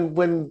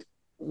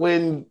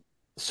when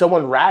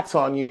someone rats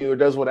on you or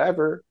does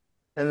whatever,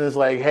 and is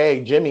like,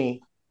 hey,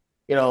 Jimmy,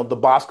 the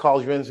boss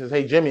calls you in and says,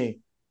 hey, Jimmy,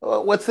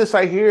 what's this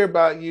I hear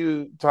about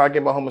you talking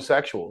about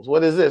homosexuals?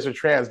 What is this? Or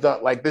trans?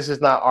 Like, this is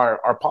not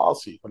our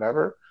policy,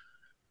 whatever.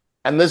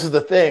 And this is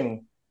the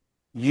thing.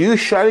 You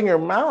shutting your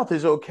mouth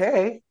is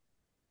okay.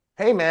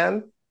 Hey,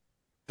 man,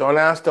 don't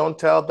ask, don't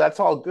tell. That's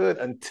all good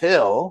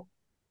until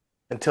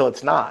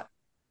it's not.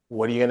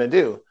 What are you going to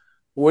do?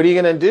 What are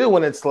you going to do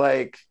when it's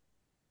like,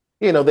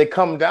 they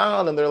come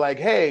down and they're like,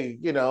 hey,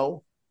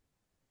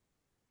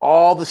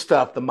 all the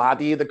stuff, the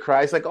Mahdi, the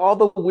Christ, like all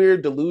the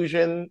weird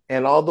delusion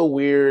and all the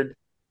weird,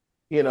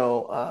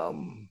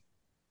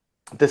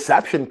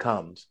 deception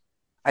comes.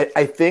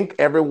 I think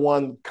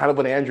everyone, kind of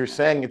what Andrew's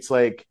saying, it's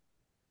like,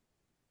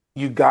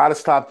 you got to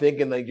stop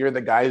thinking that you're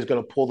the guy who's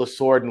going to pull the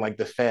sword and like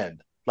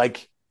defend.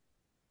 Like,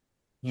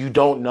 you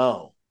don't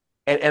know.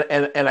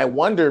 And I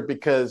wonder,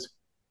 because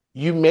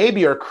you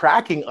maybe are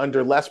cracking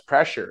under less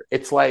pressure.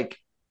 It's like,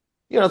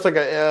 it's like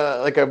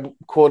I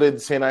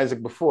quoted St.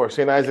 Isaac before,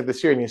 St. Isaac the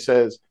Syrian. He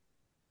says,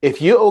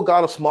 if you owe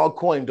God a small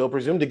coin, don't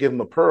presume to give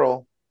him a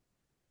pearl,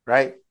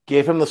 right?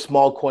 Give him the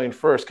small coin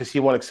first, because he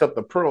won't accept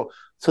the pearl.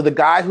 So the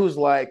guy who's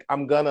like,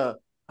 I'm down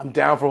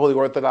for Holy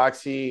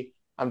Orthodoxy,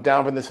 I'm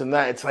down for this and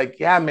that. It's like,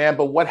 yeah, man,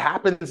 but what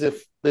happens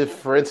if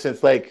for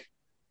instance, like,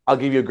 I'll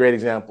give you a great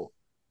example.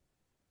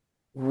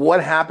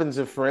 What happens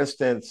if, for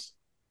instance,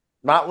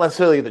 not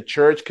necessarily the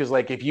church, because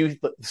like if you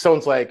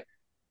someone's like,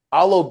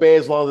 I'll obey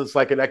as long as it's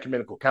like an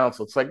ecumenical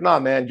council. It's like, nah,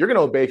 man, you're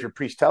gonna obey if your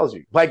priest tells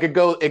you. Like it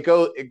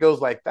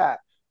goes like that.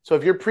 So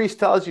if your priest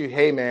tells you,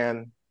 hey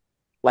man,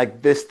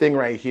 like this thing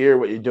right here,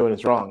 what you're doing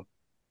is wrong.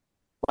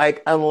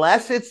 Like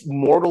unless it's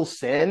mortal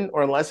sin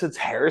or unless it's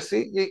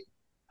heresy,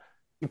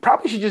 you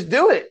probably should just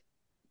do it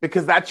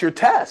because that's your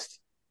test,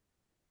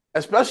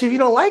 especially if you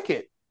don't like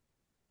it.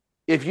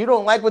 If you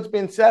don't like what's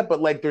being said,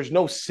 but like there's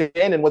no sin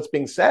in what's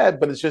being said,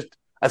 but it's just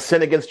a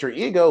sin against your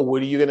ego,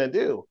 what are you going to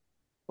do?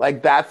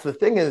 Like that's the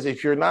thing is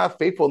if you're not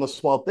faithful in the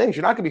small things,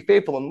 you're not going to be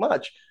faithful in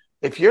much.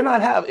 If you're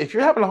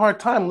having a hard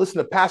time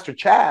listening to Pastor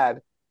Chad,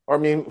 or I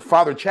mean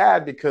Father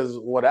Chad, because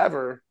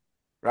whatever,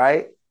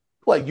 right?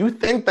 Like you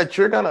think that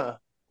you're gonna,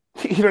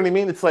 you know what I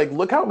mean? It's like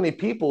look how many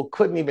people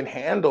couldn't even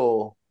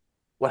handle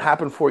what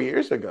happened 4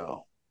 years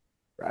ago,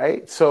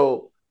 right?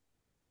 So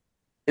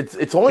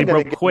it's only They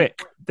going to broke get,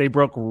 quick. They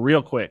broke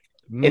real quick.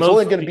 it's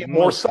only going to be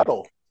more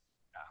subtle,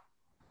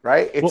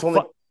 right? It's Well,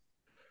 only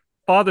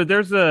Father,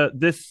 there's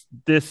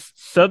this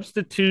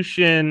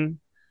substitution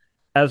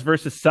as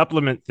versus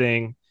supplement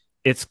thing.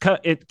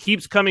 It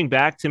keeps coming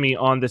back to me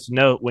on this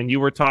note when you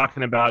were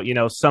talking about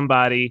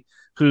somebody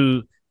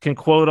who can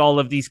quote all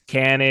of these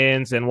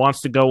canons and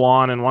wants to go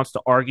on and wants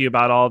to argue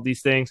about all of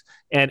these things,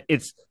 and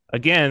it's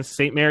again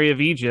Saint Mary of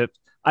Egypt.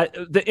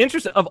 The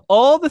interest of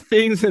all the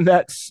things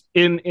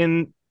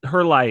in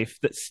her life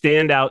that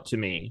stand out to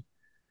me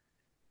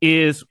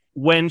is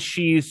when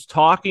she's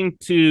talking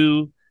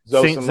to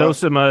Saint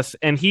Zosimus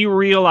and he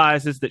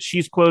realizes that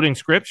she's quoting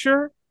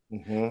scripture,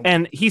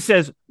 and he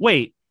says,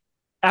 wait,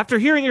 after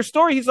hearing your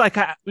story, he's like,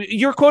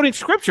 you're quoting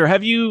scripture.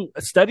 Have you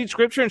studied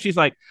scripture? And she's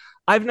like,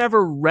 I've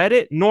never read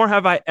it, nor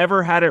have I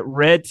ever had it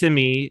read to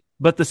me,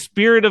 but the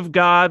Spirit of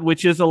God,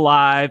 which is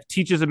alive,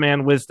 teaches a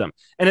man wisdom.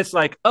 And it's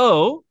like,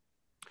 oh,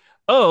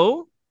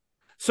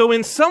 so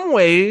in some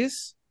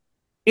ways,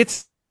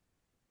 it's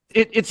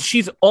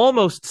she's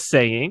almost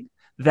saying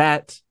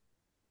that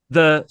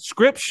the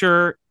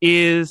scripture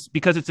is,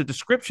 because it's a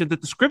description,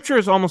 that the scripture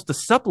is almost a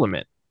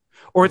supplement,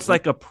 or it's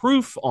like a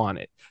proof on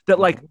it that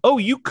like, oh,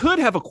 you could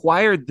have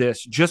acquired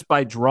this just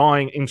by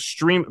drawing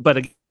extreme. But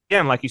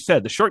again, like you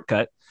said, the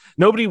shortcut,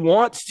 nobody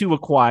wants to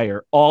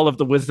acquire all of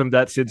the wisdom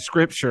that's in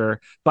scripture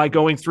by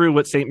going through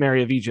what Saint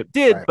Mary of Egypt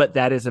did, right. But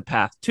that is a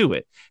path to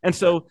it. And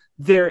so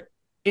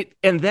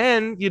and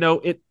then,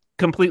 it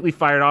completely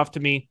fired off to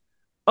me,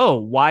 oh,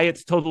 why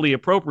it's totally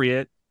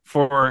appropriate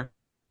for,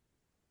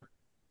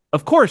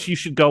 of course, you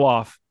should go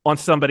off on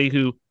somebody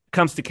who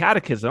comes to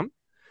catechism,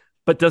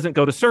 but doesn't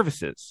go to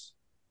services,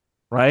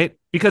 right?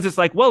 Because it's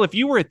like, well, if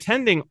you were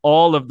attending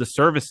all of the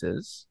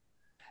services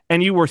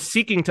and you were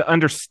seeking to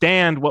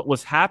understand what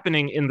was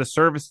happening in the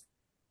services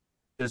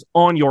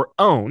on your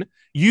own,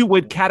 you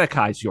would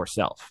catechize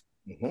yourself.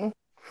 Mm-hmm.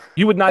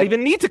 You would not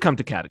even need to come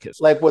to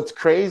catechism. Like what's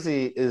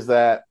crazy is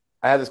that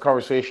I had this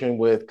conversation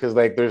because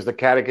like there's the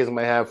catechism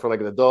I have for like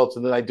the adults,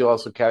 and then I do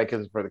also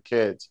catechism for the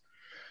kids.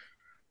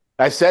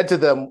 I said to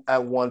them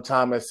at one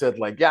time, I said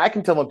like, yeah, I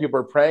can tell when people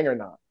are praying or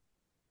not.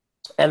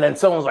 And then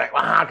someone's like,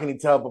 well, how can you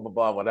tell, blah, blah,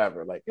 blah,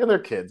 whatever. Like, yeah, they're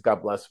kids.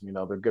 God bless them.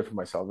 They're good for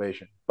my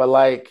salvation. But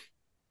like,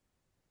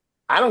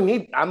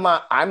 I'm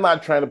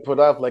not trying to put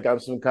up like I'm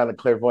some kind of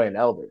clairvoyant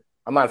elder.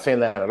 I'm not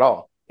saying that at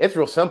all. It's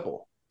real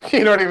simple.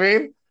 You know what I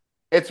mean?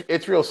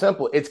 It's real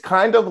simple. It's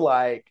kind of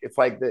like, it's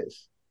like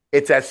this.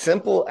 It's as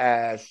simple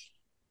as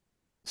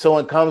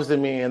someone comes to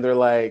me and they're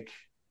like,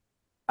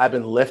 I've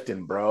been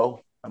lifting,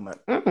 bro. I'm like,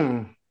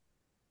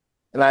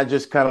 And I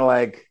just kind of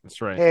like,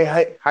 that's right.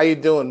 Hey, how you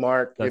doing,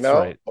 Mark? That's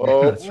right.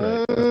 Oh, that's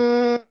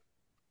right.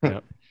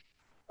 Yep.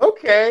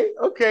 Okay.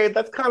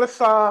 That's kind of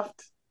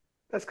soft.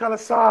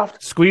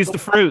 Squeeze the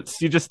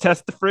fruits. You just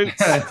test the fruits.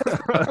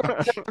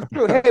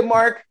 Hey,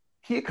 Mark,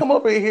 can you come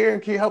over here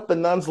and can you help the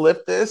nuns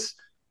lift this?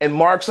 And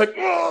Mark's like,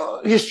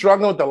 oh, he's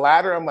struggling with the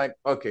ladder. I'm like,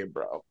 okay,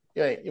 bro,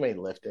 you ain't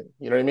lifting.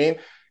 You know what I mean?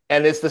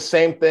 And it's the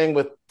same thing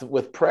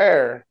with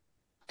prayer,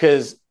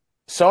 because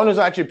someone who's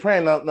actually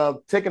praying,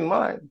 now take in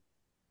mind,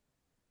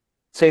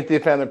 Saint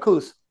Theophan of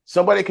Cluse,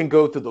 somebody can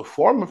go through the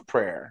form of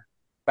prayer.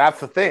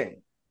 That's the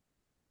thing.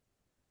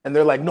 And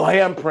they're like, no, I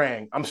am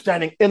praying. I'm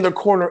standing in the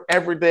corner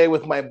every day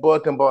with my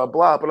book and blah, blah,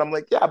 blah. But I'm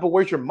like, yeah, but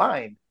where's your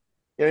mind?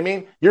 You know what I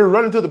mean? You're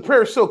running through the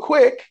prayer so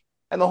quick,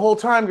 and the whole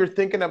time you're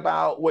thinking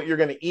about what you're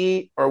going to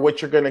eat or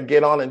what you're going to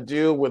get on and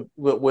do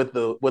with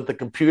the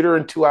computer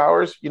in 2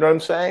 hours. You know what I'm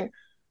saying?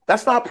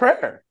 That's not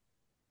prayer.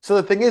 So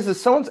the thing is, if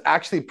someone's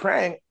actually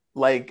praying,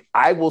 like,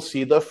 I will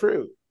see the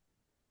fruit.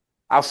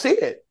 I'll see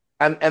it.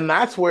 And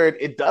that's where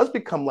it does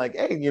become like,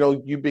 hey,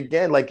 you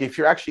begin, like, if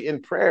you're actually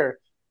in prayer,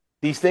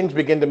 these things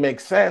begin to make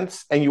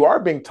sense, and you are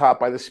being taught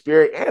by the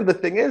Spirit. And the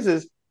thing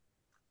is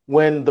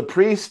when the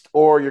priest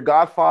or your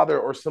godfather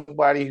or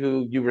somebody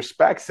who you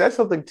respect says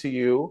something to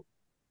you,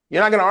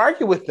 you're not going to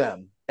argue with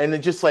them. And it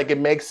just like, it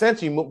makes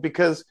sense. You move,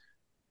 because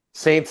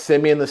Saint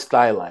Simeon the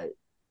Stylite,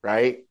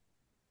 right?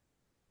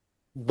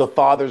 the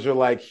fathers are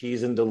like,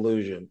 he's in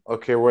delusion.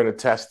 Okay, we're going to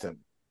test him.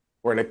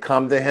 We're going to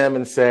come to him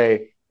and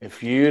say,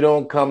 if you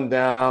don't come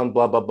down,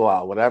 blah, blah,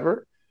 blah,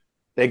 whatever.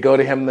 They go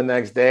to him the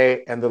next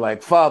day and they're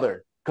like,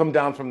 Father, come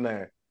down from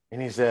there.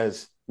 And he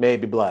says, may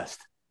it be blessed.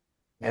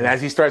 And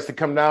as he starts to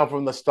come down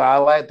from the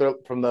skylight,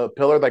 from the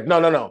pillar, like, no,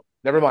 no, no,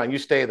 never mind. You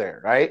stay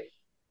there, right?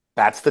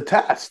 That's the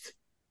test.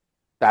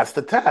 That's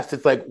the test.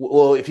 It's like,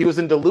 well, if he was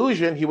in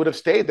delusion, he would have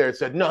stayed there and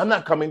said, no, I'm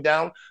not coming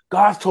down.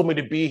 God's told me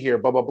to be here,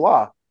 blah, blah,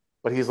 blah.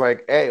 But he's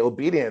like, hey,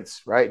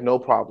 obedience, right? No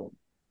problem.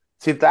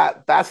 See,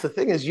 that's the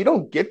thing is you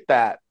don't get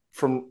that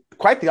from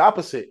quite the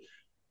opposite.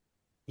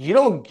 You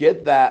don't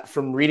get that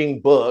from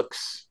reading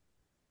books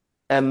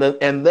and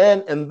then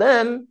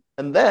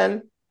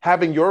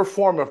having your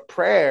form of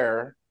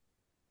prayer,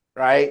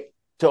 right?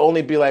 To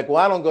only be like,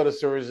 well, I don't go to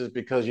services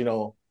because,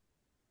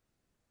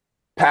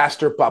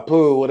 Pastor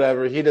Papu,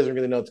 whatever, he doesn't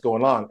really know what's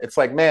going on. It's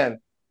like, man,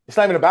 it's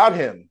not even about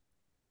him.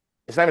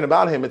 It's not even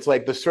about him. It's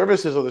like the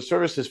services are the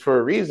services for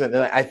a reason.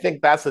 And I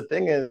think that's the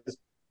thing is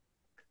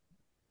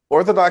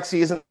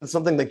orthodoxy isn't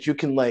something that you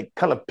can like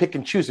kind of pick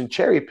and choose and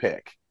cherry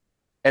pick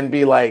and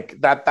be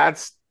like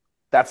that's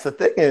the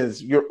thing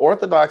is your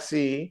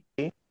orthodoxy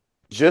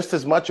just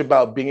as much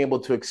about being able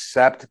to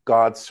accept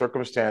God's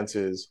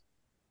circumstances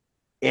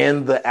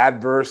in the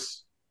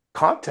adverse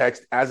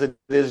context as it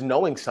is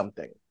knowing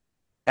something.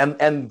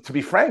 And to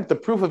be frank, the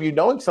proof of you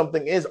knowing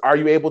something is, are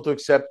you able to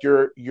accept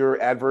your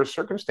adverse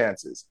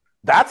circumstances?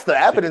 That's the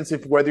evidence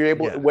of whether you're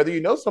able, whether you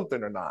know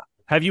something or not.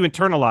 Have you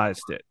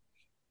internalized it?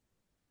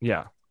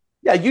 Yeah.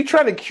 Yeah, you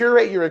try to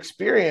curate your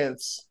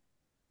experience.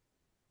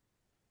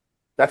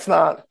 That's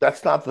not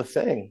the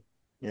thing,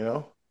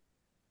 Yeah.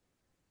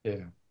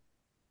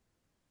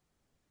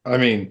 I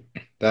mean,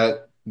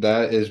 that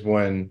is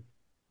when,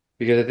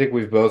 because I think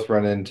we've both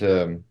run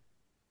into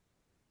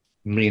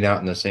me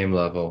not in the same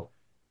level,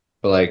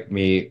 but like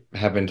me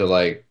having to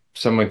like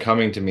someone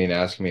coming to me and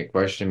asking me a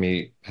question,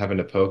 me having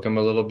to poke them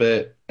a little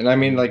bit. And I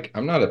mean, like,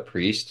 I'm not a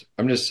priest.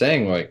 I'm just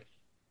saying, like,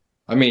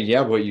 I mean,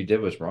 yeah, what you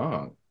did was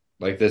wrong.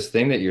 Like this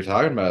thing that you're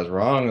talking about is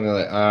wrong. And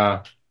they're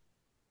like,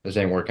 this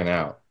ain't working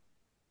out.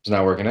 It's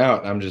not working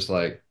out. And I'm just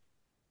like,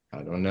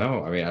 I don't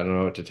know. I mean, I don't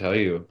know what to tell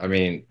you. I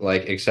mean,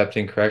 like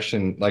accepting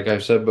correction, like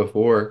I've said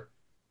before,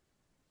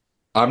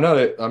 I'm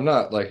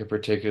not like a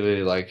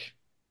particularly like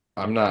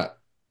I'm not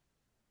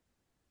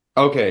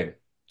okay,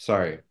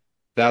 sorry.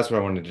 That's what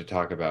I wanted to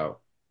talk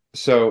about.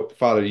 So,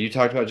 Father, you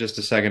talked about just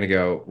a second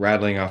ago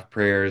rattling off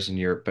prayers and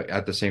but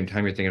at the same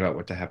time you're thinking about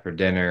what to have for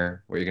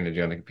dinner, what you're going to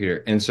do on the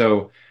computer. And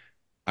so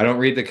I don't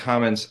read the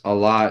comments a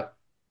lot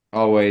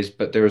always,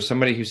 but there was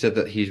somebody who said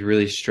that he's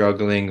really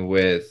struggling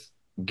with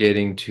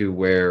getting to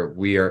where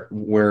we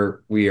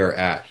are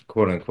at,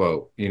 quote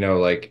unquote.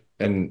 Like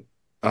and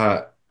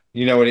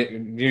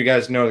you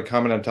guys know the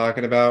comment I'm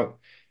talking about?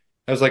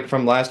 It was like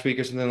from last week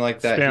or something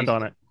like that. Expand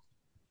on it.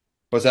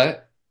 What's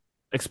that?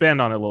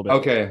 Expand on it a little bit.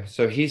 Okay,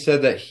 so he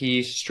said that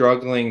he's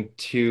struggling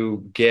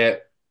to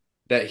get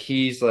that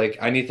he's like,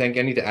 I need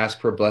to ask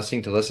for a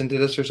blessing to listen to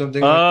this or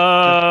something like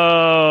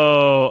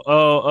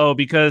that.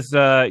 Because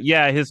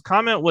his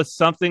comment was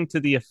something to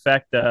the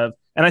effect of,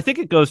 and I think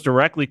it goes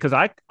directly because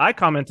I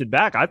commented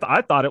back.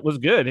 I thought it was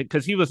good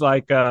because he was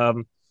like,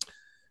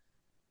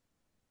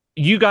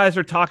 you guys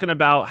are talking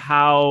about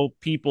how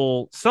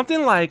people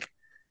something like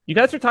you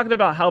guys are talking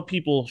about how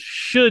people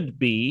should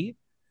be,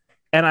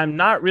 and I'm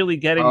not really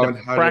getting Oh, the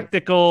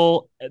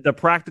and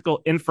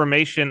practical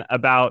information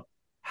about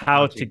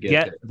how to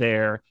get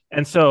there.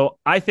 And so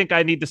I think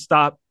I need to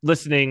stop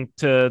listening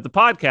to the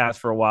podcast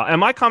for a while. And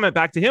my comment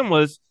back to him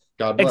was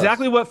God bless.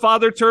 Exactly what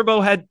Father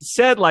Turbo had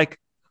said like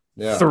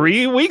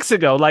 3 weeks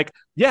ago. Like,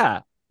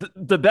 yeah,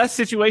 the best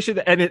situation,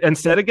 and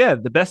said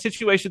again, the best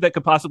situation that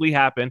could possibly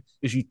happen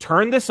is you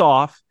turn this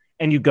off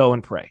and you go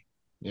and pray.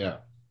 Yeah.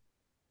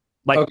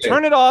 Like, okay.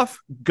 Turn it off,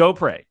 go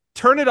pray.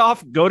 Turn it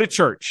off, go to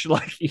church.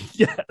 Like,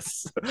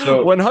 yes,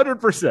 so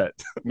 100%.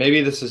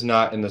 Maybe this is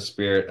not in the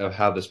spirit of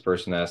how this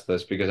person asked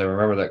this, because I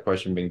remember that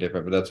question being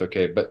different, but that's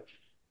okay. But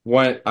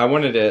I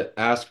wanted to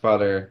ask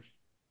Father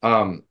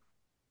a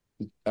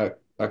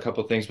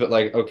couple things, but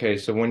like, okay,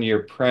 so when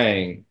you're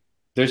praying,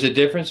 there's a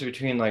difference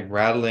between like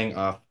rattling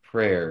off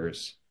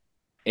prayers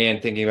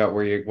and thinking about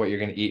what you're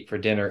going to eat for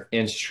dinner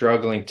and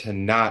struggling to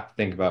not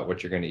think about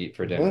what you're going to eat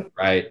for dinner,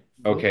 right?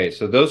 Mm-hmm. Okay,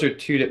 so those are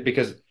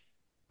because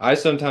I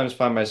sometimes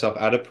find myself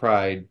out of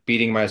pride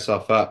beating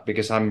myself up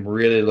because I'm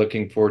really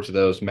looking forward to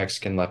those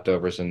Mexican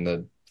leftovers in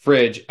the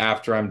fridge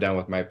after I'm done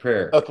with my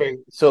prayer. Okay,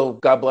 so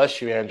God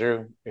bless you,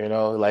 Andrew.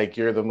 Like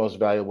you're the most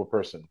valuable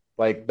person.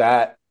 Like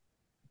that.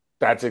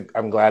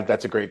 I'm glad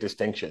that's a great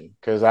distinction,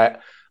 because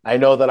I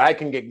know that I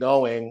can get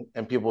going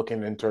and people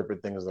can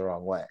interpret things the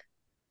wrong way.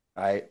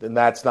 Right? And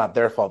that's not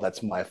their fault.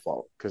 That's my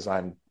fault because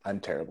I'm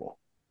terrible.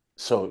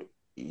 So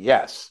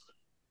yes,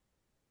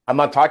 I'm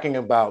not talking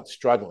about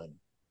struggling.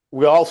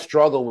 We all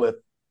struggle with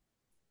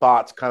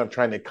thoughts kind of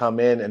trying to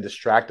come in and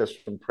distract us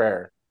from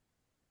prayer.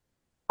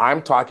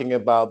 I'm talking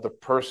about the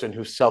person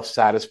who's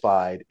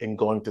self-satisfied in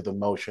going through the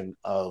motion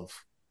of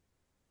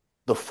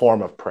the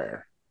form of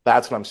prayer.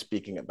 That's what I'm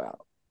speaking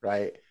about,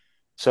 right?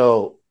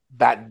 So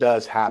that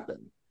does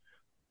happen.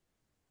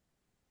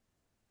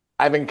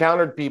 I've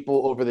encountered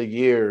people over the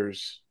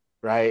years,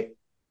 right?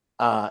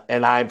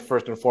 And I,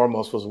 first and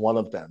foremost, was one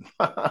of them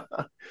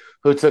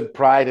who took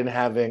pride in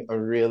having a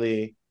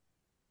really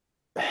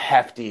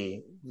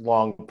hefty,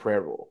 long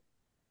prayer rule.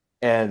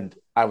 And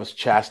I was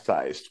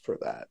chastised for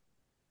that,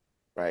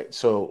 right?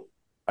 So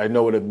I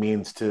know what it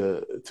means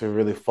to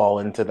really fall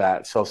into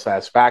that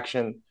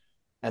self-satisfaction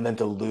and then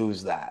to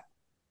lose that.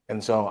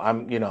 And so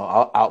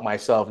I'll out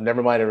myself.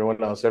 Never mind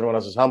everyone else. Everyone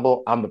else is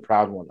humble. I'm the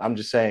proud one. I'm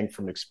just saying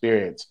from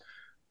experience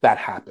that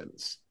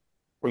happens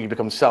where you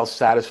become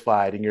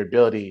self-satisfied in your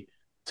ability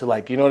to,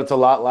 like, you know what it's a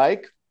lot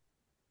like?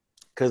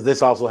 Because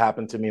this also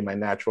happened to me in my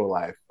natural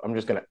life. I'm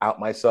just gonna out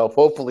myself.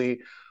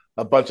 Hopefully,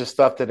 a bunch of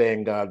stuff today,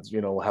 and God's,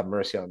 will have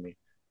mercy on me.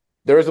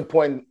 There is a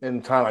point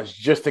in time, I was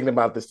just thinking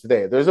about this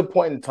today. There's a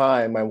point in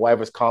time, my wife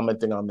was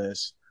commenting on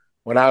this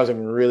when I was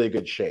in really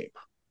good shape,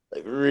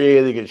 like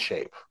really good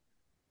shape.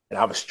 And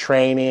I was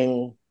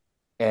training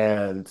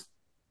and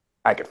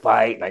I could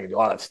fight and I could do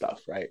all that stuff,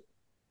 right?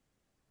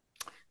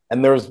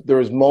 And there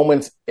was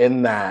moments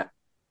in that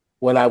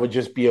when I would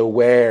just be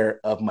aware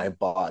of my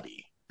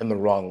body in the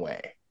wrong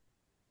way.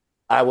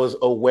 I was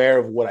aware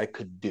of what I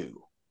could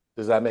do.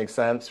 Does that make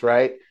sense,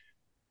 right?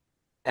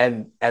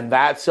 And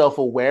that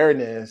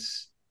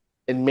self-awareness,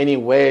 in many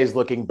ways,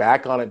 looking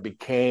back on it,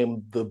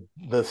 became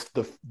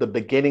the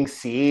beginning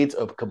seeds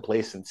of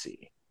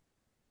complacency.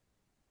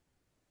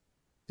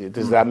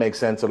 Does that make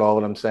sense at all,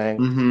 what I'm saying?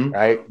 Mm-hmm.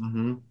 Right?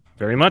 Mm-hmm.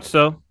 Very much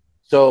so.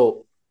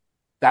 So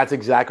that's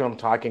exactly what I'm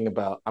talking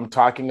about. I'm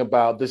talking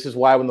about, this is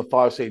why when the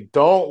Father say,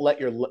 don't let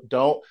your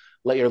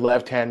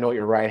left hand know what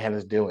your right hand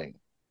is doing,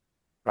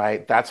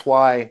 right? That's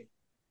why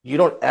you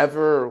don't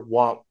ever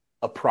want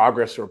a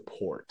progress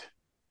report.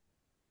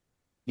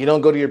 You don't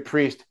go to your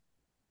priest,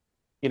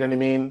 you know what I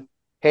mean?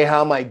 Hey,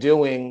 how am I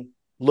doing?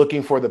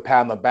 Looking for the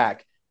pat on the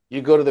back.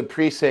 You go to the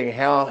priest saying,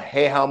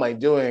 hey, how am I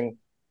doing?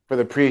 For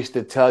the priest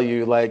to tell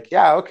you, like,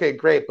 yeah, okay,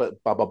 great, but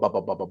blah, blah, blah,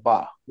 blah, blah, blah,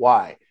 blah.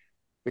 Why?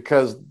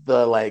 Because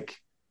the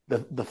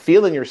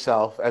feeling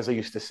yourself, as I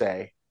used to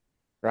say,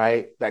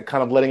 right? That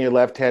kind of letting your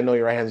left hand know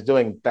your right hand's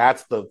doing,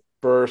 that's the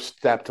first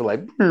step to,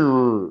 like,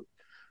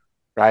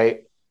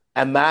 right?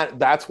 And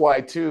that's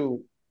why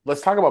too, let's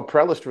talk about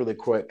prayer list really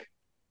quick.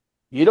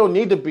 You don't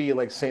need to be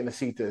like Saint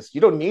Nicetas. You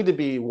don't need to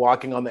be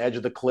walking on the edge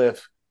of the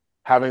cliff,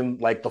 having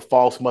like the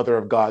false mother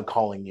of God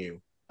calling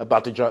you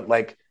about to jump.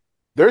 Like,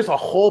 there's a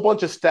whole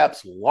bunch of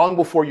steps long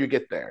before you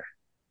get there,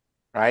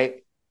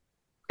 right?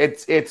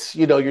 It's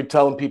you're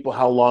telling people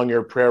how long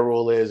your prayer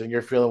rule is and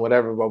you're feeling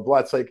whatever, blah, blah.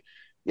 It's like,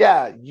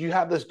 yeah, you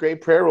have this great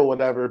prayer rule,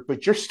 whatever,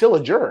 but you're still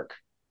a jerk.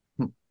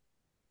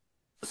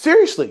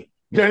 Seriously.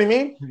 You know what I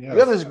mean?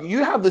 Yes.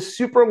 You have this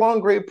super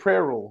long, great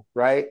prayer rule,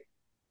 right?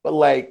 But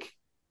like,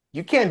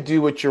 you can't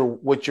do what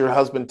your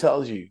husband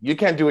tells you. You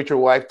can't do what your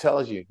wife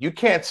tells you. You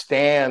can't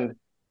stand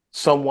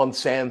someone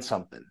saying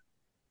something,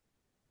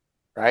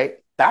 right?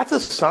 That's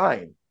a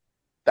sign.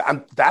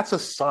 That's a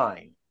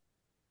sign,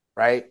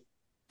 right?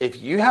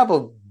 If you have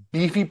a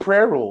beefy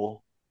prayer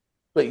rule,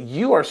 but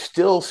you are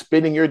still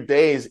spending your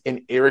days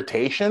in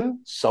irritation,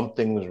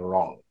 something's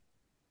wrong,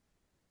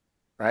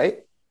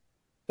 right?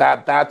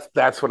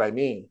 That's what I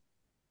mean.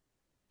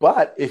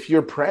 But if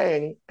you're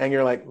praying and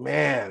you're like,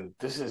 man,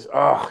 this is,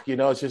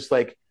 it's just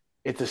like,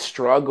 it's a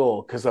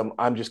struggle because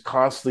I'm just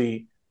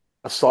constantly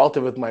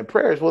assaulted with my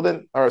prayers. Well,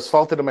 then, or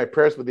assaulted in my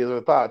prayers with these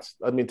other thoughts.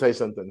 Let me tell you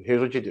something. Here's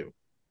what you do.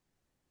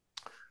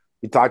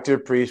 You talk to your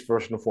priest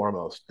first and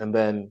foremost, and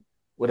then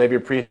whatever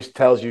your priest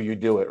tells you, you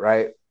do it,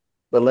 right?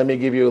 But let me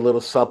give you a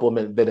little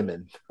supplement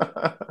vitamin.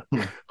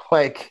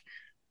 Like,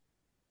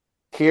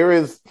 here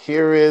is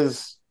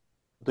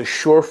the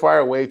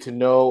surefire way to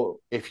know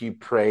if you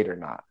prayed or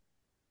not,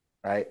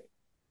 right?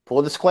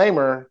 Full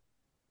disclaimer,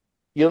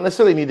 you don't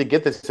necessarily need to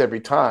get this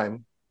every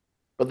time,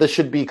 but this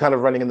should be kind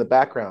of running in the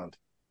background.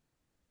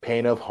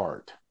 Pain of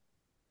heart,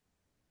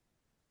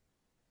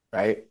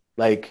 right?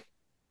 Like,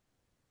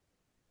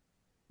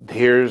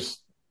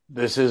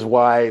 this is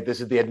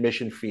the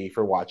admission fee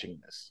for watching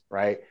this,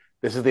 right?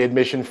 This is the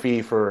admission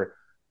fee for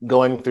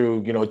going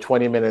through,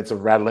 20 minutes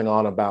of rattling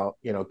on about,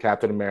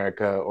 Captain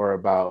America or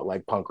about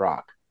like punk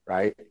rock,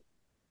 right?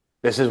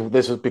 This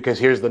is because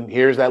here's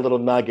that little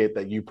nugget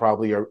that you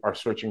probably are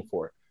searching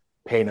for.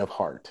 Pain of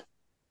heart,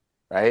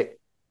 right?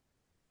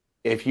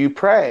 If you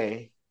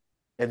pray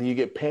and you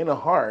get pain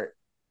of heart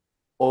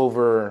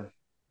over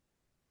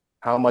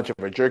how much of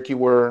a jerk you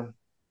were,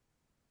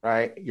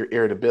 right? Your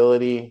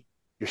irritability,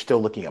 you're still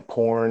looking at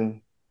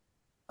porn,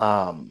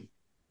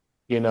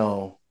 you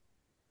know,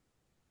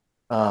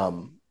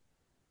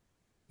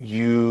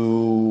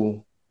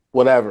 you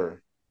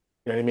whatever,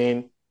 you know what I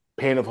mean?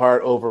 Pain of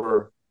heart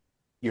over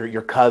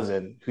your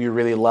cousin who you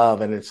really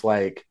love, and it's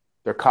like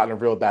they're caught in a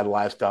real bad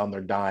lifestyle and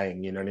they're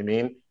dying, you know what I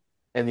mean?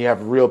 And you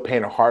have real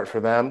pain of heart for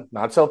them,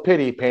 not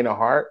self-pity, pain of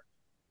heart.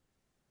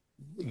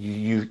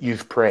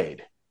 You've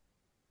prayed.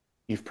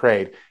 You've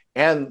prayed.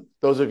 And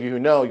those of you who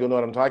know, you'll know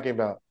what I'm talking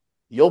about.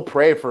 You'll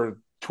pray for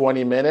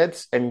 20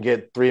 minutes and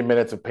get 3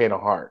 minutes of pain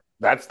of heart.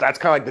 That's kind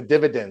of like the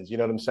dividends, you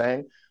know what I'm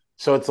saying?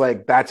 So it's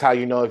like that's how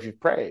you know if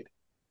you've prayed,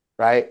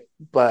 right?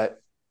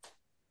 But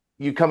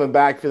you coming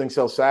back feeling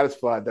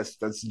self-satisfied,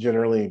 that's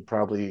generally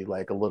probably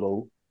like a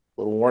little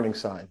warning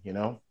sign, you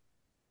know?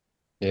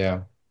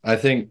 Yeah. I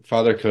think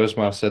Father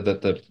Cosma said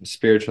that the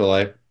spiritual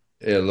life,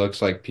 it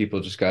looks like people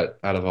just got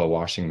out of a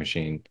washing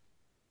machine.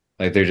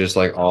 Like they're just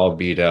like all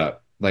beat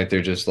up. Like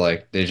they're just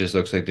like they just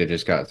looks like they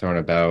just got thrown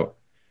about.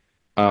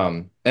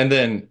 And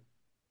then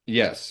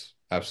yes,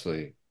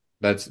 absolutely.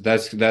 That's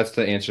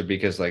the answer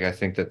because like I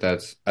think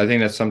that's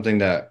something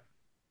that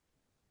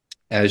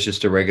as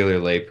just a regular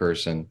lay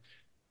person,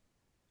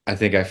 I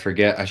think I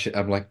forget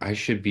I'm like I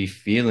should be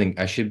feeling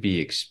I should be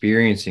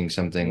experiencing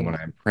something when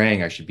I'm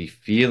praying. I should be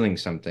feeling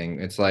something.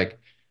 It's like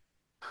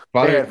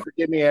Father, Man,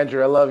 forgive me,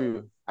 Andrew. I love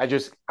you.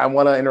 I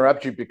want to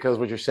interrupt you because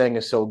what you're saying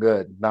is so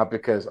good, not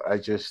because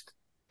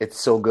it's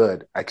so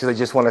good. Because I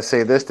just want to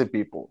say this to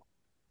people.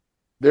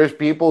 There's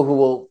people who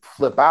will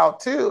flip out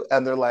too,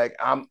 and they're like,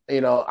 I'm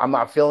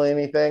not feeling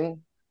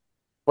anything.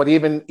 But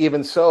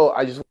even so,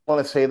 I just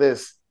want to say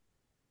this.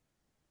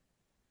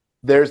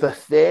 There's a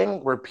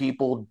thing where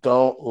people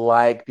don't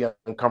like the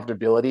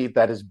uncomfortability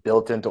that is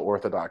built into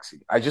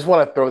orthodoxy. I just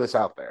want to throw this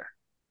out there.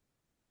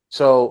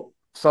 So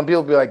some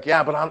people be like,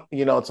 yeah, but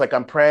it's like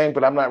I'm praying,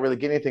 but I'm not really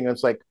getting anything. And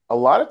it's like a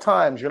lot of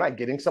times you're not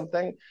getting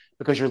something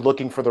because you're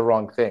looking for the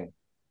wrong thing.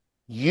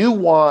 You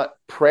want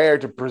prayer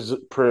to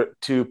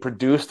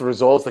produce the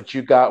results that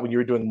you got when you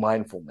were doing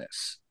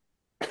mindfulness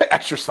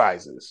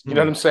exercises. You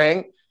know what I'm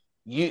saying?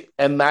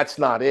 And that's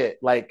not it.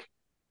 Like,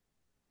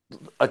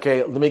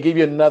 okay, let me give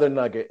you another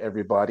nugget,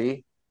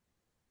 everybody.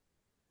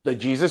 The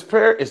Jesus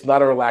prayer is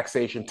not a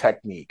relaxation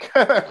technique.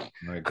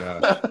 my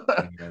gosh.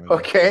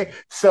 Okay,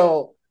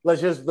 so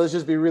let's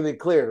just be really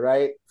clear,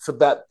 right? So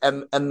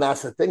and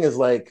that's the thing is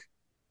like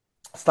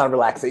it's not a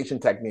relaxation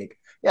technique.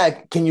 Yeah,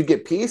 can you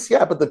get peace?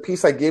 Yeah, but the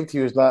peace I give to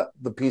you is not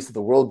the peace that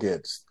the world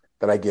gives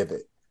that I give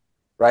it,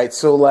 right?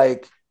 So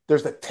like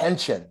there's a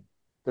tension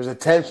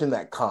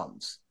that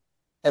comes,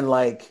 and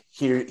like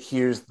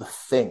here's the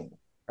thing,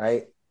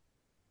 right?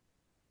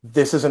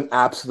 This is an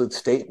absolute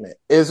statement.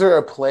 Is there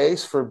a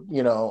place for,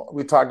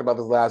 we talked about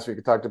this last week.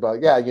 We talked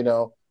about, yeah,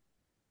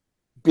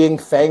 being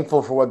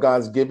thankful for what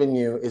God's given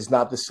you is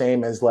not the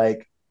same as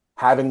like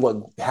having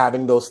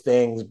those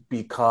things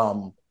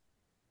become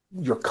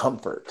your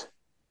comfort,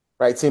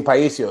 right? St.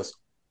 Paisios,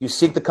 you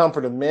seek the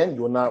comfort of men,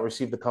 you will not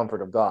receive the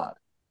comfort of God,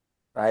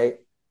 right?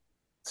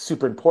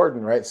 Super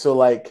important, right? So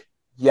like,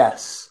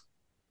 yes,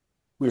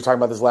 we were talking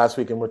about this last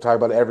week and we're talking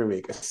about it every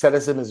week.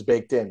 Asceticism is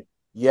baked in.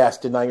 Yes,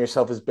 denying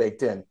yourself is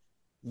baked in.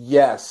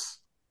 Yes,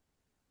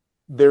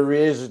 there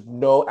is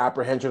no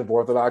apprehension of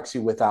orthodoxy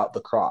without the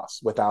cross,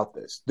 without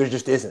this. There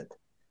just isn't.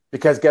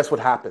 Because guess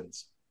what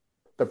happens?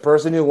 The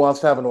person who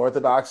wants to have an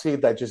orthodoxy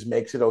that just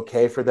makes it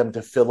okay for them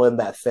to fill in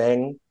that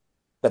thing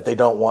that they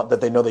don't want, that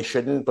they know they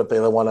shouldn't, but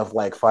they want to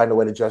like find a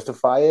way to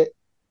justify it,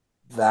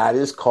 that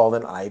is called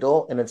an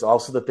idol. And it's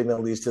also the thing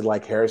that leads to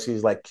like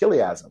heresies like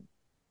Chiliasm.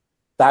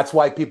 That's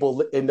why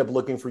people end up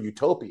looking for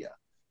utopia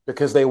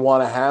because they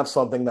want to have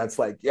something that's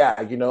like, yeah,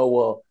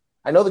 well,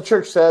 I know the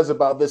church says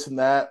about this and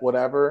that,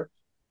 whatever,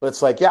 but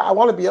it's like, yeah, I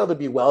want to be able to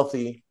be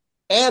wealthy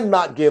and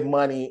not give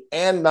money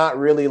and not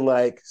really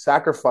like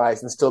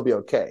sacrifice and still be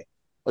okay.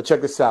 But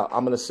check this out.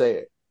 I'm going to say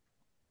it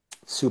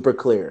super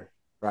clear,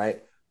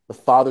 right? The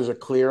fathers are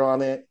clear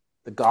on it.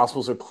 The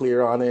gospels are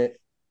clear on it.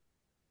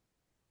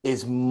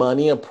 Is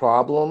money a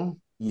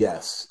problem?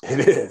 Yes, it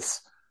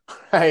is,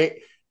 right?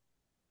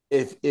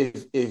 If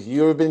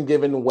you've been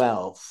given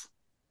wealth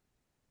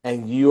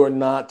and you are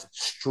not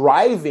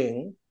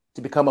striving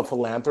to become a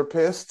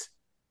philanthropist,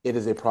 it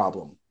is a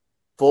problem.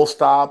 Full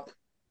stop,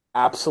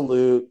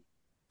 absolute.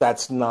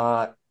 That's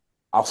not,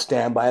 I'll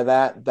stand by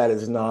that. That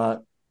is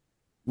not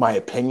my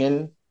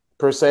opinion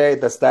per se.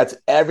 That's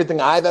everything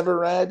I've ever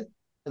read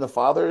in the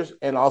fathers.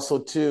 And also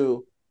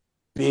too,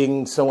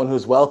 being someone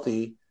who's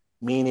wealthy,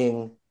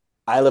 meaning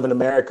I live in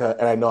America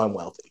and I know I'm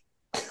wealthy.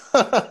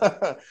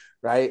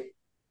 Right?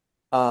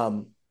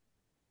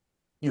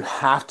 You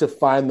have to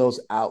find those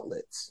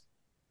outlets.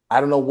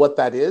 I don't know what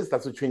that is.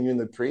 That's between you and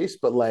the priest,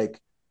 but like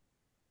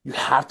you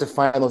have to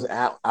find those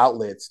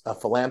outlets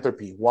of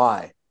philanthropy.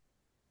 Why?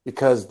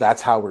 Because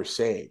that's how we're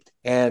saved.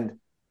 And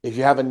if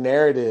you have a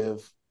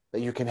narrative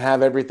that you can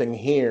have everything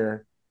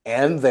here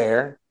and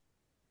there,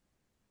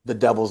 the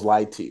devil's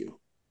lied to you.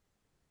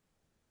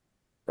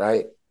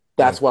 Right?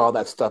 That's why all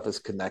that stuff is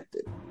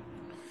connected.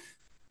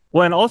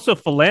 Well, and also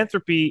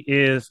philanthropy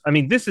is, I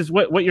mean, this is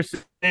what you're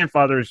saying,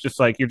 Father, is just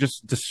like you're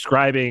just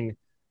describing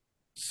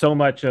so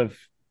much of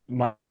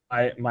my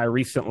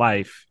recent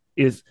life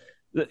is,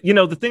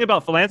 the thing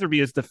about philanthropy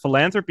is the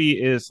philanthropy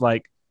is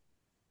like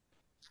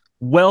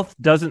wealth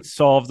doesn't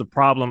solve the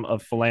problem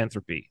of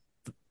philanthropy.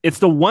 It's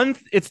the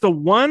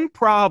one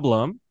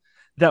problem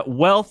that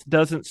wealth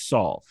doesn't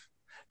solve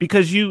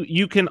because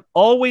you can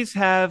always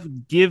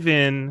have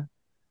given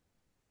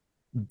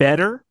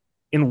better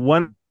in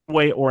one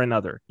way or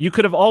another. You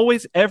could have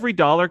always, every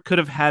dollar could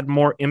have had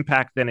more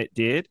impact than it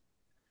did.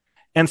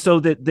 And so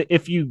that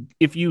if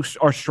you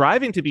are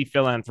striving to be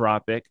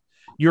philanthropic,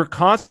 you're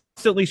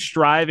constantly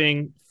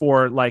striving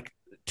for like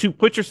to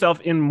put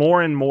yourself in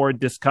more and more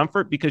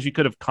discomfort because you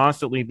could have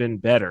constantly been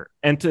better.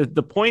 And to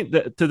the point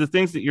that to the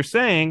things that you're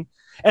saying,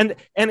 and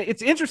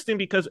it's interesting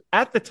because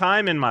at the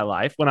time in my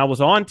life when I was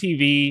on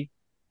TV,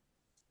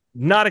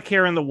 not a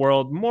care in the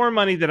world, more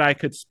money that I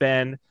could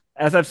spend.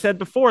 As I've said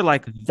before,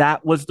 like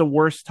that was the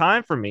worst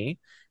time for me.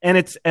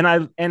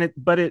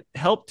 But it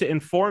helped to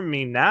inform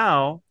me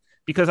now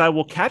because I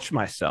will catch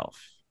myself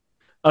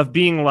of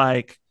being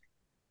like,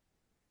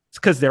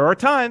 because there are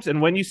times,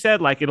 and when you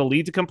said like it'll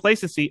lead to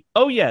complacency,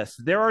 oh, yes,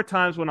 there are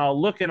times when I'll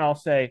look and I'll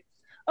say,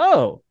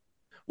 oh,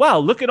 wow,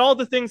 look at all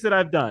the things that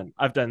I've done.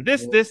 I've done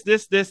this, this,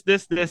 this, this,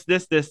 this, this,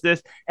 this, this,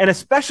 this. And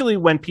especially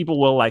when people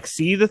will like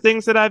see the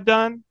things that I've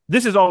done,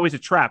 this is always a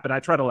trap. And I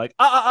try to like,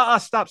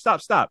 stop,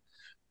 stop, stop.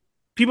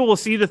 People will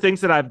see the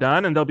things that I've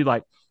done and they'll be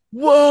like,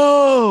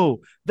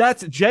 whoa,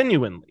 that's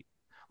genuinely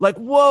like,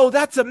 whoa,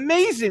 that's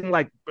amazing.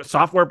 Like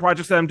software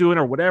projects that I'm doing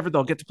or whatever,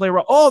 they'll get to play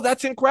around. Oh,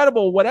 that's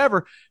incredible,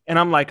 whatever. And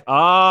I'm like,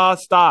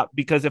 stop.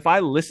 Because if I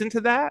listen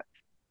to that,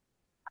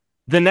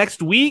 the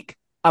next week,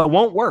 I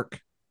won't work.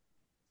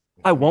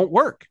 I won't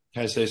work.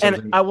 Can I say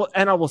something?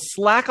 And I will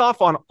slack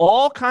off on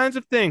all kinds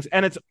of things.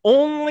 And it's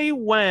only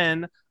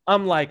when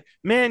I'm like,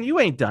 man,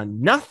 you ain't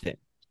done nothing.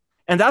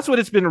 And that's what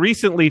it's been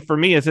recently for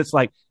me is it's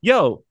like,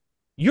 yo,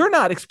 you're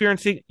not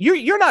experiencing,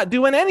 you're not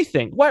doing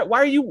anything. Why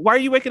are you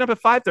waking up at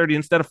 5:30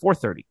 instead of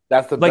 4:30?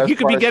 That's the like best you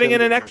could be getting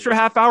in an extra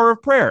half hour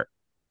of prayer.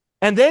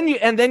 And then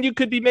you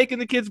could be making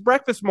the kids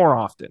breakfast more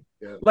often.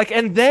 Yeah. Like,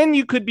 and then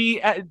you could be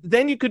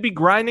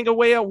grinding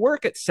away at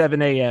work at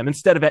 7 a.m.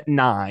 instead of at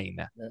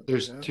 9.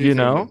 There's two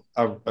things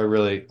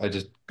I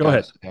just go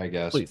ahead. I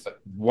guess. Please.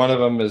 One of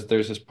them is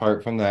there's this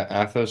part from that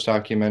Athos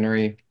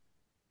documentary.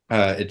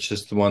 It's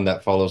just the one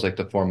that follows like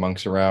the 4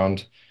 monks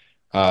around.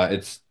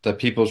 It's the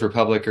People's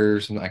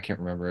Republicers, and I can't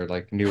remember,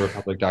 like New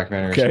Republic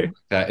documentary or something like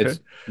that. It's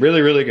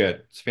really, really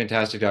good. It's a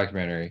fantastic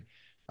documentary.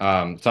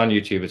 It's on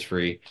YouTube, it's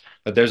free.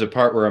 But there's a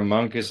part where a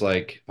monk is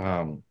like,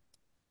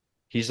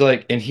 he's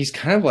like, and he's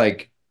kind of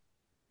like,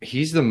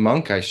 he's the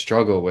monk I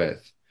struggle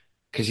with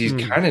because he's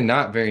kind of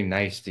not very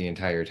nice the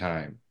entire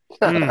time.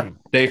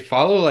 They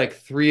follow like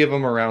 3 of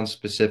them around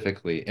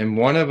specifically. And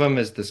one of them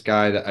is this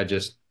guy that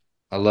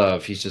I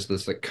love. He's just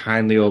this like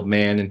kindly old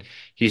man, and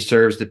he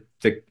serves the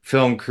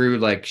film crew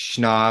like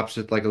schnapps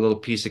with like a little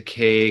piece of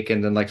cake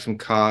and then like some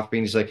coffee.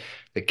 And he's like,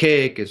 the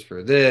cake is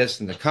for this,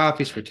 and the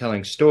coffee's for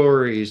telling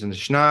stories, and the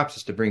schnapps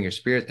is to bring your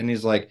spirit. And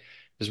he's like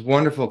this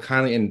wonderful,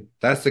 kindly, and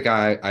that's the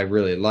guy I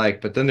really like.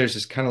 But then there's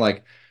this kind of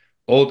like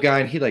old guy,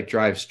 and he like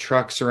drives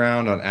trucks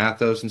around on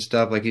Athos and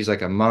stuff. Like he's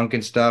like a monk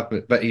and stuff,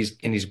 but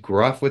he's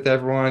gruff with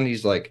everyone.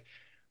 He's like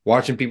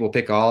watching people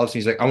pick olives. And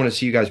he's like, I want to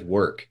see you guys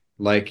work.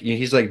 Like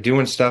he's like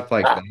doing stuff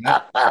like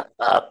that.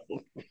 But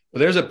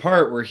there's a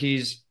part where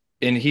he's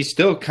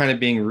still kind of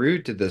being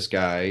rude to this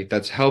guy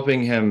that's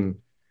helping him.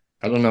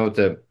 I don't know what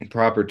the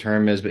proper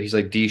term is, but he's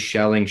like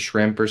de-shelling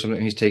shrimp or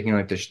something. He's taking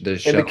like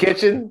the in the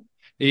kitchen.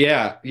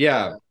 Yeah.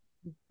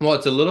 Well,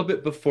 it's a little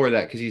bit before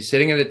that because he's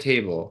sitting at a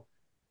table,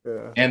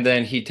 and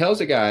then he tells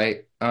a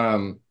guy,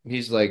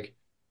 he's like,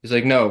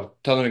 no,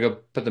 tell them to go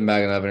put the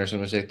bag in the oven or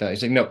something like that.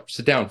 He's like, no,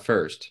 sit down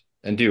first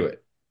and do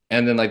it.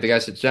 And then like the guy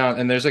sits down,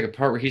 and there's like a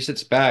part where he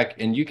sits back,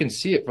 and you can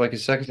see it for like a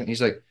second. And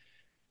he's like,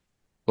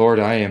 Lord,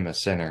 I am a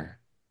sinner.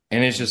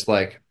 And it's just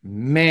like,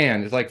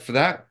 man, it's like for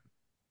that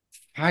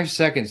 5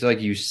 seconds,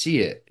 like you see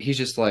it. He's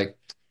just like,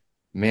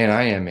 man,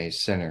 I am a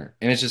sinner.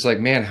 And it's just like,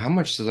 man, how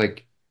much is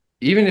like,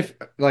 even if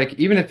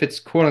it's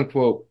quote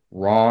unquote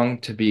wrong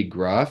to be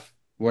gruff,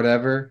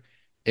 whatever,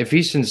 if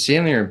he's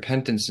sincerely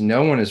repentant,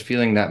 no one is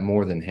feeling that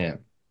more than him.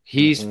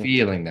 He's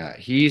feeling that.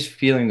 He's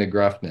feeling the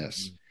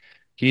gruffness.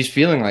 He's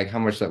feeling like how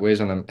much that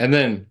weighs on him. And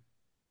then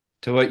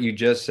to what you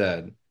just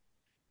said,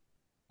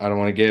 I don't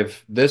want to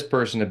give this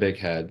person a big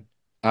head,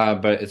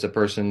 but it's a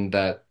person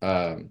that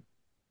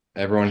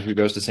everyone who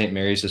goes to St.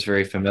 Mary's is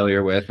very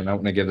familiar with, and I don't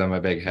want to give them a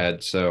big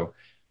head, so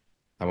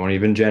I won't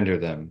even gender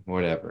them,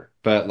 whatever.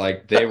 But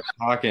like they were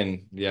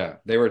talking,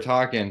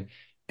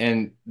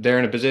 and they're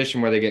in a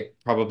position where they get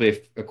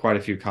probably quite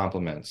a few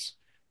compliments.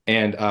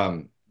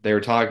 And they were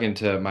talking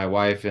to my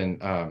wife,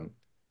 and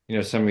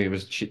somebody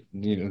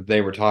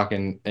they were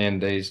talking,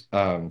 and they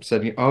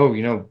said,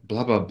 oh,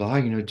 blah blah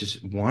blah,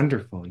 just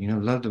wonderful,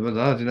 love blah, blah,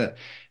 blah, that.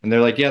 And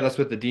they're like, yeah, that's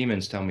what the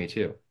demons tell me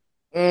too.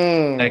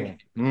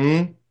 Like,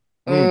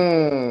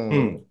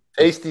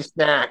 tasty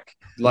snack.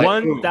 Like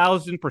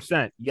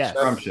 1,000%. Yes.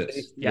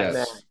 Scrumptious.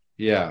 Yes.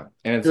 Yeah.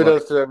 And it's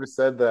kudos to whoever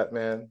said that,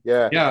 man.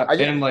 Yeah. Yeah.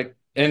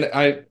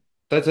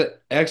 That's an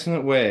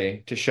excellent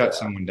way to shut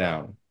someone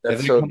down.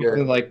 That's so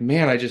good. Like,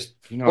 man,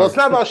 well, it's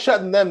not about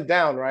shutting them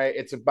down, right?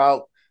 It's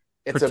about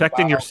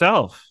protecting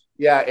yourself.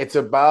 Yeah. It's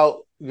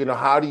about,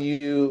 how do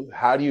you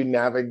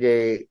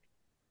navigate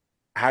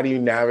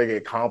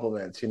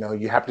compliments?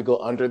 You have to go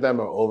under them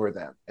or over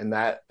them. And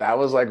that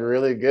was like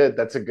really good.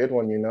 That's a good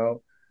one,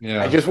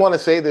 Yeah. I just want to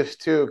say this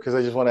too, because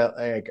I just want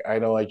to, I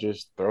know I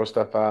just throw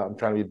stuff out. I'm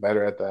trying to be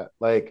better at that.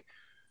 Like,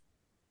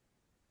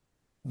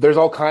 there's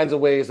all kinds of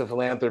ways of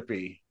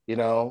philanthropy.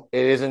 It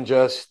isn't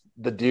just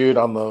the dude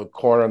on the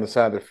corner on the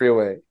side of the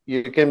freeway.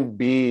 You can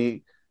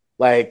be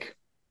like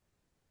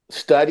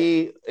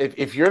study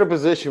if you're in a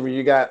position where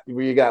you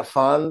got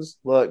funds.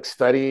 Look,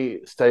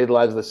 study the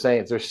lives of the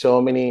saints. There's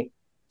so many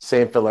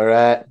Saint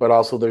Philaret, but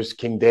also there's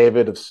King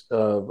David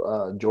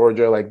of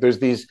Georgia. Like there's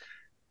these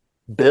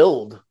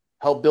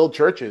help build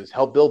churches,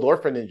 help build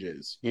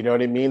orphanages. You know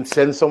what I mean?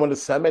 Send someone to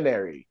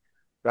seminary,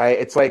 right?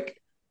 It's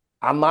like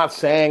I'm not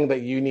saying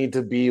that you need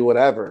to be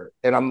whatever.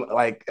 And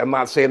I'm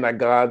not saying that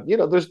God's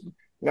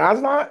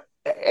not,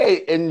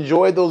 hey,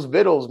 enjoy those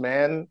vittles,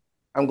 man.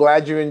 I'm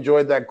glad you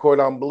enjoyed that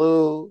cordon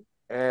bleu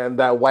and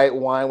that white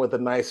wine with a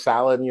nice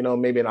salad,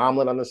 maybe an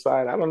omelet on the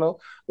side. I don't know.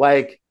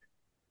 Like,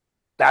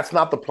 that's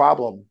not the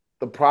problem.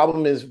 The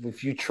problem is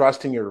if you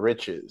trust in your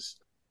riches.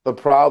 The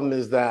problem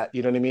is that,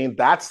 you know what I mean?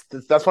 That's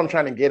what I'm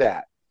trying to get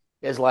at.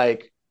 Is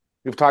like,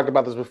 we've talked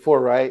about this before,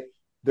 right?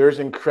 There's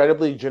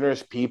incredibly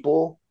generous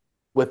people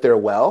with their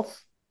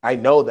wealth. I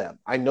know them.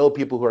 I know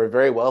people who are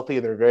very wealthy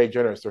and they're very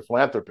generous. They're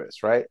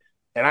philanthropists, right?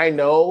 And I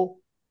know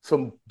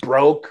some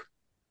broke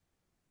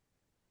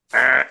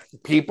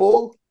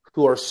people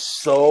who are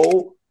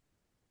so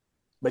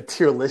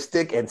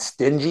materialistic and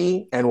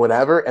stingy and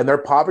whatever, and their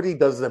poverty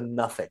does them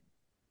nothing.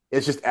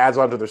 It just adds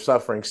on to their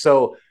suffering.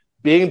 So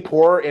being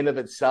poor in of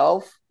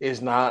itself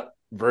is not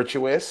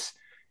virtuous,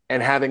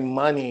 and having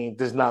money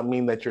does not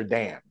mean that you're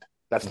damned.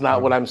 That's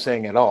not what I'm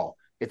saying at all.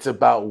 It's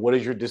about what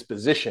is your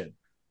disposition,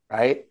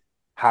 right?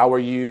 How are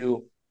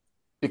you?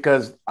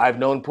 Because I've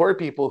known poor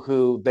people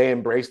who they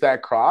embrace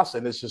that cross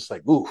and it's just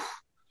like,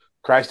 oof,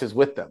 Christ is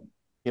with them.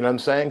 You know what I'm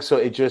saying? So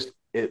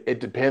it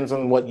depends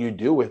on what you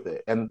do with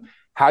it. And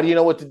how do you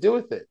know what to do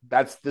with it?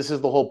 This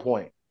is the whole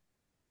point.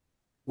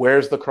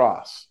 Where's the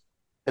cross?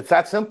 It's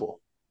that simple,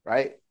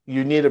 right?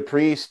 You need a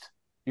priest,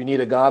 you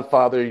need a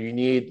godfather, you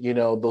need,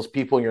 those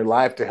people in your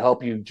life to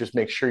help you just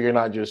make sure you're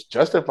not just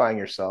justifying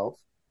yourself.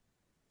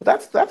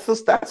 But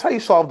that's how you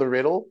solve the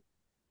riddle,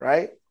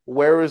 right?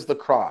 Where is the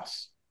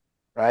cross?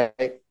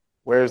 Right?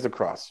 Where is the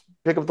cross?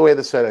 Pick up the way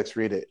the Sedex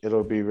read it.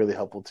 It'll be really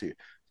helpful to you.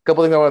 A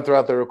couple things I want to throw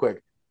out there real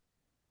quick.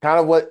 Kind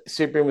of what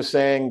Cyprian was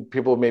saying,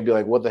 people may be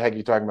like, what the heck are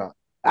you talking about?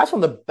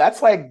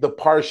 That's like the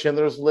part of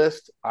Schindler's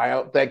List.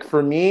 Like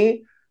for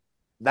me,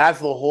 that's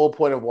the whole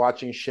point of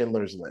watching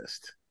Schindler's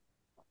List.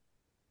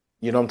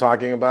 You know what I'm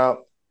talking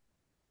about?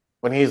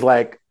 When he's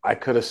like, I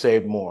could have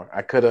saved more.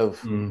 I could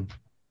have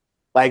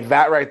like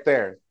that right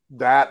there.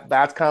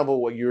 That's kind of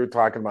what you were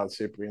talking about,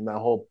 Cyprian. That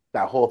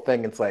whole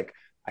thing. It's like,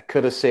 I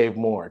could have saved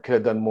more. I could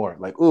have done more.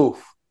 Like,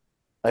 oof.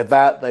 Like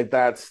that,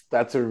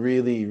 that's a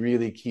really,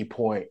 really key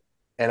point.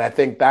 And I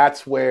think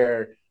that's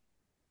where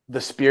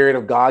the spirit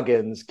of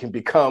Goggins can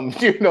become,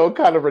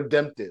 kind of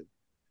redemptive,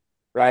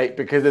 right?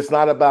 Because it's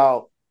not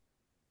about,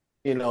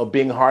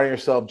 being hard on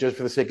yourself just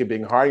for the sake of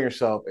being hard on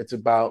yourself. It's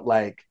about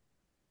like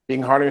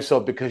being hard on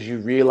yourself because you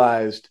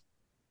realize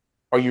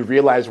where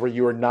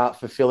you are not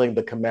fulfilling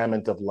the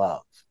commandment of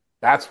love.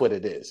 That's what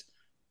it is.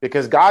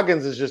 Because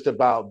Goggins is just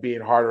about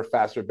being harder,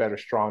 faster, better,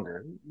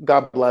 stronger.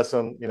 God bless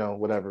him,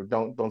 whatever.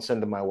 Don't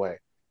send him my way.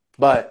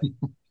 But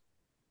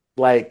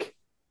like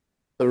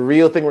the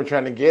real thing we're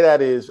trying to get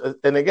at is,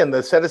 and again, the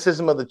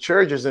asceticism of the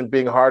church isn't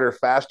being harder,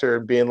 faster,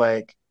 being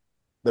like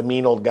the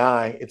mean old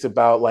guy. It's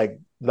about like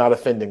not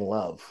offending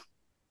love,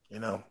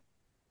 Yeah.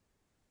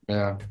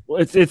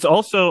 Well, it's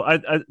also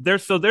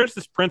there's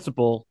this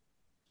principle.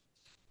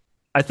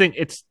 I think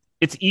it's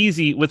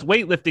easy with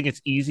weightlifting.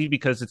 It's easy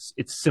because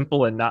it's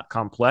simple and not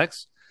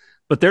complex.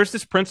 But there's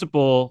this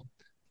principle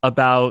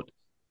about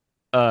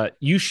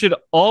you should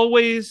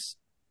always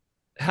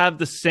have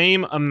the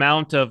same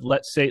amount of,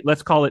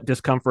 let's call it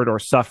discomfort or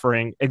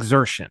suffering,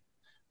 exertion,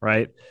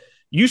 right?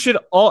 You should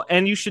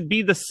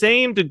be the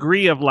same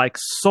degree of like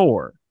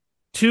sore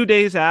 2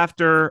 days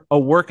after a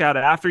workout,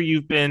 after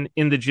you've been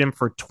in the gym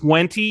for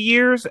 20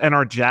 years and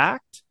are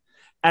jacked,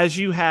 as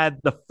you had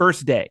the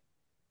first day.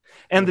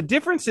 And the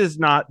difference is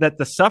not that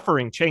the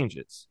suffering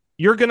changes.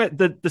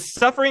 The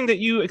suffering that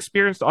you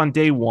experienced on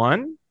day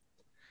 1,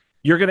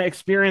 you're going to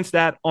experience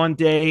that on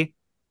day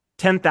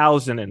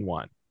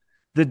 10,001.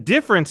 The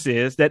difference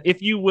is that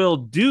if you will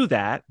do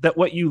that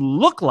what you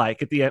look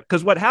like at the end,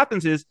 because what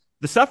happens is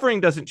the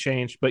suffering doesn't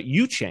change, but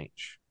you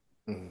change.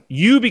 Mm-hmm.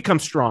 You become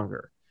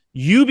stronger.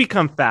 You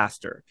become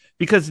faster,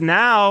 because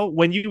now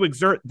when you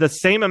exert the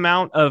same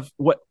amount of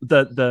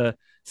the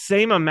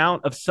same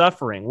amount of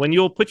suffering, when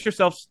you'll put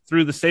yourself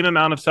through the same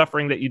amount of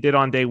suffering that you did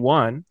on day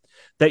 1,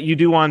 that you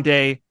do on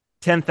day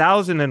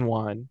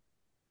 10,001,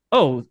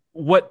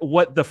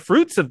 what the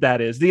fruits of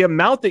that is, the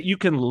amount that you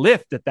can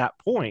lift at that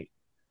point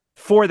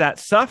for that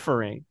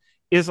suffering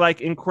is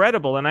like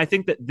incredible. And I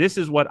think that this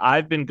is what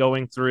I've been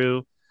going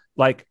through.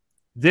 Like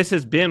this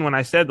has been, when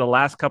I said the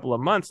last couple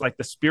of months, like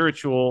the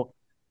spiritual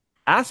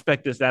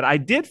aspect is that I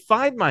did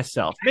find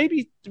myself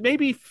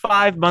maybe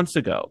 5 months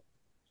ago.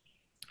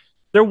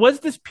 There was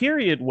this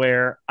period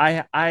where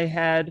I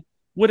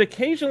would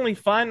occasionally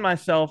find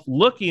myself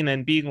looking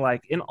and being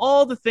like, in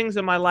all the things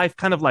in my life,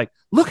 kind of like,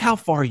 look how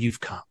far you've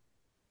come,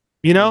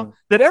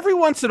 that every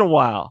once in a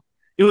while,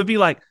 It would be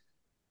like,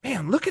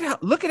 man, look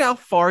at how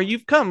far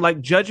you've come,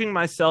 like judging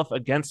myself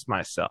against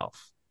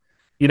myself,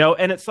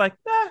 and it's like,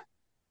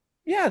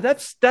 yeah,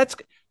 that's,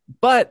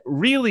 but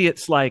really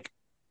it's like,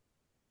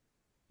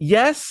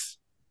 yes,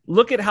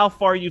 look at how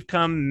far you've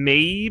come,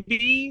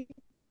 maybe,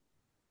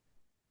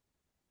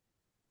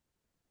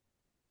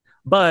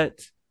 but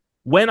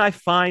when I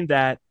find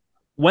that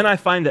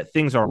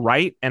things are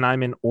right and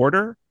I'm in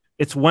order,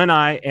 it's when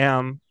I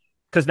am,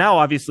 because now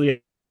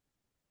obviously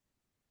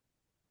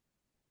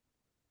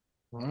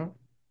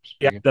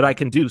that I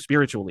can do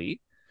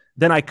spiritually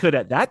than I could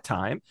at that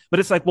time. But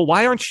it's like, well,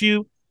 why aren't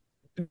you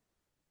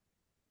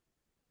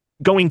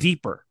going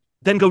deeper?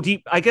 Then go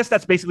deep. I guess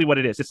that's basically what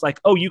it is. It's like,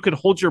 oh, you could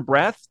hold your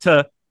breath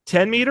to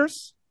 10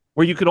 meters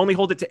where you could only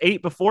hold it to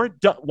 8 before.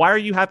 Why are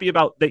you happy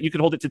about that? You could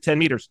hold it to 10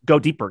 meters. Go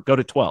deeper. Go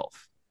to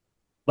 12.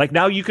 Like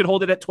now you could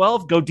hold it at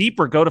 12. Go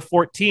deeper. Go to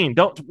 14.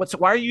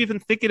 Why are you even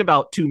thinking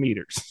about 2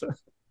 meters?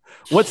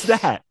 What's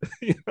that?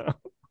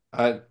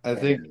 I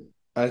think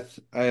I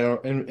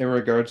don't in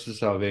regards to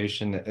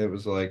salvation, it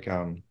was like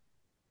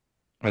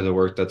or the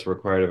work that's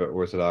required of it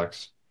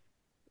Orthodox,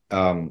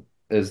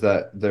 is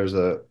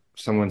that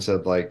someone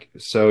said like,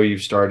 so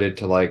you've started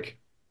to like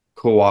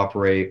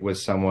cooperate with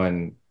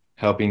someone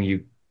helping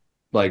you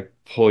like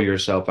pull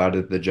yourself out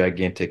of the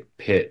gigantic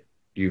pit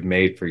you've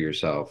made for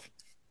yourself.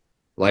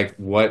 Like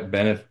what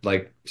benefit,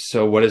 like,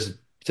 so what is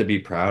to be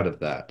proud of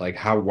that? Like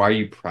why are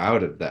you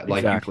proud of that?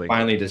 Like you Exactly.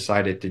 finally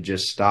decided to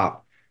just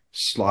stop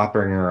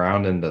slopping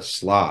around in the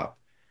slop,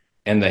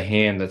 and the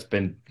hand that's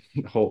been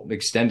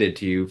extended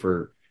to you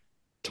for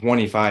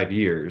 25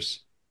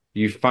 years,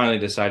 you finally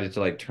decided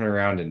to like turn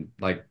around and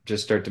like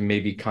just start to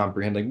maybe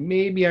comprehend, like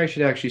maybe I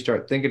should actually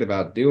start thinking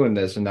about doing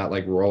this and not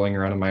like rolling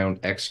around in my own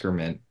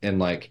excrement and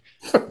like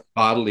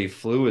bodily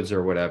fluids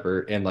or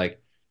whatever. And like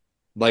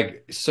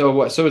so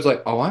what, so it's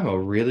like, oh, I'm a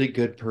really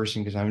good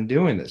person because I'm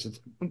doing this. It's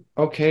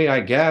okay,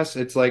 I guess.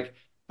 It's like,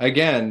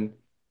 again,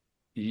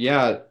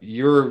 yeah,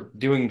 you're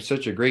doing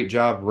such a great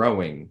job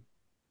rowing.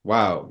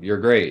 Wow, you're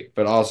great.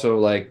 But also,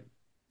 like,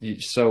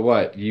 so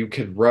what? You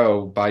could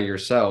row by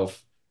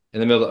yourself in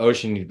the middle of the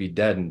ocean, you'd be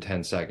dead in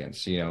 10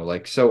 seconds,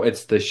 like, so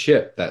it's the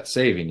ship that's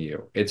saving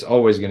you. It's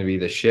always going to be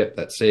the ship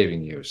that's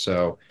saving you.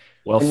 So,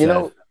 Well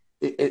And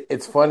said.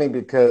 it's funny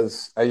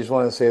because I just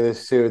want to say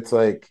this too. It's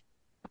like,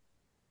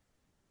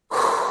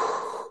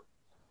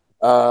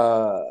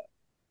 uh,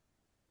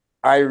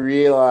 I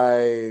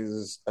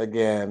realize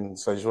again,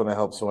 so I just want to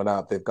help someone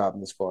out. They've gotten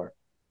this far.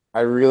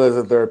 I realize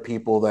that there are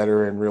people that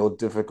are in real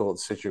difficult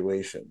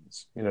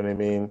situations. You know what I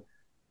mean?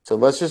 So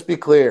let's just be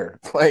clear.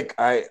 Like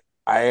I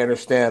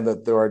understand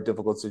that there are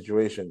difficult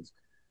situations.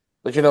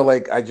 But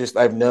like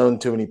I've known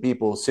too many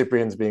people,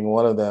 Cyprian's being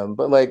one of them,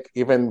 but like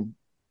even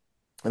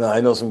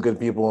I know some good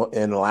people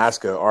in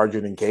Alaska,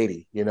 Arjun and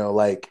Katie,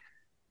 like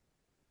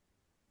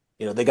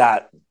they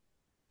got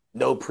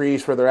no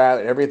priest where they're at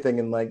and everything.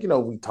 And like,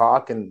 we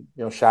talk and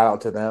shout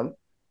out to them.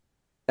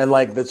 And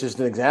like that's just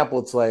an example.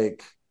 It's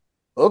like,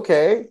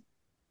 okay,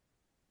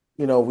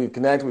 we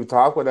connect, we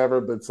talk, whatever,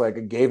 but it's like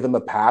it gave them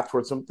a path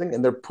towards something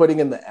and they're putting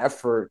in the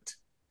effort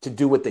to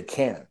do what they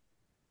can,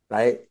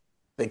 right?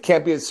 They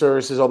can't be at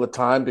services all the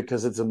time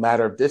because it's a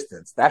matter of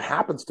distance. That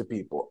happens to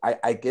people.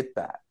 I get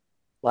that.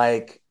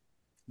 Like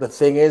the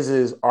thing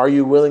is are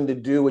you willing to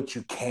do what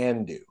you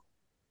can do?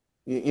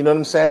 You know what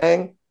I'm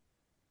saying?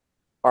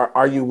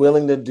 Are you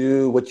willing to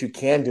do what you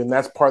can do? And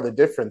that's part of the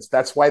difference.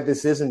 That's why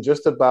this isn't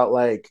just about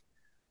like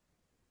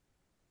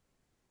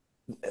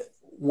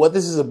what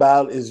this is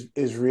about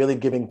is really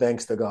giving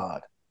thanks to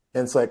God.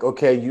 And it's like,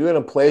 okay, you're in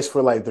a place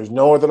where like there's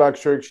no Orthodox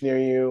church near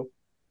you,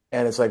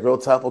 and it's like real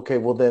tough. Okay,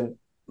 well then,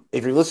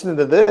 if you're listening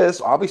to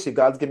this, obviously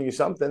God's giving you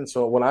something.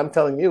 So what I'm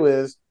telling you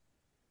is,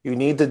 you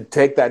need to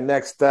take that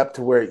next step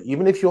to where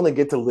even if you only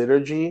get to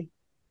liturgy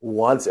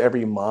once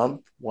every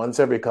month, once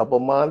every couple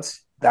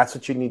months, that's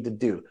what you need to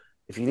do.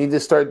 If you need to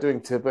start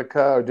doing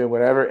Typica or doing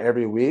whatever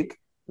every week,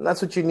 then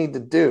that's what you need to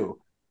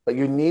do. But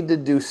you need to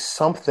do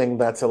something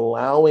that's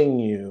allowing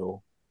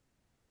you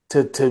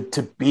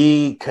to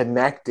be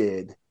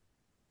connected,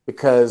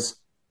 because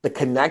the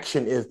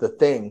connection is the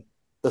thing.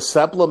 The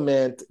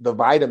supplement, the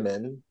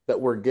vitamin that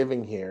we're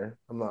giving here,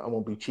 I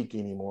won't be cheeky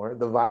anymore.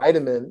 The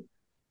vitamin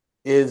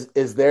is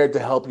there to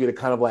help you to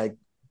kind of like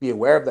be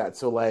aware of that.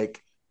 So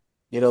like,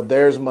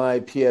 there's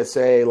my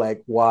PSA,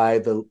 like why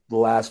the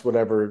last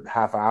whatever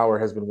half hour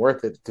has been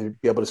worth it, to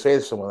be able to say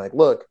to someone like,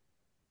 look,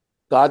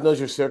 God knows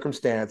your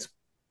circumstance.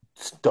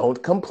 Just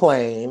don't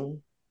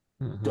complain.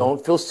 Mm-hmm.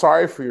 Don't feel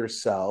sorry for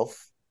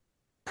yourself.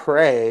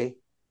 Pray,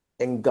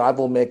 and God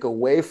will make a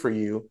way for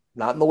you,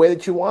 not in the way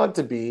that you want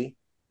it to be,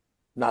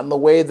 not in the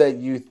way that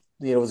you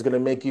is going to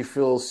make you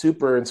feel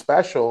super and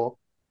special,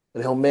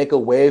 but he'll make a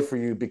way for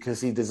you because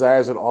he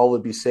desires that all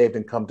would be saved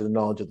and come to the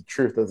knowledge of the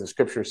truth, as the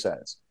scripture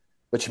says,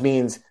 which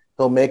means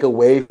he'll make a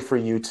way for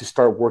you to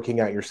start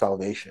working out your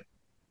salvation.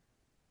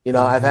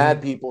 I've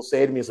had people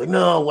say to me, it's like,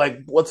 no,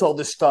 like, what's all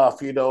this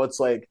stuff? It's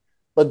like,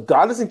 but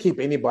God doesn't keep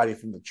anybody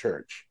from the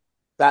church.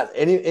 That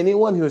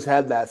anyone who's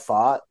had that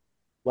thought,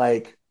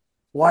 like,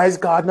 Why is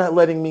God not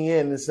letting me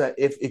in? It's that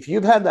if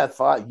you've had that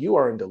thought, you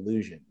are in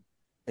delusion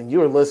and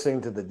you are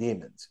listening to the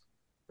demons,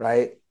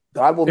 right?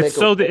 God will It's make a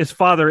so it's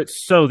Father,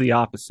 it's so the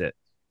opposite.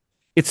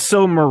 It's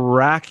so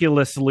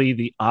miraculously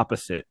the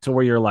opposite to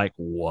where you're like,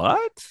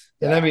 what?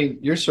 And I yeah. mean,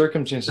 your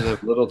circumstances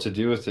have little to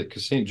do with it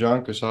because St.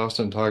 John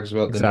Chrysostom talks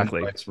about the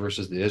Exactly. Ninevites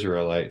versus the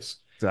Israelites.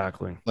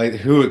 Exactly. Like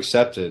who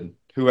accepted,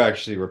 who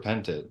actually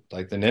repented,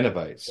 like the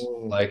Ninevites.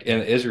 Mm. Like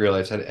and the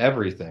Israelites had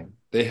everything.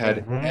 They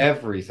had Mhm.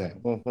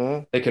 everything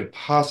Mm-hmm. they could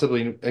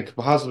possibly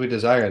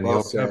desire in the Well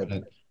old said.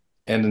 covenant.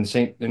 And then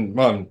Saint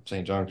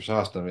John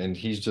Chrysostom, and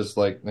he's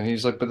like,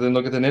 but then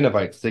look at the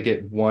Ninevites. They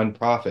get one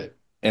prophet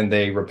and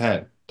they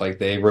repent. Like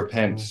they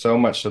repent Mhm. so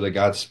much so that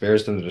God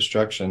spares them the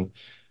destruction.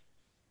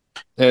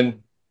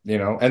 And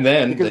and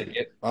then Because they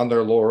get on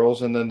their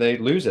laurels and then they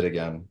lose it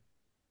again.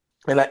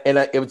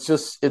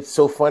 it's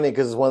so funny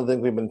because it's one of the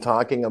things we've been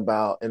talking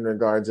about in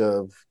regards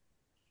of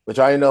which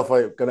I don't know if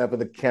I'm gonna have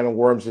the can of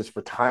worms just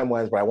for time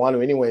wise, but I want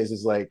to anyways.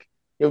 Is like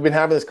we've been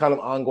having this kind of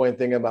ongoing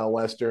thing about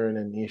Western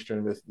and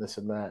Eastern, this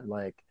and that. And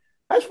like,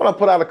 I just want to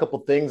put out a couple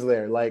things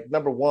there. Like,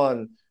 number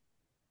one,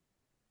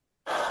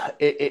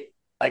 it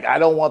like I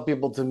don't want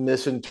people to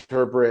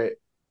misinterpret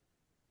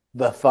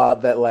the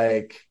thought that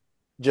like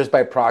just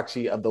by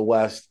proxy of the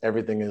West,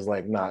 everything is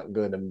like not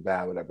good and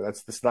bad, whatever.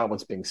 That's not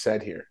what's being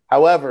said here.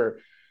 However,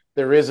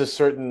 there is a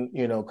certain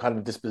kind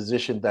of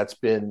disposition that's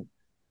been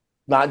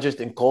not just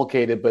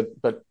inculcated,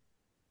 but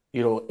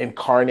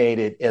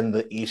incarnated in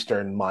the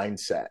Eastern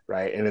mindset,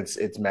 right? And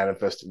it's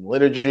manifested in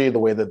liturgy, the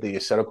way that the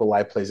ascetical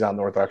life plays out in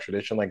the Orthodox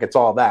tradition, like it's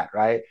all that,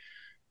 right?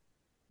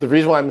 The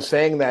reason why I'm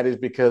saying that is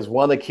because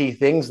one of the key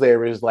things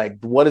there is like,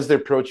 what is the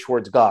approach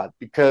towards God?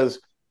 Because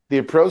the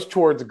approach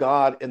towards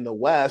God in the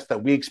West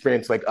that we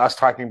experience, like us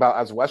talking about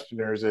as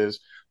Westerners, is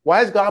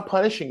why is God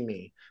punishing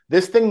me?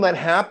 This thing that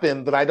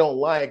happened that I don't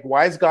like,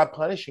 why is God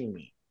punishing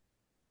me?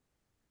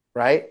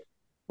 Right?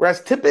 Whereas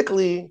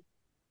typically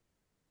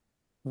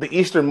the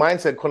Eastern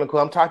mindset, quote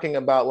unquote, I'm talking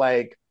about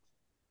like,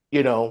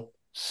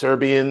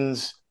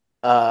 Serbians,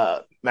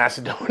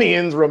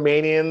 Macedonians,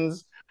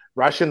 Romanians,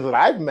 Russians that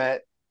I've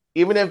met,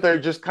 even if they're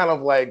just kind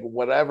of like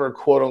whatever,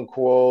 quote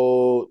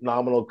unquote,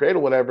 nominal grade or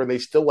whatever, they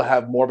still will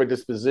have more of a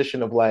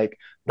disposition of like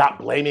not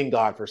blaming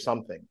God for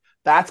something.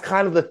 That's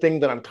kind of the thing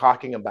that I'm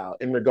talking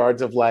about in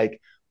regards of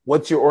like,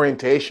 what's your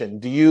orientation?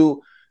 Do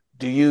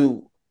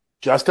you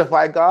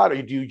justify God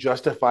or do you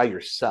justify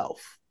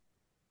yourself?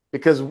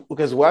 Because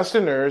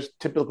Westerners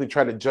typically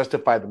try to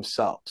justify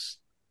themselves.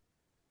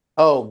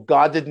 Oh,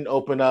 God didn't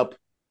open up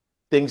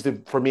things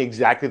for me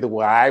exactly the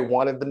way I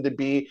wanted them to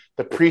be.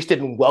 The priest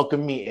didn't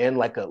welcome me in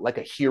like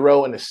a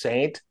hero and a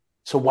saint.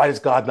 So why does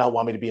God not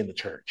want me to be in the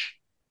church?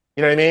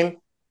 You know what I mean?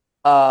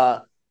 Uh,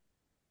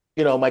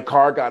 my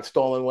car got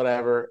stolen,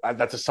 whatever.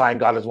 That's a sign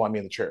God doesn't want me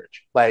in the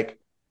church. Like,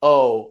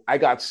 oh, I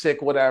got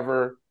sick,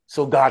 whatever.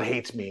 So God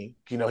hates me.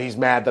 He's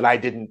mad that I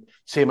didn't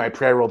say my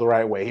prayer roll the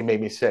right way. He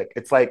made me sick.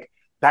 It's like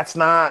that's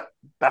not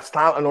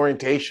an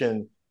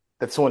orientation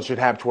that someone should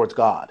have towards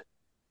God,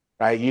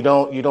 right? You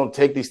don't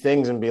take these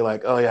things and be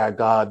like, oh yeah,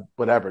 God,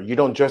 whatever. You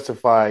don't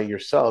justify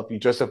yourself. You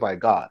justify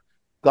God.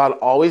 God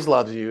always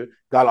loves you.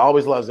 God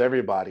always loves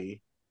everybody,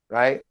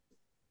 right?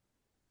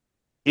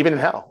 Even in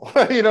hell.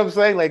 You know what I'm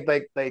saying? Like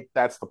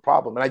that's the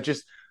problem.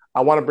 And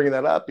I want to bring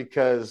that up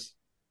because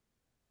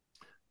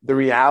the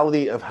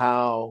reality of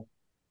how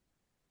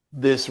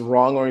this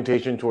wrong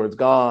orientation towards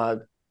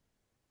God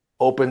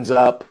opens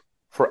up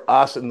for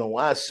us in the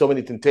West so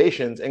many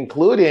temptations,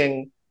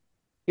 including,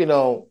 you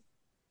know,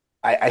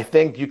 I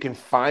think you can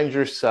find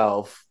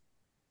yourself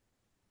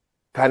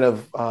kind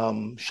of,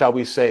 shall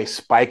we say,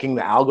 spiking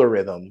the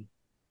algorithm,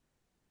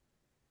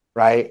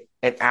 right?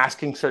 And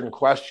asking certain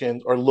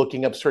questions or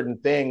looking up certain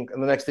things.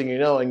 And the next thing you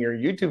know, in your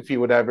YouTube feed,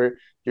 whatever,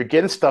 you're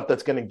getting stuff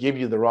that's going to give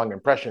you the wrong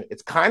impression.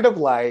 It's kind of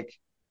like,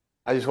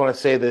 I just want to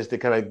say this to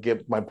kind of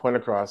get my point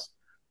across.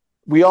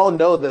 We all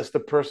know this, the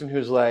person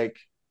who's like,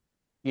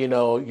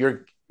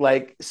 you're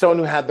like someone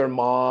who had their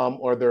mom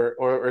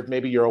or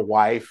maybe you're a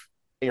wife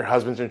and your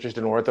husband's interested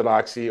in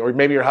orthodoxy, or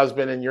maybe your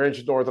husband and you're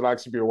interested in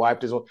orthodoxy, but your wife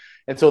doesn't.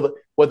 And so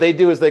what they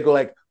do is they go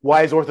like,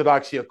 why is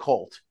orthodoxy a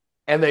cult?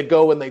 And they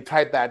go and they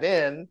type that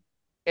in,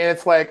 and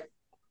it's like,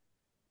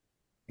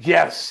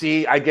 yes,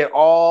 see, I get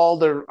all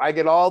the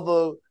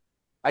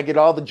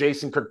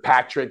Jason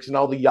Kirkpatricks and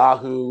all the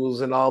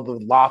Yahoos and all the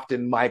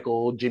Lofton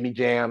Michael Jimmy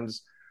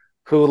Jams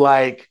who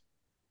like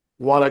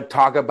want to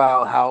talk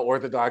about how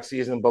orthodoxy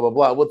is and blah blah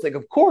blah. Well, it's like,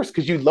 of course,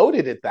 because you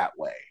loaded it that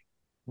way,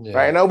 right?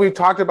 I Yeah. know we've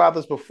talked about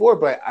this before,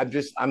 but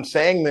I'm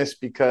saying this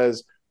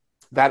because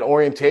that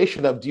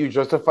orientation of do you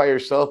justify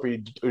yourself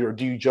or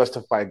do you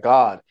justify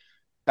God?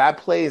 That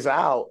plays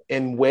out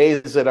in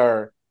ways that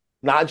are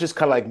not just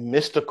kind of like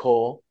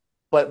mystical,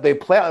 but they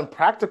play out in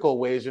practical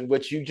ways in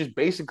which you just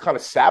basically kind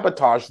of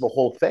sabotage the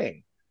whole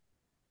thing.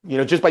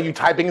 Just by you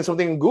typing in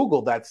something in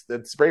Google, that's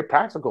very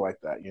practical like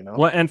that.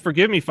 Well, and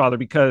forgive me, Father,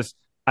 because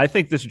I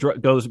think this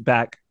goes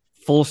back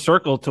full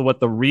circle to what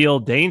the real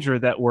danger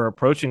that we're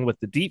approaching with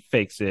the deep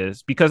fakes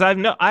is. Because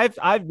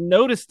I've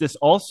noticed this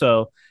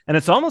also, and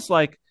it's almost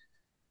like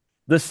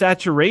the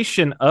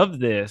saturation of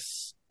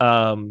this,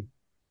 and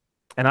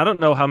I don't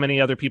know how many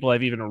other people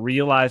have even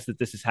realized that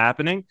this is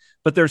happening,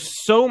 but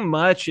there's so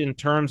much in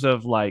terms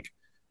of like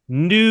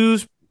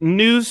news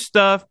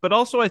stuff, but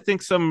also I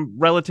think some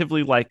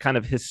relatively like kind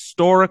of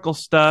historical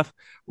stuff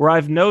where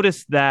I've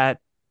noticed that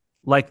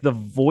like the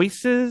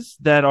voices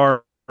that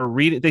are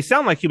reading, they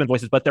sound like human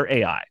voices, but they're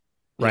AI,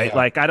 right? Yeah.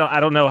 Like I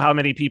don't know how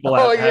many people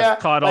Oh have yeah,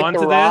 caught like on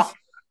the to Rock, this.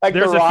 like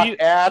There's the a Rock few,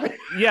 ad.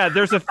 yeah.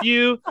 There's a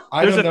few.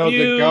 I There's don't a know. The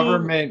few.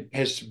 government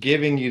is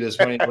giving you this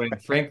money when,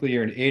 frankly,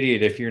 you're an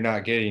idiot if you're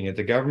not getting it.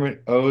 The government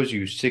owes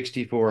you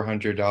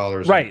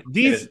 $6,400. Right.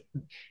 It's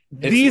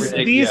These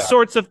ridiculous.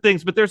 sorts of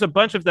things, but there's a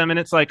bunch of them, and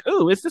it's like,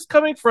 oh, is this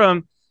coming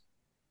from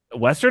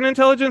Western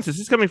intelligence? Is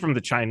this coming from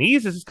the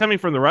Chinese? Is this coming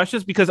from the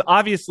Russians? Because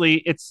obviously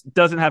it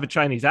doesn't have a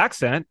Chinese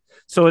accent,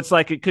 so it's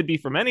like it could be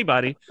from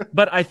anybody.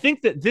 But I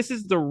think that this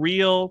is the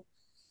real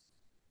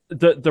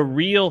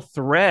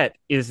threat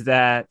is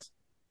that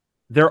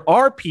there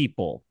are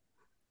people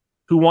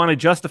who want to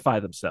justify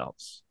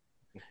themselves,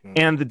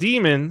 and the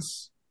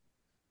demons,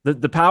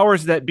 the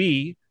powers that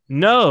be,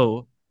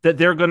 know that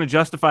they're going to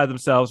justify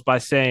themselves by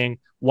saying,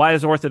 why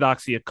is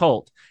orthodoxy a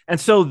cult? And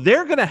so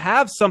they're going to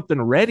have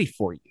something ready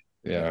for you.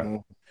 Yeah.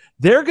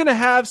 They're going to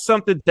have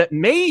something that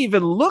may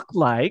even look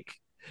like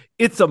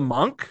it's a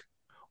monk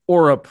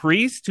or a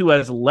priest who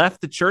has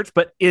left the church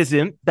but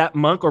isn't. That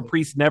monk or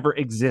priest never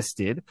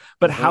existed.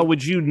 But how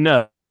would you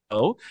know?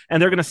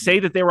 And they're going to say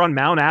that they were on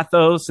Mount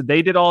Athos and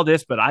they did all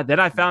this, but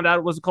then I found out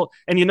it was a cult.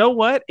 And you know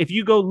what? If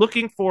you go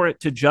looking for it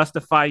to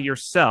justify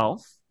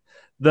yourself,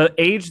 the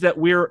age that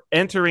we're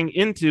entering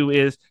into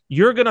is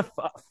you're going to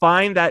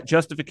find that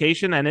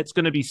justification, and it's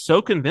going to be so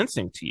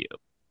convincing to you.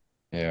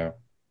 Yeah.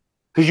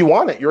 Because you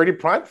want it. You're already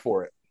primed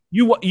for it.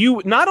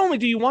 You not only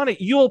do you want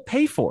it, you'll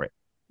pay for it.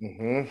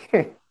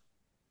 Mm-hmm.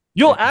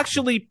 You'll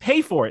actually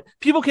pay for it.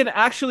 People can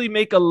actually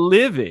make a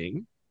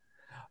living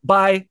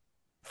by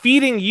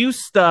feeding you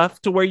stuff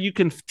to where you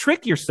can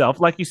trick yourself,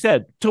 like you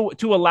said, to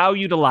allow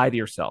you to lie to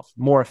yourself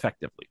more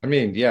effectively. I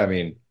mean, yeah, I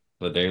mean,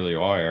 the Daily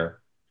Wire.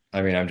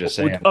 I mean, I'm just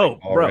saying, like, Oh,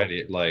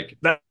 already, bro. like,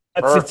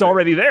 It's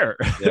already there.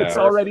 Yeah. It's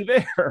already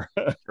there.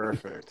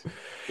 Perfect.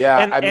 Yeah,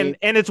 and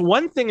it's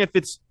one thing if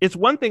it's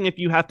one thing if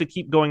you have to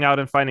keep going out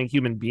and finding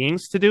human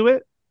beings to do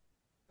it.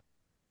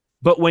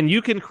 But when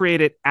you can create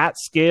it at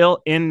scale,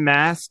 in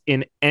mass,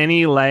 in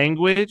any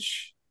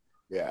language,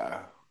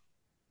 yeah.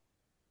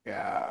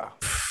 I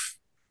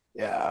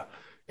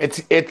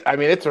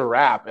mean, it's a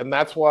wrap, and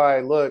that's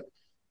why look,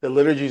 the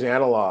liturgy's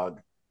analog.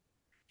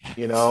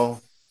 You know,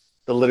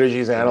 the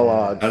liturgy's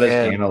analog, not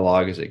as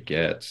analog as it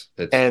gets.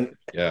 And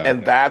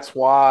that's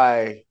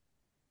why,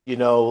 you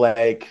know,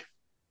 like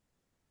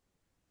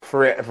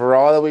for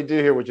all that we do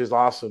here, which is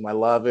awesome. I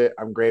love it.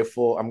 I'm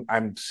grateful.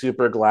 I'm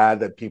super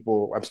glad that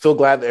I'm still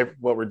glad that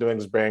what we're doing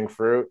is bearing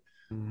fruit.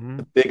 Mm-hmm.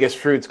 The biggest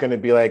fruit's going to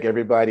be like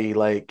everybody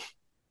like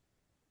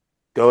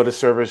go to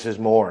services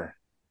more.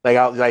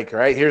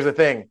 Right. Here's the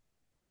thing.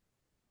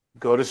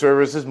 Go to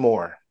services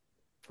more,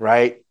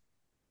 right?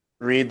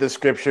 Read the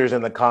scriptures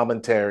and the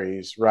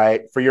commentaries,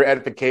 right? For your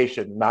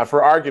edification, not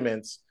for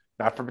arguments,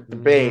 not for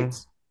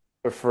debates,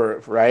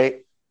 but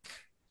right?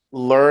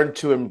 Learn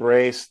to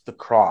embrace the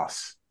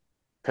cross,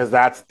 because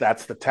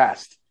that's the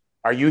test.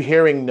 Are you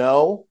hearing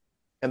no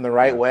in the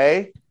right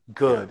way?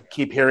 Good.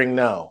 Keep hearing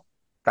no.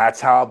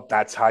 That's how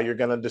you're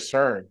going to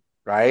discern,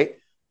 right?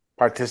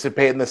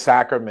 Participate in the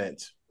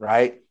sacraments,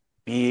 right?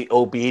 Be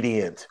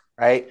obedient,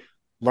 right?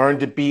 Learn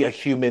to be a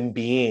human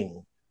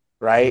being,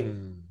 right?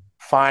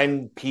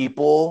 Find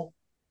people,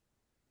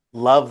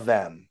 love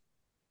them,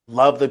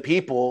 love the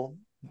people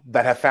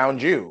that have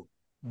found you.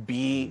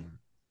 Be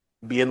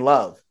in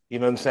love. You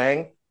know what I'm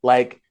saying?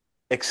 Like,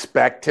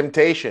 expect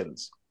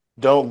temptations.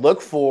 Don't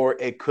look for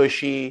a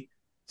cushy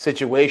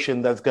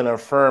situation that's going to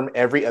affirm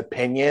every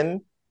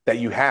opinion that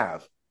you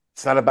have.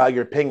 It's not about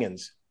your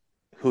opinions.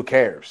 Who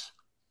cares?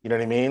 You know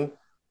what I mean?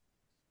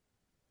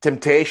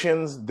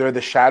 Temptations, they're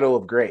the shadow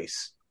of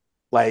grace.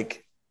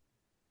 Like,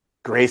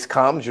 grace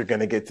comes, you're going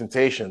to get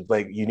temptations.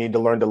 Like, you need to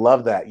learn to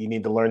love that. You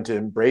need to learn to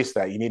embrace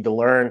that. You need to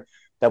learn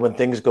that when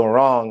things go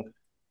wrong,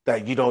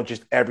 that you don't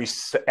just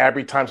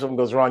every time something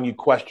goes wrong, you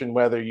question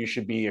whether you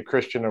should be a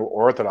Christian or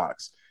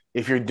Orthodox.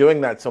 If you're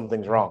doing that,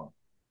 something's wrong,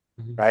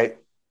 right?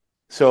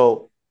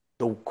 So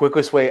the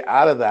quickest way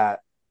out of that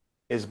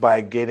is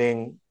by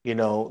getting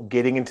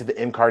into the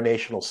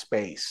incarnational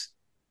space,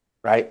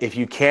 right? If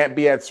you can't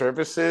be at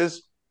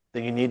services,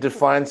 then you need to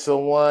find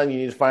someone. You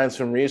need to find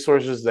some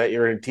resources that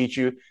are going to teach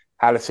you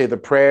how to say the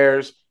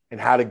prayers and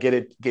how to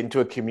get into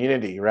a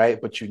community, right?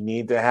 But you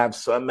need to have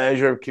some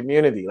measure of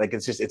community. Like,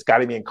 it's got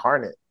to be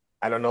incarnate.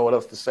 I don't know what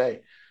else to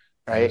say,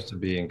 right? It has to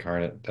be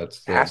incarnate. It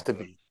has to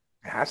be.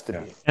 It has to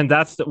be. And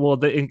that's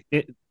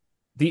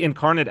the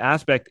incarnate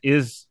aspect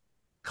is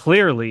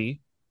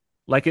clearly,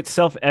 like, it's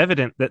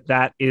self-evident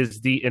that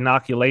is the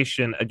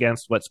inoculation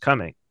against what's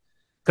coming,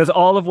 because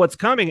all of what's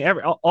coming,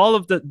 all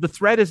of the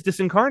threat is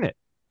disincarnate.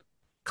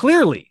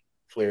 Clearly,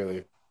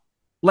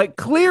 like,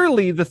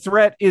 clearly the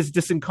threat is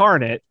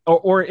disincarnate,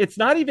 or it's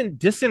not even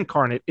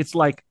disincarnate. It's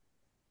like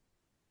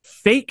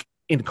fake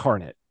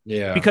incarnate.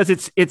 Yeah. Because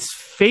it's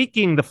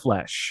faking the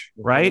flesh,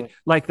 right? Mhm.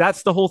 Like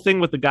that's the whole thing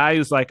with the guy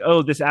who's like,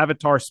 oh, this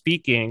avatar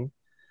speaking,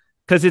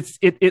 because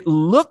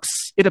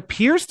it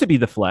appears to be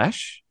the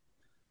flesh.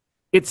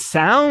 It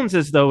sounds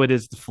as though it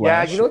is the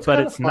Yeah, flesh, it's but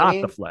kind of it's not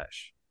the funny.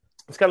 flesh.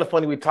 It's kind of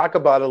funny. We talk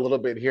about it a little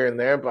bit here and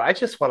there, but I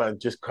just want to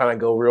just kind of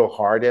go real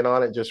hard in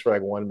on it just for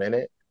like 1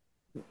 minute,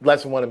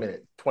 less than 1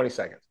 minute, 20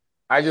 seconds.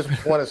 I just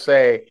want to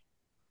say,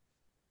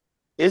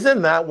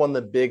 isn't that one of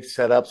the big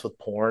setups with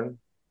porn?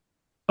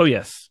 Oh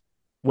yes,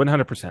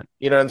 100%.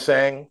 You know what I'm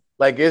saying?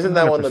 Like, isn't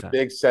that one of the 100%.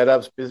 big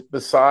setups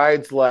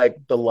besides like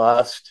the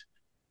lust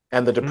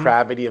and the Mm-hmm.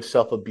 depravity of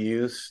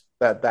self-abuse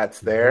that's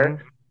there?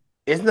 Mm-hmm.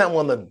 Isn't that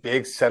one of the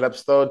big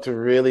setups though to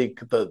really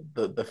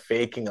the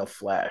faking of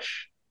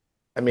flesh?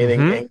 I mean,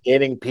 Mm-hmm. and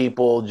getting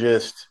people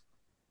just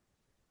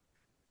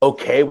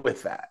okay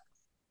with that.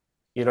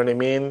 You know what I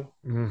mean?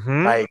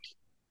 Mm-hmm. Like,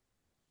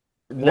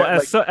 Well,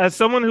 like as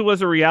someone who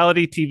was a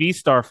reality TV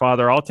star,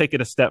 father, I'll take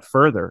it a step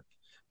further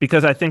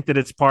because I think that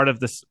it's part of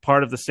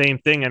the same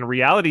thing. And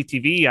reality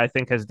TV, I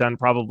think, has done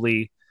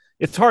probably.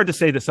 It's hard to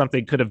say that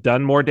something could have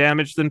done more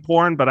damage than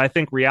porn, but I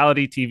think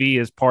reality TV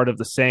is part of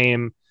the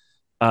same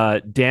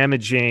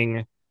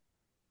damaging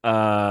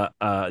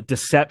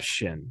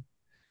deception.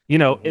 You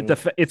know,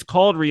 it's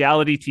called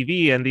reality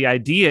TV, and the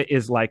idea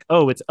is like,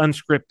 oh, it's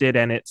unscripted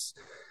and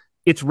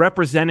it's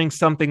representing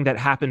something that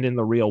happened in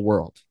the real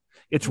world.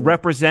 It's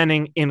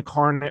representing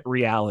incarnate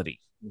reality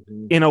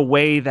in a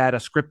way that a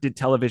scripted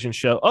television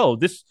show, oh,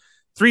 this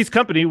Three's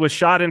Company was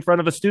shot in front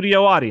of a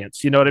studio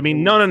audience. You know what I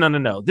mean?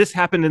 No. This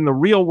happened in the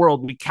real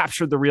world. We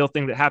captured the real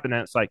thing that happened.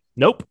 And it's like,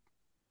 nope.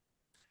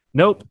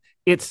 But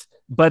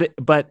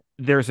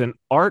there's an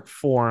art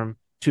form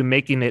to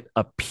making it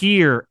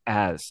appear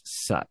as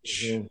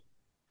such.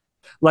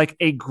 Like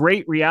a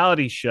great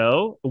reality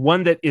show,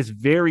 one that is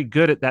very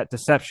good at that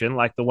deception,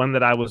 like the one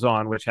that I was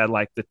on, which had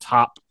like the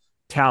top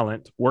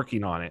talent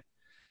working on it.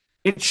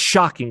 It's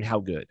shocking how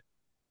good,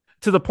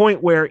 to the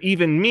point where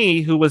even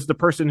me, who was the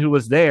person who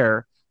was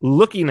there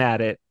looking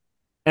at it,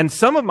 and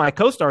some of my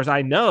co-stars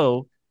I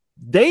know,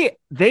 they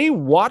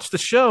watch the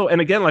show, and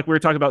again, like we were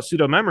talking about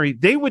pseudo memory,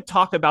 they would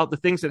talk about the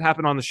things that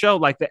happened on the show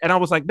like that, and I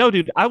was like, no,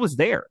 dude, I was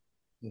there.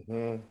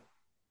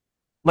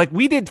 Like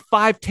we did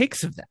 5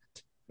 takes of that.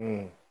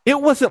 It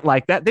wasn't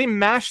like that. They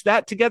mashed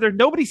that together.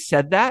 Nobody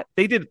said that.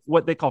 They did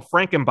what they call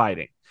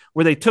frankenbiting,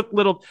 where they took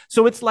little.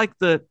 So it's like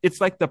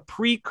the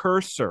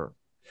precursor.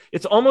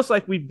 It's almost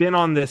like we've been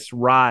on this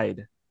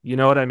ride. You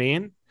know what I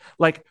mean?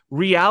 Like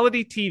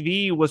reality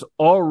TV was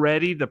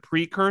already the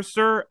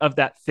precursor of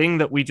that thing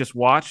that we just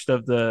watched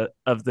of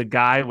the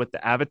guy with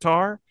the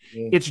avatar.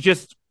 It's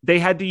just they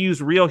had to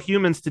use real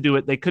humans to do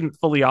it. They couldn't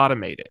fully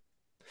automate it.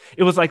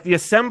 It was like the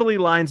assembly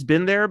line's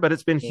been there, but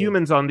it's been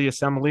humans on the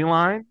assembly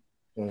line.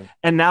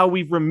 And now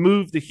we've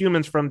removed the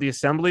humans from the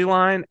assembly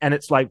line, and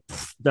it's like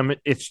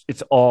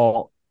it's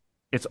all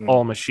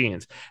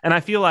machines. And I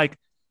feel like,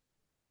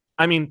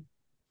 I mean,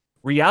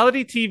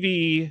 reality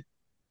TV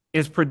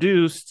is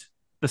produced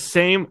the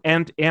same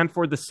and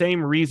for the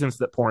same reasons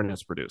that porn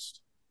is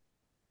produced.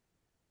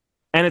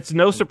 And it's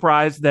no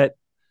surprise that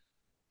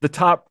the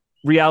top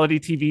reality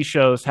TV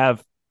shows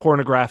have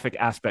pornographic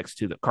aspects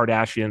to them.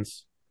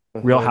 Kardashians,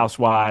 Real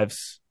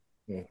Housewives,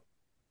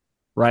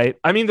 right?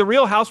 I mean, the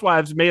Real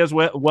Housewives may as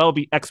well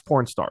be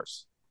ex-porn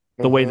stars,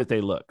 the way that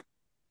they look.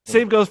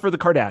 Same goes for the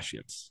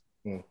Kardashians,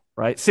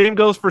 right? Same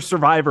goes for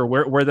Survivor,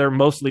 where they're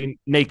mostly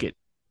naked.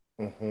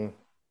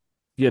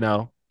 You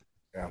know?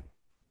 Yeah.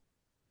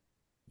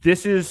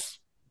 This is...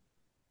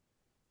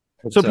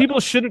 So people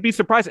shouldn't be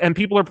surprised, and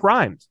people are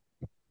primed.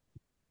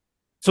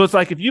 So it's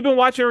like, if you've been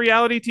watching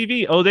reality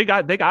TV, oh, they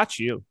got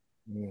you.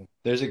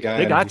 There's a guy...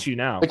 They got you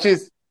now. Which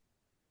is...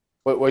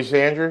 What'd you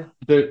say, Andrew?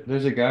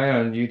 There's a guy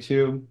on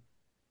YouTube,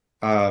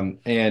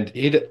 and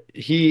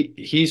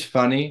he's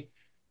funny.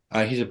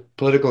 He's a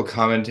political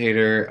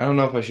commentator. I don't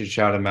know if I should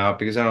shout him out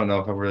because I don't know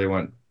if I really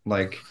want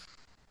like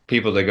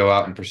people to go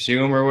out and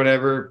pursue him or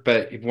whatever.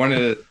 But one of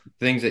the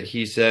things that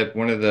he said,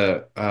 one of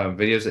the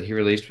videos that he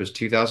released was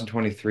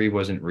 2023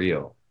 wasn't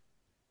real,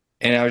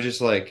 and I was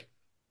just like,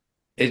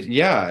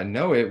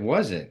 no, it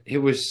wasn't. It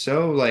was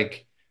so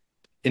like,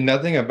 and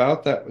nothing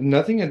about that,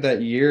 nothing in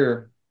that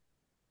year.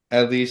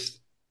 At least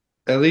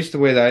the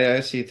way that I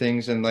see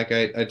things, and like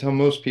I tell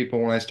most people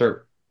when I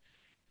start,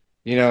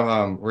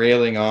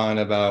 railing on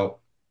about,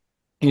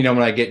 when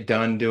I get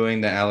done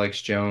doing the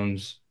Alex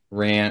Jones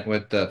rant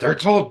with they're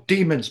called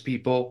demons,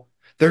 people.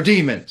 They're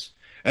demons.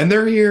 And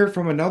they're here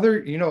from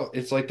another,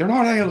 it's like they're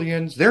not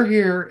aliens. They're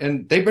here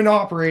and they've been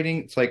operating.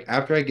 It's like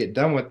after I get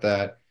done with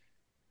that,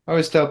 I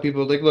always tell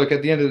people, like, look,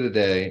 at the end of the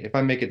day, if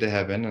I make it to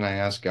heaven and I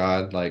ask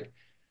God, like,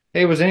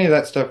 hey, was any of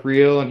that stuff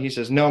real? And he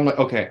says, no, I'm like,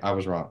 okay, I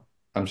was wrong.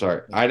 I'm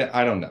sorry. I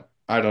don't know.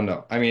 I don't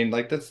know. I mean,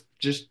 like, that's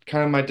just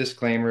kind of my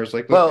disclaimers.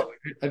 Like, look, Well,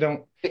 I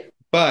don't,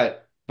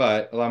 but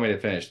allow me to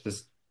finish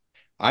this.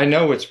 I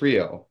know it's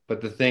real,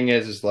 but the thing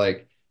is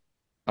like,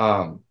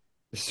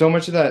 so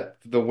much of that,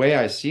 the way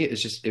I see it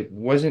is just, it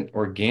wasn't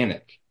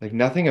organic. Like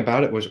nothing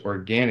about it was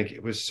organic.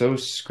 It was so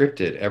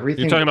scripted.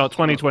 Everything. You're talking about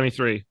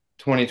 2023.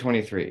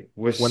 2023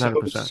 was so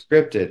 100%.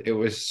 scripted. It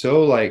was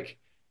so like,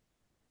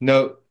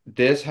 no,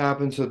 this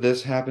happens, so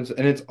this happens,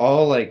 and it's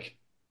all like,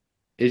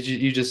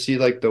 you just see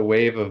like the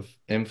wave of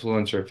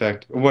influence or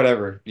effect, or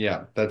whatever.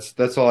 Yeah,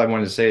 that's all I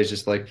wanted to say is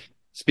just like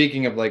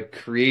speaking of like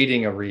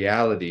creating a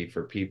reality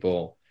for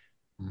people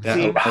that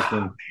See, allows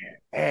them.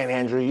 man,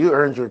 Andrew, you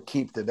earned your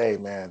keep today,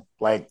 man.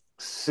 Like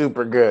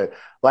super good.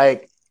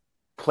 Like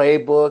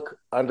playbook,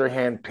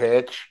 underhand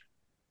pitch.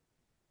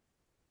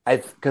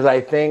 Because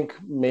I think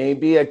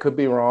maybe I could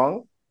be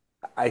wrong.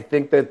 I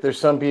think that there's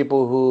some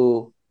people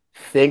who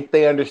think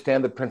they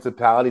understand the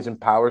principalities and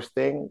powers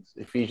things,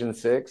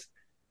 Ephesians 6.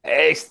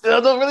 They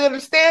still don't really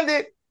understand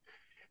it.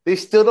 They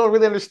still don't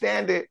really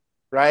understand it,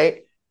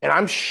 right? And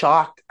I'm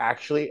shocked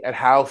actually at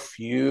how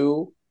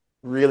few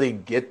really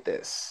get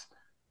this.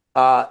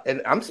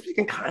 And I'm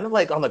speaking kind of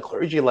like on the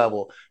clergy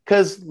level,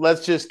 because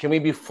can we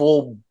be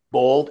full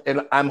bold?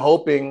 And I'm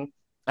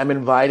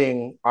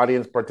inviting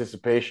audience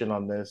participation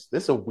on this.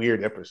 This is a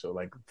weird episode,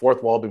 like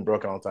fourth wall being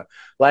broken all the time.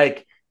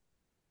 Like,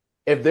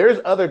 if there's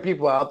other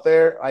people out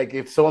there, like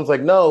if someone's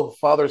like, no,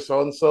 Father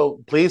so and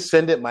so, please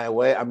send it my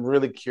way. I'm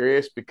really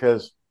curious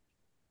because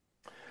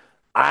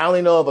I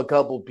only know of a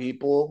couple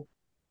people.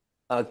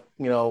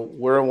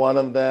 We're one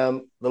of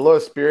them. The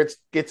Lord Spirits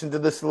gets into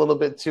this a little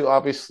bit too,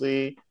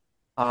 obviously.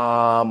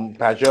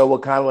 Pajot will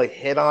kind of like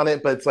hit on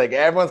it, but it's like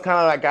everyone's kind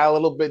of like got a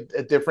little bit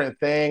a different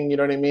thing, you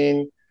know what I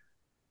mean,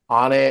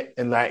 on it.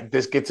 And like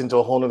this gets into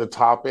a whole nother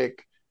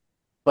topic.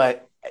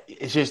 But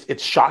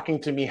it's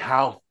shocking to me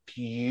how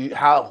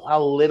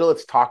little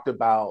it's talked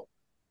about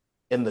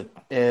in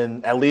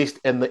at least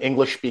in the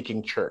English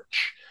speaking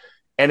church.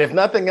 And if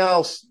nothing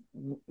else,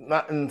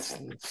 not in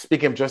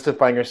speaking of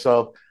justifying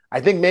yourself, I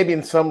think maybe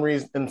in some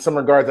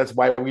regards, that's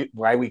why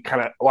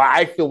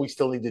I feel we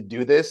still need to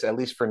do this, at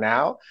least for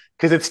now,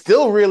 because it's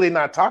still really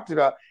not talked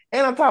about.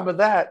 And on top of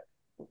that,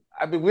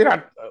 I mean,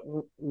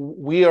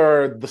 we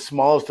are the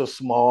smallest of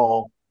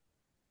small.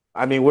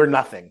 I mean, we're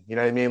nothing. You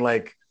know what I mean?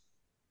 Like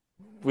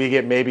we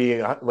get maybe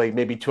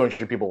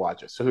 200 people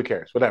watch us. So who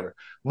cares? Whatever.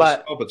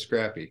 But Small but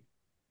scrappy.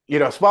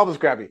 small but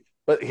scrappy.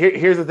 But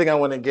here's the thing I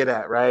want to get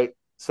at, right?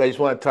 So I just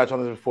want to touch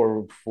on this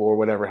before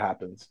whatever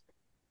happens.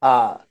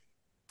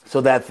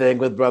 So that thing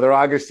with Brother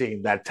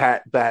Augustine, that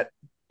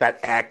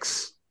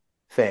X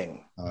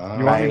thing. You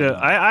want me to?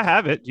 I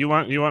have it. You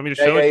want me to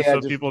show it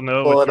so people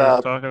know what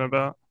you're talking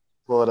about?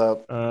 Pull it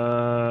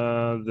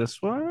up.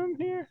 This one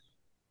here.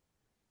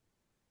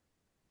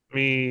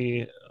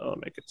 I'll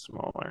make it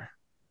smaller.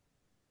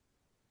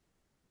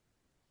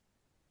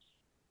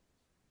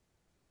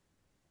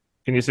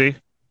 Can you see?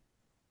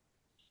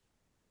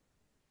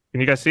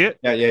 Can you guys see it?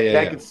 Yeah.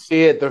 I can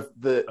see it.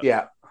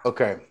 Yeah.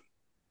 Okay.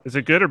 Is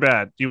it good or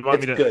bad? Do you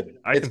want me to? Good.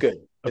 It's good.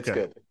 Okay. It's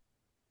good.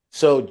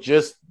 So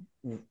just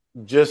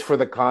for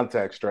the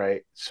context,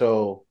 right?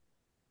 So,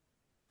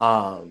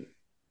 was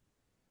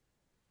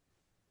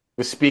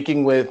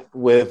speaking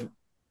with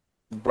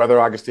Brother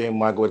Augustine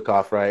Michael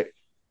Whitcoff, right?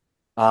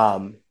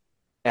 And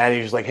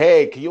he was like,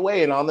 "Hey, can you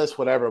weigh in on this?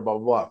 Whatever, blah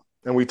blah blah."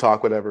 And we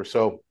talk, whatever.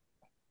 So,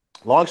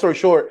 long story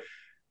short,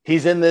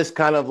 he's in this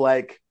kind of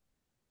like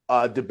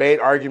debate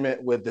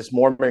argument with this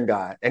Mormon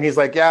guy. And he's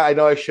like, yeah, I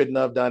know I shouldn't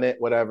have done it,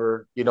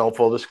 whatever,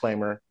 full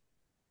disclaimer.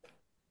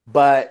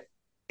 But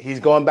he's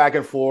going back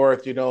and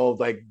forth,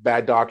 like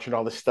bad doctrine,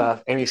 all this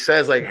stuff. And he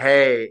says like,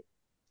 hey,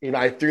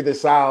 I threw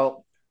this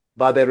out,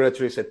 vade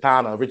retro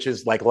Satana, which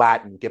is like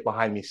Latin, get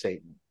behind me,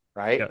 Satan,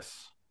 right?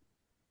 Yes.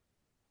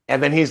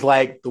 And then he's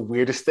like, the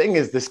weirdest thing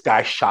is this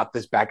guy shot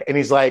this back. And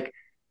he's like,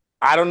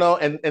 I don't know.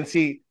 And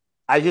see,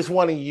 I just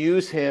want to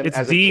use him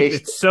as deep. a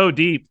case. It's so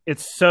deep.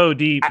 It's so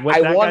deep.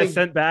 What that guy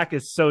sent back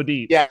is so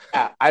deep. Yeah.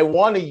 I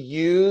want to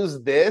use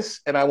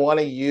this, and I want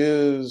to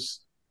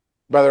use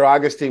Brother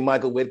Augustine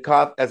Michael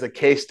Whitcoff as a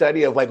case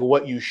study of like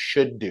what you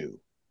should do.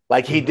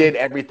 Like he did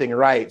everything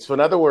right. So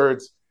in other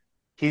words,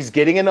 he's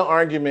getting in an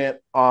argument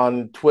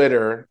on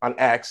Twitter, on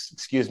X,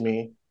 excuse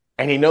me,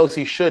 and he knows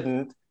he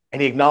shouldn't,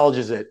 and he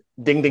acknowledges it.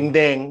 Ding, ding,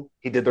 ding.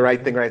 He did the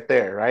right thing right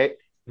there, right?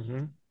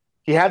 Mm-hmm.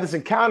 He had this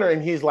encounter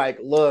and he's like,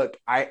 look,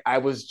 I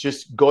was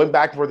just going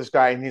back and forth with this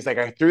guy. And he's like,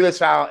 I threw this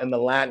out in the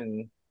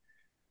Latin.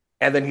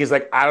 And then he's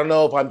like, I don't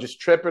know if I'm just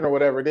tripping or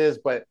whatever it is,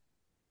 but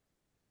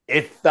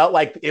it felt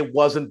like it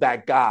wasn't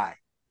that guy.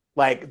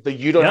 Like the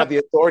you don't have the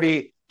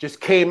authority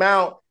just came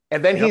out.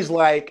 And then he's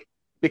like,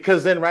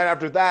 because then right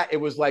after that, it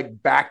was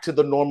like back to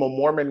the normal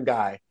Mormon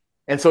guy.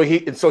 And so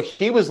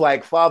he was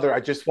like, Father,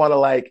 I just want to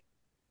like,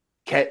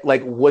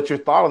 what's your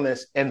thought on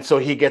this? And so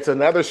he gets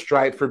another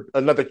strike for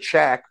another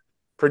check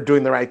for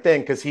doing the right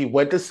thing, because he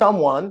went to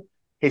someone,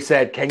 he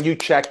said, can you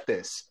check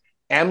this?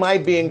 Am I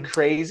being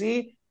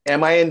crazy?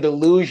 Am I in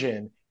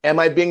delusion? Am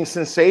I being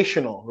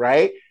sensational?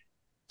 Right?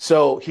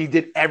 So he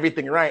did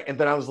everything right. And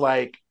then I was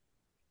like,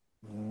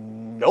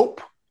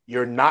 nope,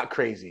 you're not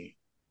crazy.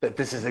 That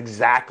this is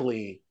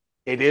exactly,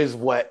 it is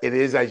what it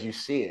is as you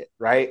see it.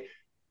 Right?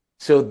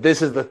 So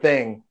this is the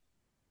thing.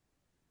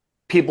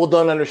 People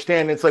don't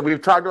understand. It's like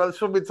we've talked about this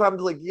so many times,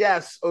 like,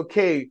 yes,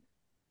 okay,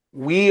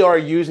 we are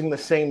using the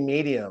same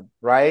medium,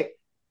 right?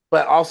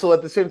 But also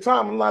at the same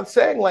time, I'm not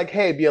saying like,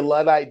 hey, be a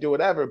Luddite, do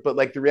whatever. But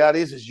like the reality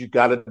is you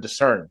got to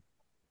discern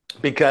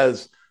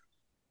because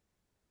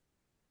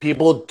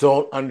people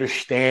don't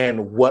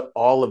understand what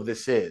all of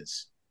this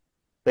is.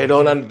 They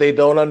don't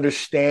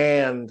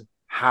understand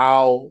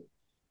how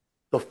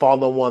the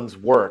fallen ones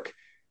work,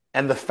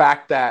 and the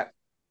fact that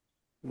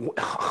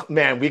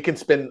man, we can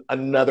spend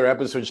another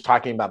episode just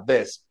talking about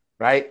this,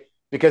 right?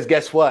 Because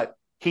guess what?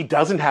 He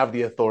doesn't have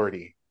the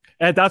authority.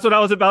 And that's what I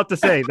was about to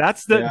say.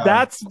 That's the Yeah.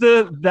 that's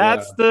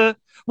the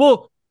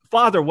well,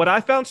 Father, what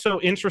I found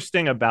so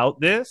interesting about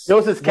this.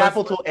 Notice it's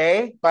capital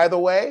A, by the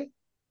way.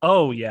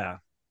 Oh yeah.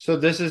 So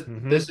this is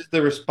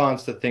the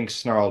response that things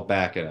snarled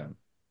back at him.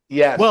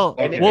 Yes. Well,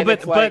 Okay.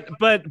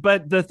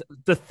 but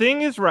the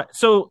thing is right.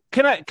 So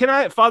can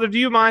I, Father? Do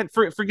you mind?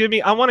 Forgive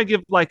me. I want to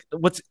give like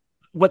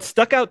what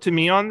stuck out to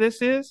me on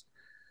this is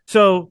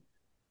so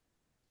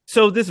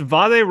this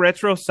vade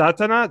retro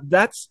satana.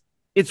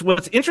 It's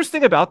what's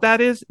interesting about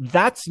that is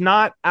that's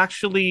not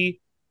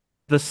actually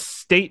the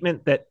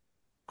statement that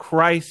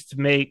Christ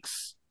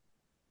makes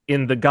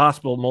in the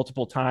gospel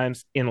multiple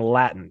times in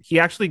Latin. He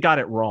actually got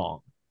it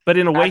wrong. But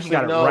in a way, he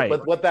got it right.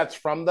 But what that's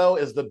from, though,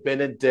 is the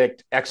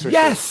Benedict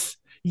exorcism.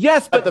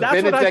 Yes, but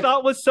that's what I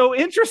thought was so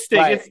interesting.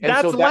 Right.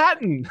 That's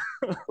Latin.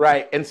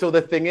 Right. And so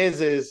the thing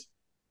is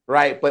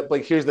right, but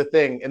here's the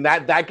thing, and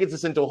that gets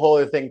us into a whole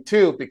other thing,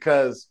 too,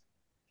 because,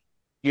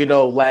 you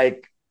know,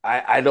 like,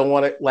 I don't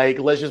want to, like,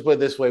 let's just put it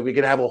this way. We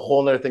can have a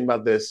whole other thing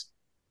about this.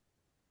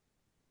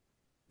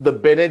 The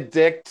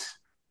Benedict,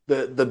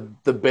 the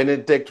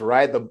Benedict,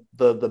 right,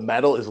 the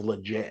medal is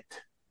legit.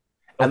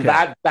 And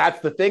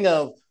that's the thing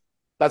of,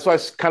 that's what I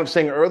was kind of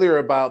saying earlier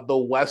about the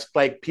West,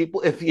 like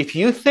people, if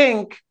you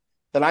think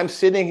that I'm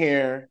sitting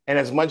here and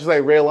as much as I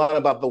rail on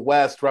about the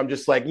West, where I'm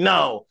just like,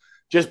 no,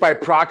 just by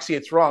proxy,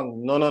 it's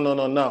wrong.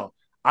 No.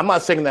 I'm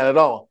not saying that at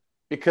all.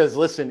 Because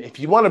listen, if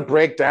you want to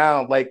break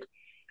down, like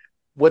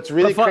what's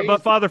really crazy.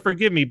 But Father,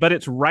 forgive me, but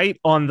it's right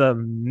on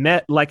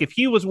the like if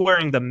he was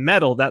wearing the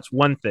medal, that's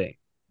one thing.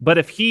 But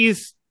if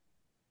he's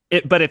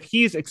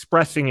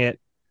expressing it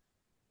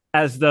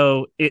as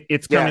though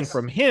it's coming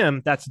from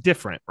him, that's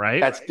different,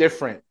 right? That's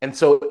different. And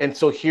so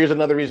here's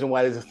another reason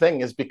why there's a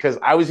thing is because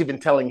I was even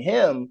telling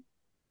him,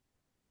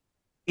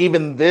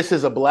 even this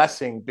is a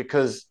blessing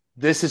because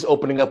this is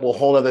opening up a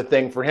whole other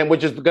thing for him,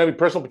 which is going to be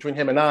personal between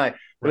him and I.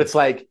 But it's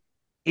like,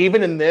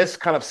 even in this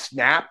kind of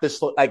snap,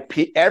 this like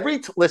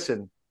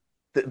listen,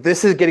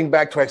 this is getting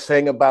back to what I was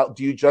saying about,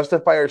 do you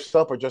justify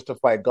yourself or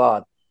justify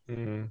God?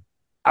 Mm-hmm.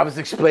 I was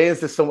explaining this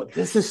to someone.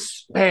 This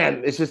is,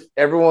 man, it's just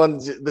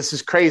this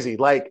is crazy.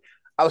 Like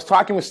I was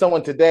talking with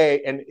someone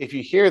today, and if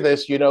you hear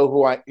this, you know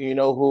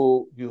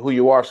who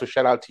you are. So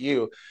shout out to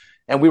you.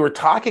 And we were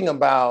talking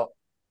about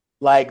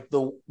like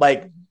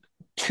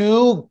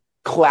two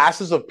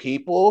classes of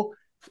people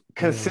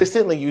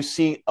consistently. You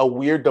see a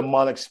weird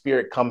demonic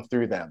spirit come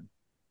through them.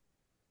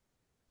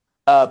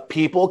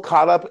 People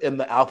caught up in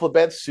the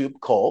alphabet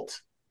soup cult.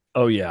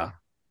 Oh yeah.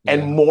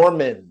 And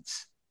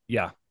Mormons.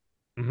 Yeah.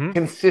 Mm-hmm.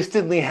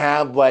 Consistently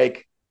have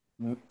like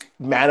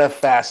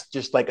manifest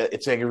just like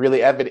it's like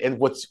really evident. And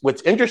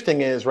what's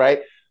interesting is,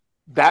 right,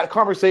 that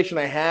conversation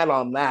I had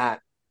on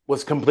that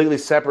was completely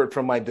separate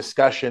from my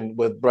discussion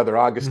with Brother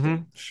Augustine.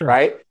 Mm-hmm. Sure.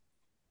 Right.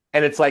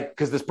 And it's like,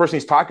 because this person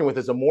he's talking with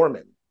is a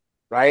Mormon,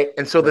 right?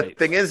 And so the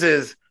thing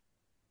is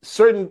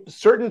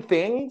certain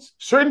things,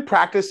 certain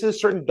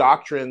practices, certain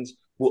doctrines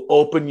will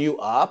open you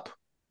up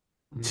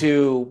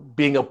to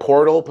being a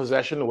portal,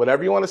 possession,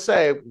 whatever you want to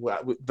say.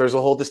 There's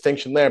a whole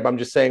distinction there, but I'm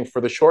just saying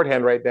for the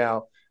shorthand right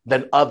now,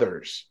 than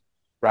others,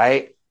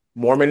 right?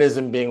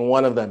 Mormonism being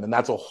one of them, and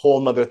that's a whole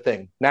nother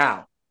thing.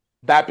 Now,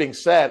 that being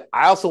said,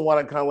 I also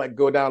want to kind of like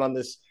go down on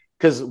this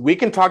because we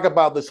can talk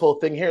about this whole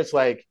thing here. It's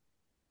like,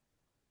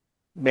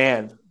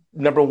 man,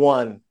 number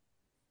one,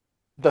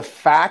 the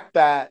fact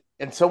that,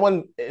 and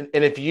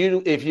if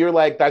you're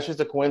like, that's just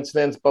a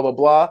coincidence, blah, blah,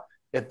 blah.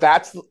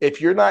 If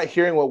you're not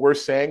hearing what we're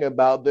saying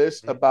about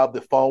this, about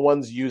the fallen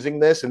ones using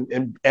this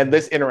and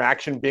this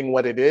interaction being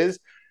what it is,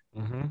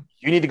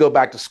 you need to go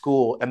back to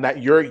school, and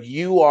that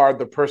you are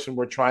the person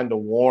we're trying to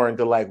warn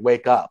to like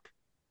wake up,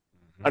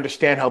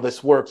 understand how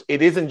this works.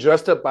 It isn't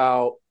just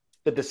about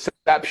the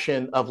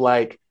deception of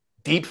like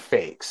deep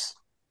fakes,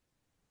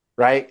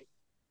 right?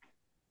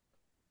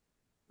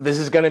 This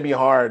is going to be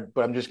hard,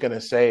 but I'm just going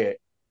to say it.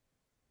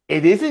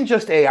 It isn't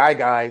just AI,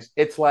 guys.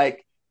 It's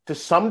like to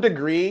some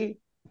degree,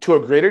 to a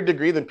greater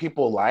degree than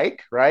people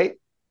like, right?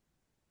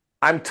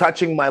 I'm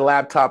touching my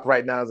laptop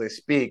right now as I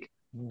speak.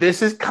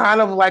 This is kind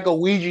of like a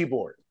Ouija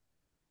board.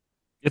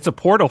 It's a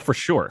portal for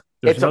sure.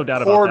 There's no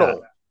doubt about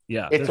that.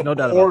 Yeah, it's a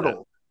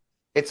portal.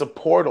 It's a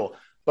portal.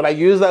 But I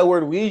use that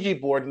word Ouija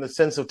board in the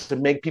sense of to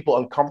make people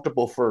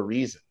uncomfortable for a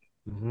reason.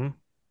 Mm-hmm.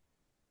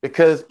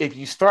 Because if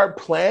you start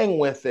playing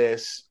with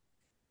this,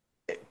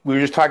 we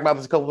were just talking about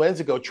this a couple of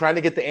minutes ago, trying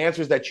to get the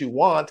answers that you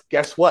want,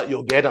 guess what?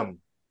 You'll get them.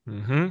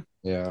 Mm-hmm.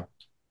 Yeah.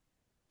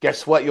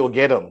 Guess what? You'll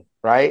get them,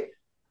 right?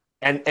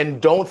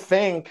 And don't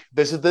think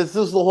this is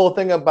the whole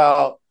thing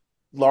about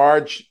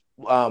large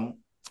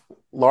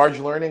large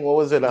learning. What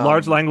was it?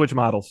 Large language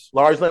models.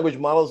 Large language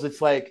models.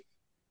 It's like,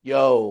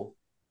 yo,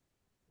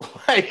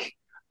 like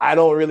I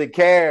don't really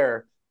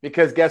care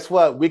because guess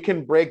what? We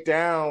can break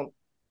down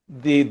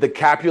the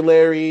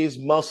capillaries,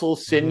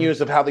 muscles,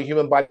 sinews of how the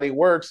human body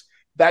works.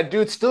 That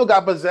dude still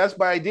got possessed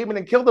by a demon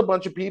and killed a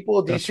bunch of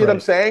people. Do you see what I'm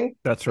saying?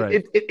 That's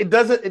right. It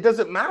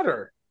doesn't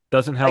matter.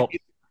 Doesn't help.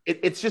 Like,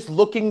 it's just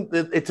looking.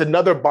 It's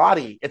another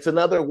body. It's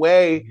another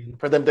way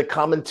for them to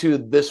come into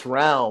this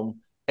realm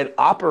and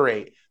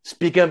operate.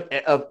 Speaking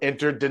of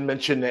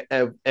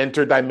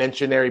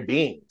interdimensionary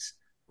beings,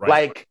 Right.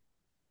 like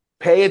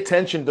pay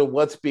attention to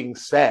what's being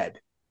said,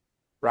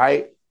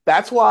 right?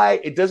 That's why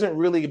it doesn't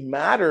really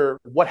matter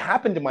what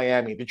happened to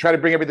Miami to try to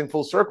bring everything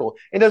full circle.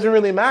 It doesn't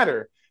really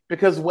matter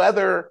because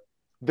whether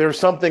there's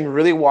something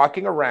really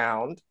walking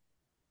around,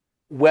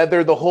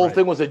 whether the whole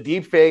thing was a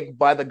deep fake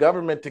by the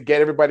government to get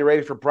everybody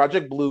ready for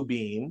Project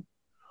Bluebeam,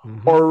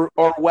 or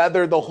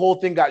whether the whole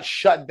thing got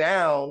shut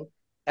down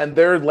and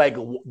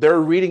they're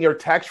reading your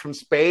text from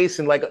space,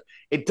 and like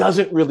it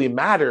doesn't really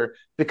matter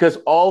because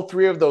all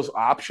three of those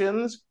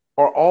options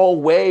are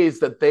all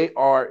ways that they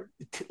are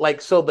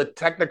so the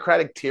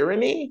technocratic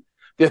tyranny,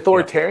 the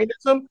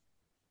authoritarianism,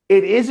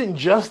 it isn't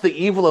just the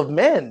evil of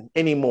men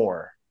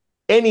anymore,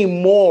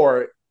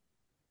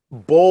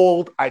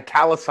 bold,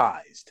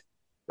 italicized,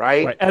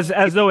 right?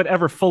 As though it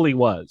ever fully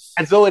was.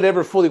 As though it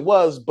ever fully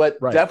was,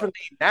 but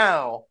definitely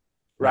now,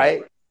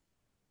 right?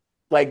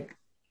 Like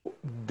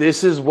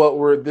this is what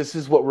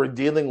we're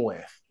dealing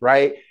with,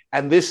 right?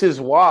 And this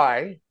is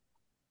why,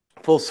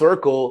 full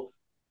circle,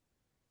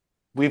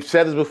 we've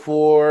said this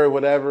before,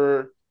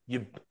 whatever,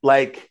 you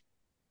like,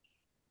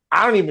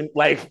 I don't even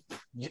like,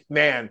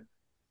 man,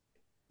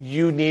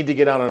 you need to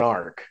get on an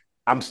arc.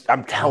 I'm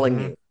telling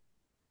you,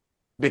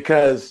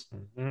 because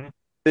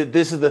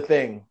this is the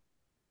thing.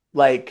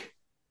 Like,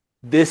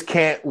 this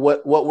can't,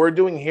 what we're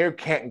doing here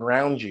can't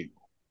ground you.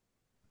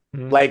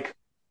 Like,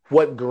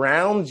 what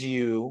grounds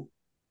you,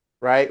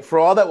 right? For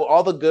all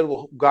the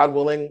good, God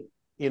willing,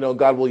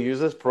 God will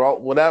use us for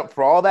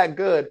all that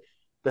good.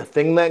 The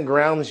thing that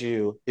grounds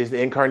you is the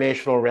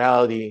incarnational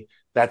reality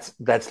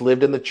that's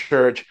lived in the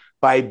church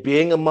by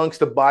being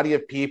amongst a body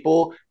of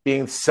people,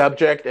 being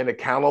subject and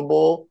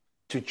accountable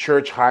to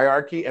church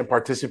hierarchy and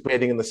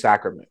participating in the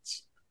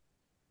sacraments.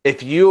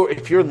 If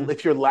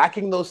you're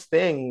lacking those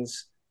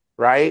things,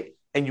 right,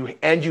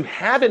 and you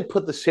haven't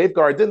put the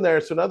safeguards in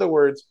there. So in other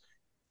words,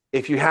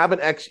 if you have an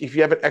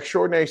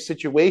extraordinary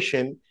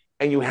situation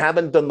and you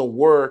haven't done the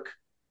work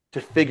to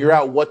figure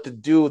out what to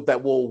do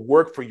that will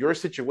work for your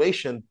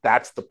situation,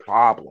 that's the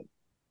problem,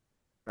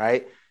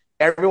 right?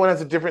 Everyone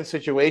has a different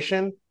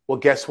situation. Well,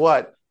 guess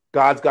what?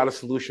 God's got a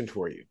solution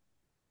for you.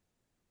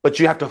 But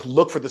you have to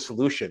look for the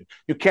solution.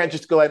 You can't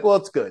just go like, well,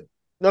 it's good.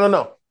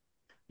 No.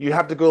 You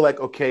have to go like,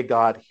 okay,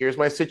 God, here's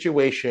my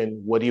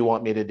situation. What do you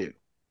want me to do?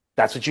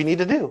 That's what you need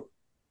to do.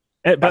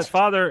 But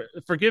Father,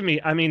 forgive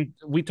me. I mean,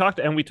 we talked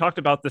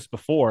about this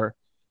before.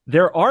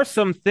 There are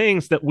some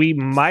things that we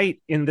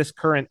might in this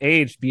current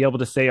age be able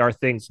to say are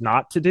things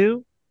not to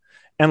do.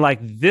 And like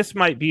this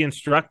might be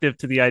instructive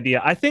to the idea.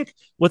 I think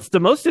what's the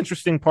most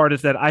interesting part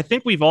is that I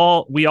think we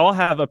all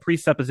have a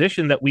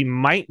presupposition that we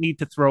might need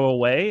to throw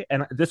away.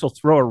 And this will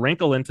throw a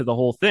wrinkle into the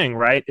whole thing,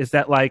 right? Is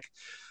that like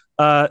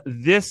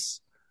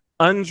this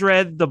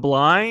Undread the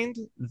Blind,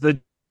 the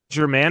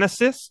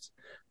Germanicist?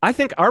 I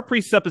think our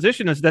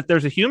presupposition is that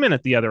there's a human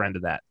at the other end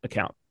of that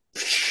account.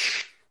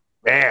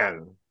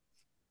 Man.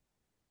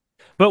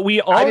 But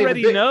we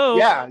already know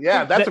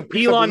that's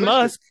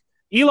that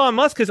Elon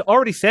Musk has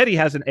already said he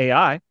has an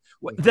AI.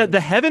 The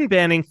heaven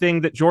banning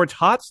thing that George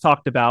Hotz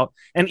talked about,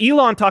 and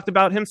Elon talked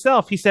about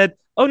himself. He said,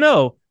 oh,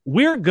 no,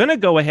 we're going to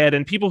go ahead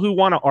and people who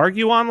want to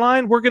argue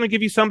online, we're going to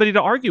give you somebody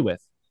to argue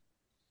with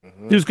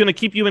who's going to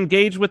keep you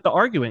engaged with the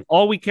arguing.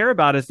 All we care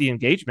about is the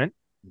engagement.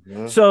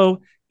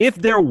 So if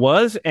there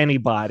was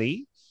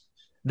anybody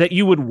that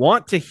you would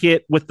want to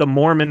hit with the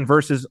Mormon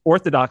versus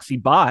Orthodoxy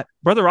bot,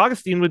 Brother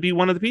Augustine would be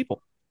one of the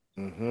people.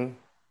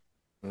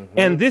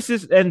 And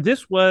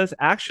this was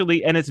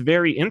actually, and it's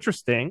very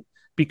interesting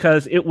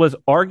because it was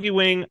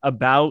arguing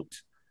about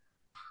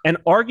an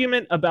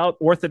argument about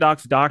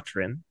Orthodox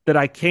doctrine that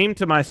I came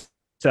to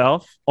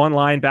myself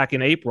online back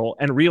in April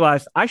and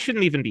realized I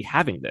shouldn't even be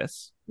having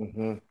this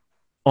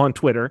on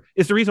Twitter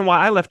is the reason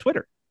why I left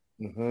Twitter.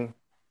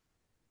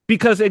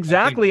 Because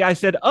I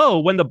said, oh,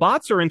 when the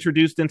bots are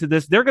introduced into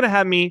this, they're going to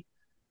have me.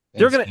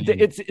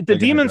 The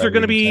demons are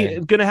going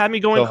to have me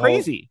going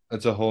crazy.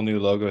 It's a whole new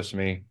logos to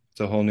me.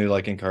 It's a whole new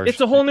incarnation.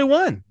 It's a whole new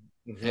one.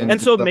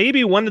 And so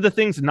maybe one of the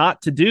things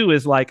not to do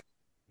is like,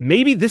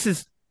 maybe this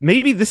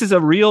is a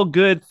real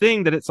good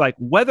thing that it's like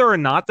whether or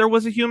not there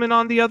was a human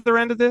on the other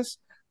end of this,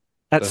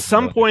 at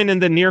some point in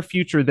the near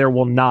future, there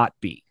will not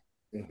be.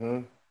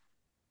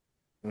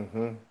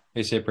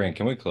 Hey, Cyprian,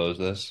 can we close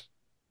this?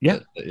 Yeah.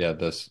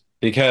 This.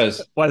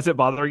 Because why does it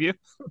bother you?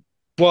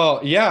 Well,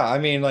 yeah, I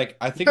mean, like,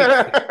 I think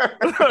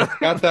it's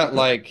got that,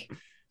 like,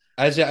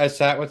 as I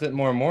sat with it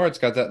more and more, it's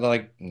got that,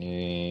 like,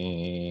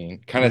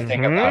 kind of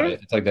thing about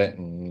it. It's like that.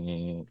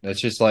 It's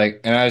just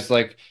like, and I was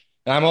like,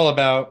 I'm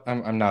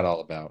not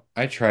all about.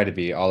 I try to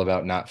be all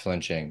about not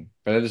flinching,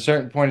 but at a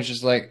certain point, it's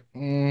just like,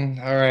 all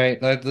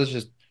right,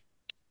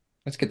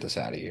 let's get this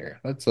out of here.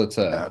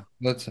 Yeah.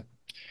 Let's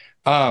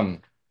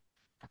um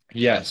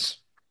yes,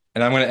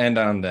 and I'm going to end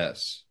on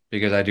this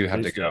because I do have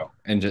to Please do. go.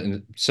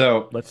 And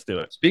so, Let's do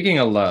it. speaking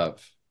of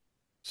love,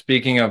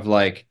 speaking of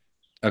like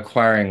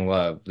acquiring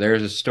love,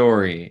 there's a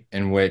story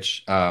in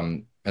which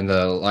in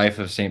the life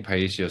of Saint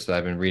Paisios that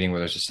I've been reading where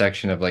there's a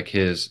section of like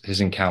his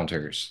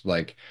encounters,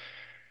 like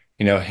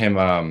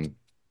him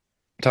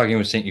talking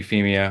with Saint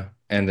Euphemia,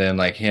 and then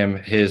like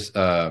his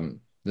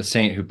the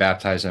saint who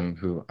baptized him,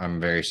 who I'm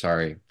very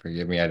sorry,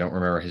 forgive me, I don't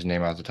remember his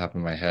name off the top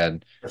of my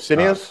head. Uh,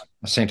 Arsenius?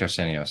 Saint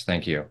Arsenios,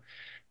 thank you.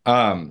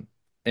 Um,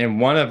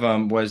 and one of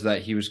them was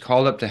that he was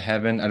called up to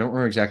heaven. I don't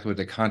remember exactly what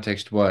the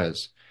context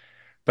was,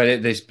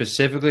 but they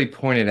specifically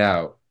pointed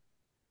out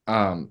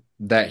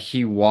that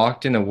he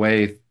walked in a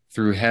way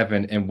through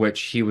heaven in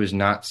which he was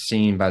not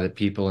seen by the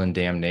people in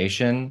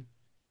damnation,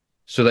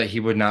 so that he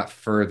would not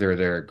further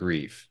their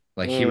grief.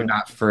 Like he would Mm.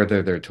 not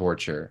further their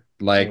torture.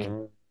 Like,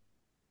 Mm.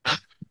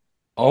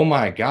 oh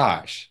my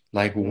gosh,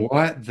 like Mm.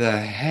 what the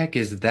heck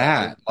is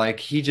that?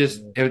 Like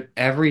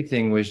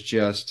everything was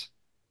just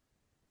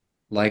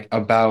like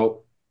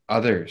about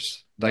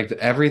others. Like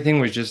everything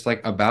was just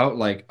like about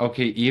like,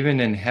 okay, even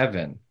in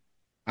heaven.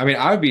 I mean,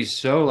 I would be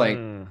so like,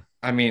 Mm.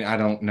 I mean, I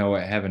don't know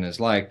what heaven is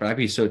like, but I'd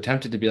be so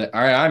tempted to be like,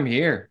 all right, I'm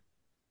here.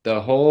 The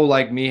whole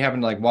like me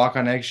having to like walk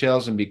on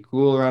eggshells and be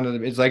cool around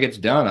it, it's like it's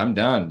done. I'm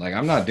done. Like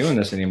I'm not doing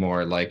this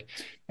anymore. Like,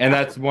 and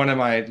that's one of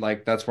my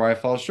like that's where I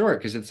fall short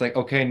because it's like,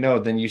 okay, no,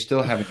 then you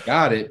still haven't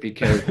got it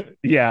because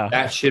Yeah.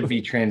 that should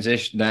be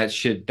transition.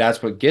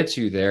 That's what gets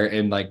you there.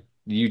 And like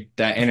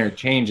that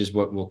interchange is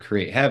what will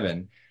create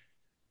heaven.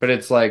 But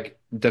it's like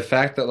the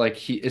fact that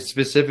like it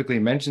specifically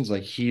mentions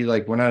like he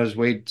like went out of his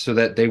way so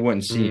that they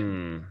wouldn't see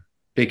him Mm.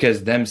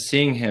 because them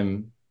seeing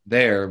him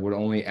there would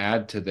only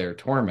add to their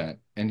torment.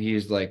 And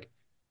he's like,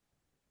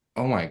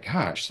 oh my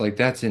gosh, like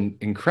that's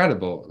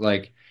incredible.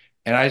 Like,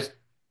 and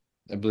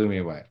it blew me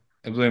away.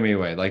 It blew me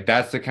away. Like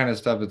that's the kind of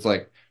stuff. It's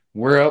like,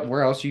 where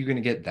else are you going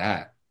to get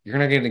that? You're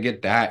not going to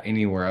get that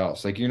anywhere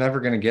else. Like you're never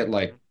going to get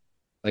like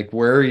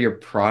where are your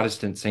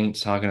Protestant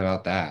saints talking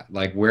about that?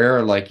 Like where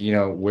are like,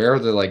 where are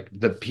the like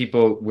the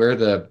people where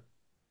the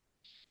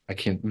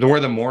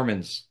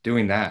Mormons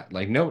doing that?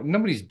 Like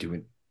nobody's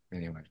doing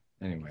anyway.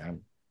 Anyway,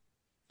 I'm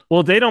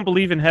Well, they don't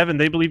believe in heaven.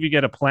 They believe you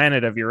get a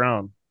planet of your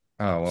own.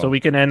 oh So well, we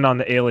can end on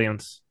the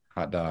aliens.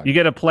 hot dog. You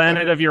get a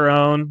planet of your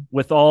own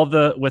with all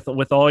the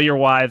with all your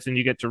wives, and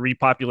you get to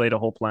repopulate a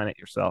whole planet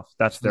yourself.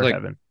 That's Sounds their like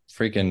heaven.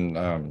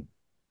 freaking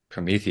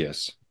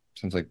Prometheus.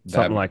 Sounds like that.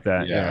 Something like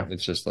that. Yeah, Yeah.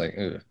 it's just like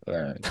ugh, all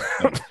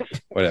right,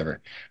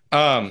 whatever.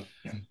 Um,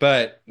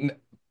 but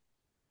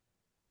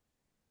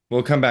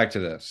we'll come back to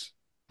this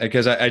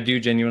because I do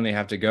genuinely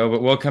have to go.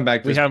 But we'll come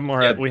back to We this. have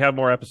more. Yeah, We have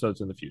more episodes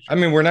in the future. I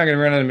mean, we're not going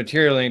to run out of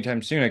material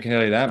anytime soon. I can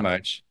tell you that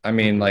much. I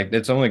mean, Mhm. like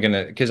it's only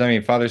gonna because I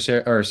mean, Father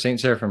Sarah or Saint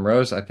Seraphim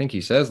Rose. I think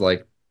he says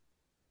like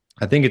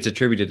I think it's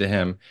attributed to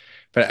him.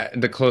 But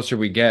the closer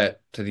we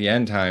get to the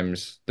end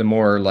times, the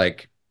more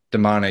like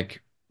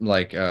demonic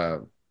like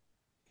Mhm.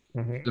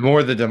 the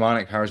more the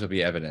demonic powers will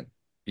be evident.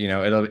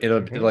 Mhm.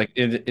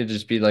 It'll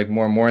just be like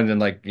more and more, and then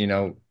like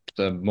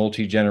the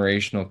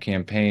multi-generational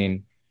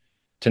campaign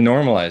to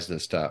normalize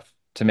this stuff,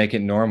 to make it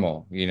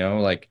normal.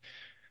 Like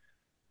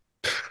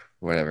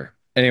whatever.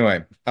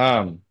 Anyway,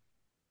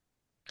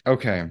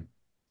 okay.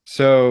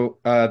 So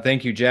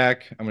thank you,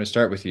 Jack. I'm going to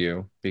start with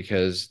you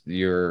because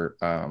your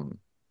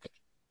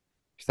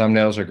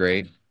thumbnails are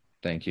great.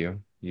 Thank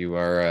you. You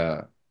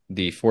are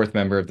the fourth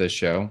member of this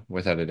show,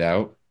 without a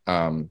doubt.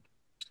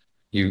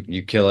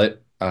 You kill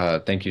it.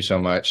 Thank you so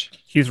much.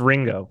 He's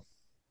Ringo.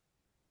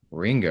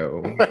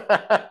 Ringo.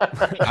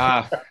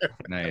 Ah,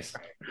 nice.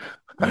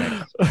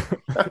 Nice.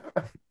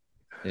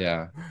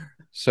 Yeah.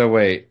 So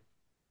wait,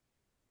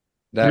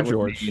 You're that would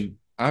George. mean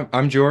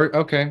I'm George.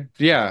 Okay.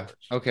 Yeah.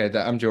 Okay.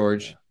 I'm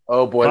George.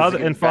 Oh boy,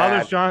 Father's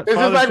bad. John. This is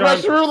Father's like John.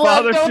 Russian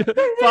roulette.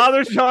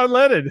 Father's John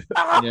Lennon.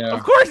 Yeah.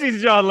 Of course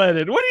he's John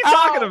Lennon. What are you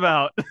talking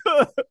about?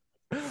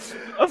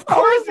 Of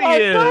course he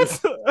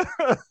is.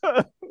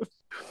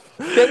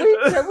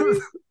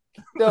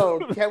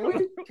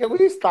 Can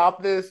we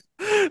stop this?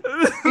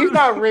 He's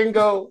not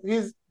Ringo.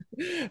 He's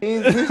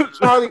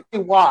Charlie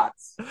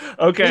Watts.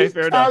 Okay, He's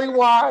fair Charlie enough.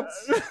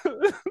 Watts.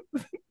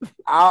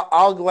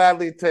 I'll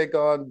gladly take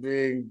on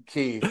being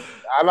Keith.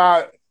 I'm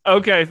not.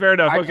 Okay, fair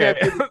enough. I Okay.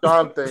 can't do the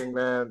John thing,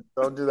 man.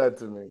 Don't do that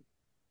to me.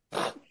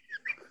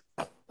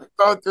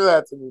 Don't do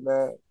that to me,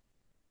 man.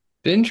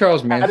 Didn't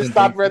Charles I had to Manson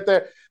stop think right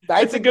there.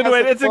 It's a good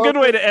way. It's a good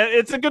way to.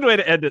 It's a good way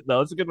to end it,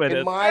 though. It's a good way to.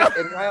 In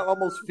my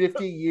almost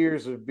 50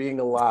 years of being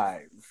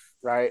alive,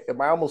 right? In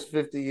my almost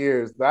 50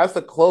 years, that's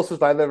the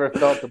closest I've ever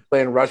felt to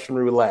playing Russian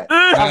roulette.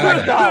 I'm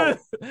like, no,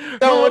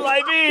 Who will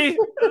I be?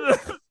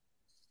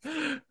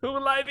 Who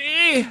will I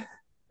be?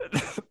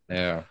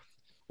 Yeah.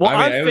 Well,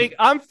 I mean, I'm fake.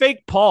 I'm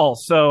fake Paul.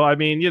 So I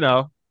mean,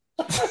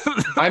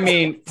 I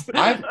mean,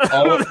 I've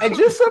always, And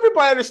just so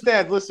everybody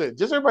understands, listen,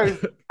 just everybody,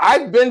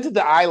 I've been to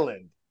the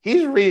island.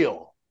 He's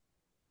real.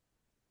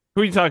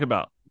 Who are you talking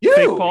about? You.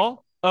 Fake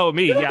Paul? Oh,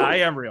 me. Yeah, I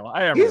You. am real.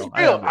 I am He's real.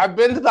 I real. am real. I've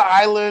been to the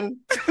island.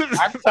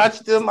 I've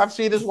touched him. I've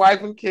seen his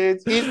wife and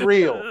kids. He's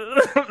real.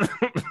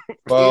 He's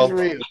Well,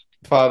 real.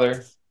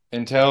 Father,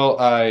 until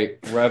I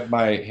rub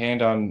my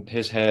hand on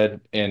his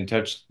head and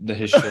touch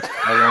his shoulder,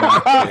 I will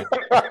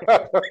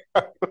not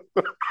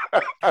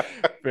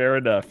Fair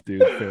enough,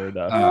 dude. Fair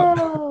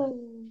enough.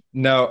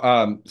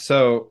 no,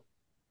 so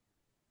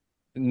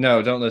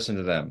no, don't listen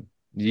to them.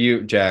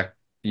 You, Jack,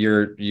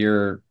 you're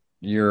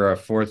a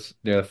fourth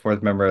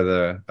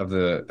member of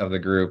the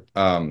group.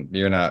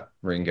 You're not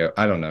Ringo.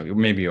 I don't know.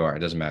 Maybe you are. It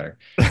doesn't matter.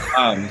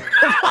 And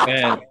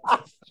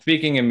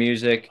speaking of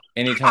music,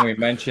 anytime we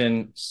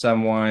mention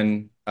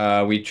someone,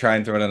 we try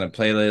and throw it on a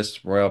playlist,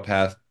 Royal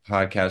Path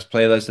podcast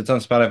playlist. It's on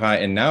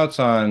Spotify and now it's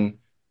on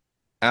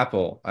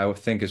Apple, I would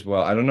think as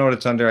well. I don't know what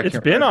it's under. I It's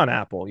can't been remember. on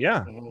Apple.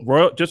 Yeah.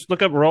 Just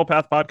look up Royal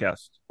Path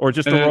podcast or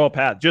just And the then- Royal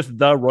Path, just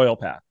the Royal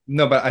Path.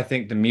 No, but I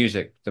think the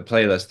music, the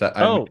playlist that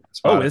I made Oh,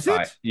 on is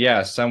Spotify. it?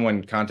 Yeah,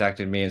 someone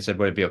contacted me and said,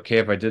 would it be okay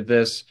if I did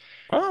this?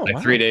 Oh, Like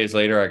wow. 3 days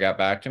later, I got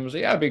back to him. I was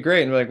like, yeah, it'd be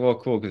great. And we're like, well,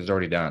 cool, because it's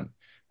already done.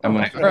 I'm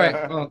like, all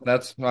right, well,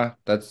 that's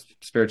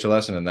spiritual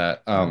lesson in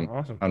that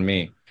Awesome. on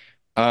me.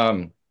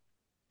 And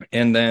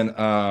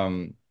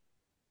then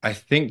I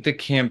think the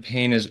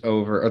campaign is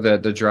over, or the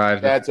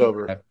drive. That's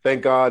over.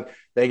 Thank God.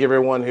 Thank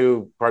everyone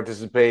who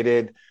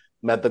participated,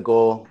 met the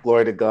goal.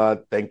 Glory to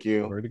God. Thank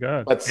you. Glory to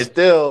God. But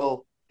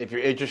still, if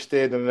you're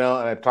interested, and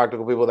I talked to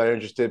people that are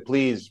interested,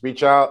 please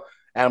reach out.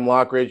 Adam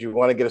Lockridge, you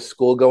want to get a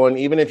school going,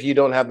 even if you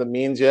don't have the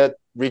means yet,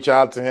 reach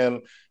out to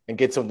him and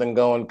get something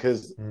going,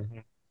 because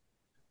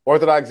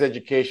Orthodox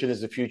education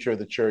is the future of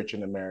the church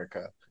in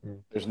America.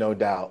 There's no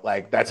doubt.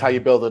 Like, that's how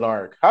you build an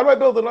ark. How do I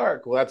build an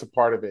ark? Well, that's a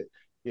part of it.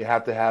 You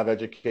have to have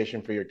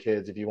education for your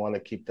kids if you want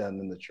to keep them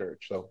in the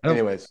church. So,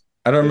 anyways,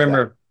 I don't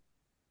remember.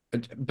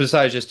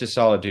 Besides just a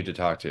solid dude to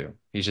talk to,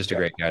 he's just a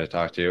great guy to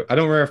talk to. I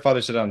don't remember if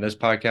Father said on this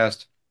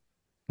podcast.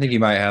 I think you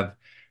might have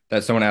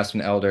that someone asked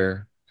an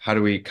elder, "How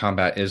do we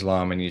combat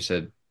Islam?" And you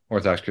said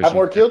Orthodox Christians have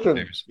more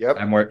children. Yep.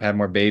 Have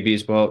more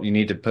babies. Well, you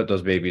need to put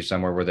those babies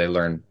somewhere where they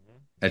learn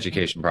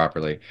education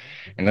properly,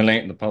 and it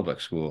ain't the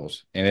public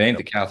schools, and it ain't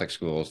the Catholic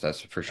schools.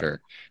 That's for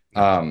sure.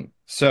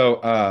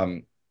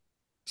 So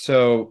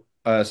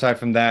aside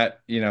from that,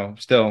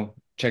 still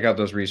check out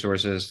those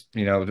resources.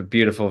 The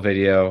beautiful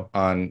video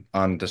on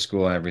the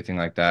school and everything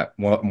like that.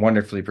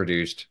 Wonderfully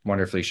produced,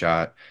 wonderfully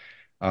shot.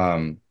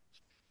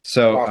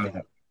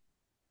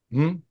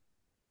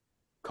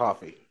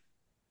 Coffee.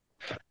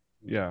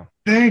 Yeah.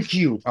 Thank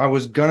you. I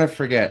was gonna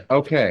forget.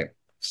 Okay.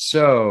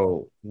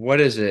 So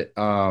what is it?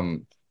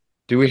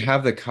 Do we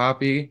have the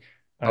copy?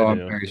 I'm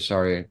very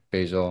sorry,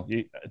 Basil.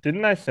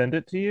 Didn't I send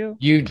it to you?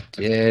 You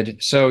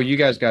did. So you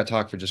guys got to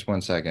talk for just 1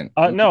 second.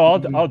 No, I'll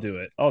do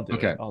it.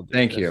 Okay. I'll do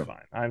Thank it. you. That's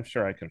fine. I'm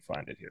sure I can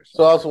find it here.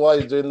 So also while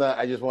you're doing that,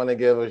 I just want to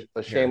give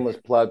a shameless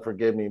plug.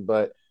 Forgive me,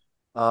 but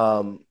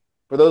for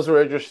those who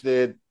are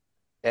interested,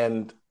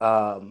 and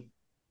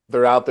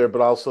they're out there, but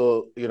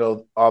also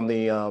on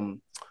the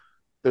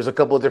there's a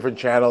couple of different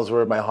channels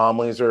where my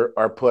homilies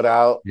are put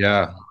out.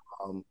 Yeah.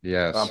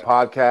 Yes. On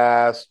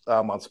podcast,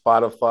 on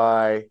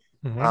Spotify.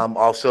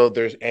 Also,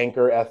 there's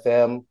Anchor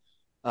FM,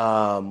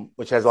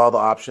 which has all the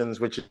options.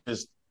 Which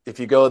is, if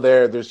you go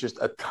there, there's just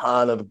a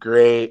ton of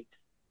great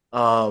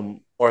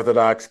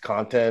Orthodox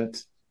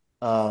content,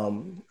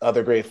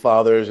 other great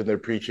fathers and their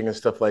preaching and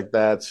stuff like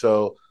that.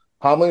 So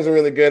homilies are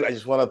really good. I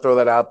just want to throw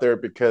that out there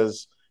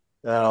because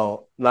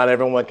not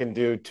everyone can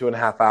do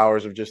 2.5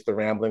 hours of just the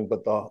rambling,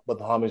 but the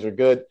homilies are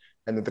good,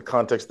 and the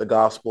context of the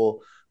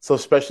gospel. So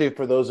especially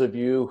for those of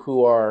you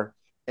who are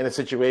in a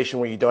situation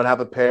where you don't have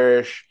a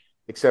parish,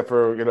 except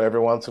for every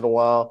once in a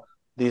while,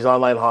 these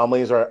online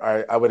homilies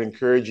are I would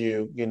encourage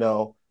you,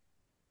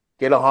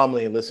 get a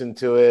homily, listen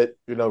to it,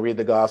 read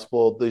the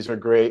gospel. These are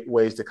great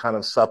ways to kind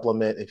of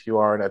supplement if you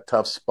are in a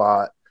tough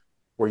spot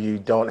where you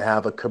don't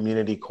have a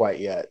community quite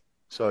yet.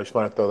 So I just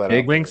want to throw that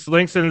out.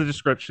 Links in the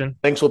description.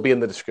 Links will be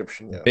in the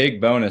description. Yeah. Big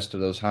bonus to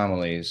those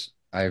homilies.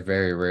 I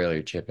very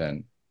rarely chip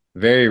in.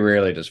 Very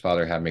rarely does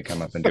Father have me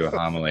come up and do a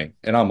homily.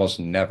 It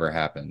almost never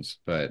happens,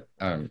 but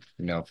for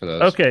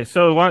those. Okay,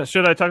 so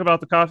should I talk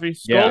about the coffee?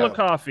 Schola Yeah.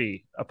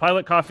 Coffee, a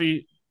pilot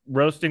coffee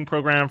roasting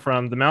program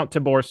from the Mount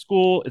Tabor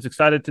School, is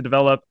excited to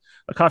develop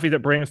a coffee that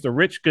brings the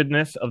rich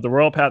goodness of the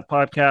Royal Path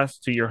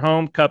podcast to your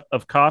home cup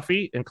of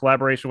coffee in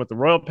collaboration with the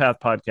Royal Path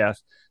podcast.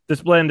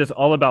 This blend is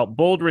all about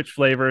bold, rich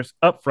flavors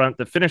up front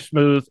that finish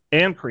smooth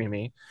and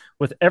creamy.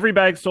 With every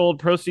bag sold,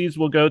 proceeds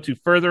will go to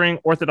furthering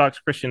Orthodox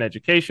Christian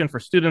education for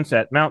students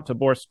at Mount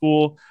Tabor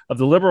School of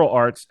the Liberal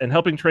Arts and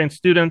helping train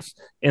students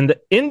in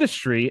the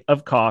industry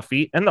of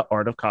coffee and the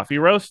art of coffee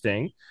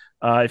roasting.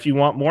 If you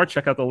want more,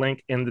 check out the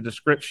link in the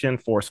description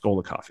for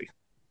Schola Coffee.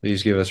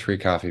 Please give us free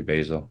coffee,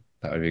 Basil.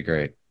 That would be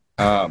great.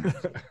 So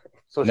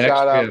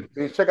shout out.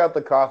 Please check out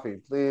the coffee.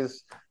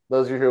 Please,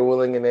 those of you who are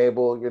willing and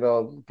able,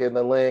 get in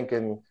the link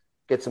and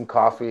get some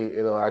coffee.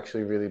 It'll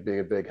actually really be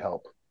a big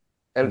help.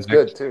 And it's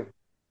good too.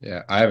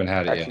 Yeah, I haven't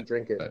had it yet.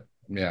 Drink it.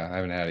 I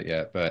haven't had it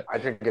yet, but I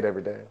drink it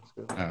every day. It's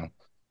good. Oh,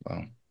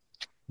 well,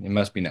 it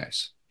must be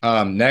nice.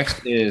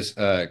 Next is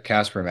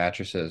Casper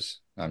mattresses.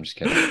 I'm just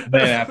kidding. And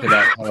then after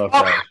that,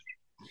 HelloFresh.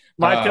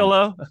 My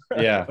pillow.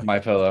 Yeah, my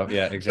pillow.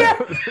 Yeah,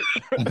 exactly.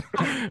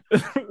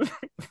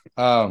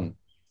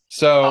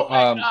 So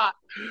Oh my God.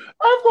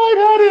 I'm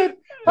lightheaded.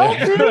 Help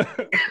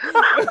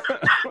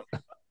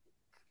me.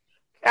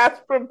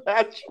 Casper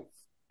match.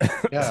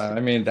 yeah, I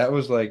mean that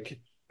was like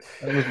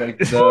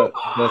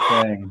the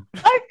thing.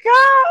 My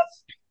gosh.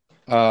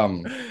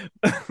 Um,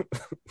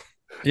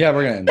 yeah,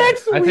 we're gonna end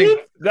Next there. I week,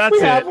 think That's we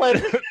it. have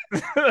like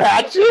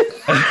patches.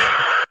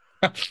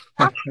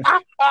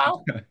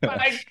 Oh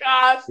my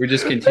gosh. we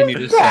just continue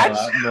to sell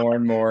out more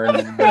and more and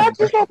more.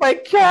 Patches on my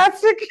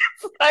cats.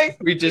 It's like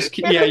We just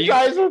yeah, you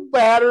guys with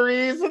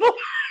batteries and all.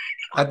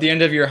 at the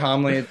end of your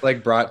homily, it's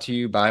like brought to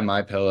you by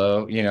My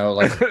Pillow. You know,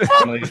 like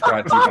homily is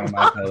brought to you by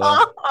My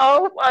Pillow.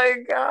 Oh my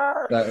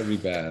God. That would be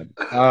bad.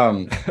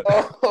 Oh.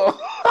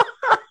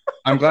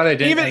 I'm glad I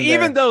didn't.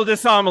 Even though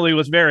this homily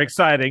was very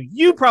exciting,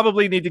 you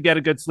probably need to get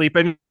a good sleep,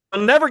 and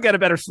you'll never get a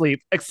better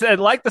sleep, except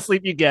like the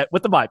sleep you get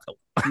with the My Pillow.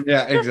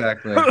 Yeah,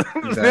 exactly.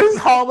 This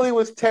homily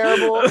was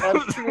terrible.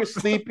 I'm too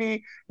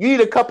sleepy. You need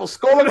a cup of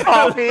skull of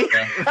coffee.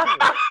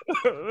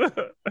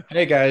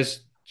 Hey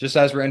guys, just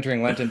as we're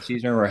entering Lenten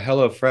season, where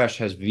HelloFresh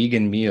has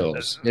vegan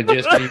meals, you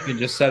can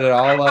just set it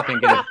all up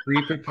and get a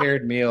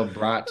pre-prepared meal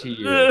brought to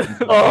you.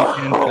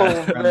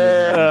 Oh,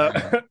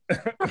 man.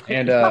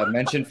 And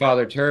mention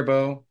Father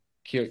Turbo.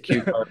 Cute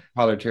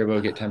Father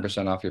Turbo, get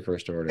 10% off your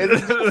first order.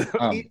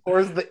 Or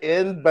is the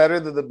end better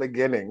than the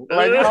beginning?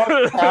 Like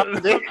how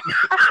happening?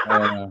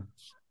 I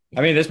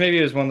mean, this maybe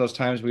is one of those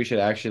times we should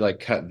actually like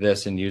cut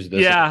this and use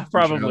this. Yeah,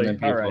 probably. And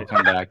then people will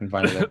come back and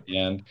find it at the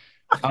end.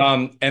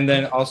 And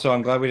then also,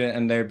 I'm glad we didn't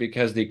end there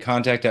because the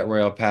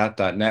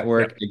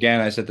contact@royalpath.network. Yep.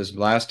 Again, I said this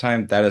last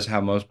time, that is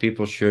how most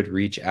people should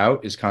reach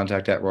out, is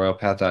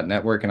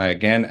contact@royalpath.network. And I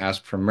again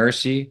ask for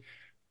mercy.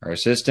 Our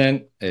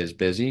assistant is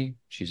busy.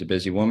 She's a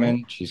busy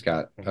woman. She's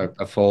got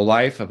a full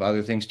life of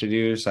other things to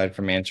do aside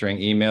from answering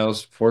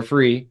emails for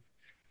free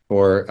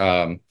for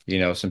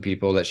some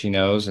people that she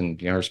knows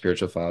and her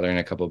spiritual father and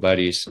a couple of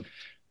buddies.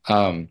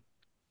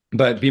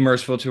 But be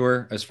merciful to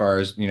her as far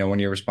as when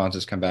your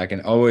responses come back,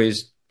 and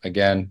always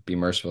again be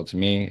merciful to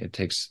me. It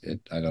takes it.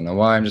 I don't know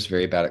why. I'm just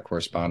very bad at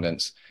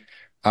correspondence.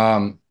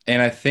 And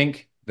I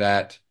think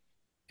that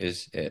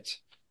is it.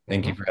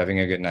 Thank you for having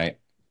a good night.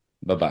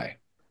 Bye-bye.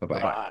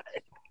 Bye-bye. Bye.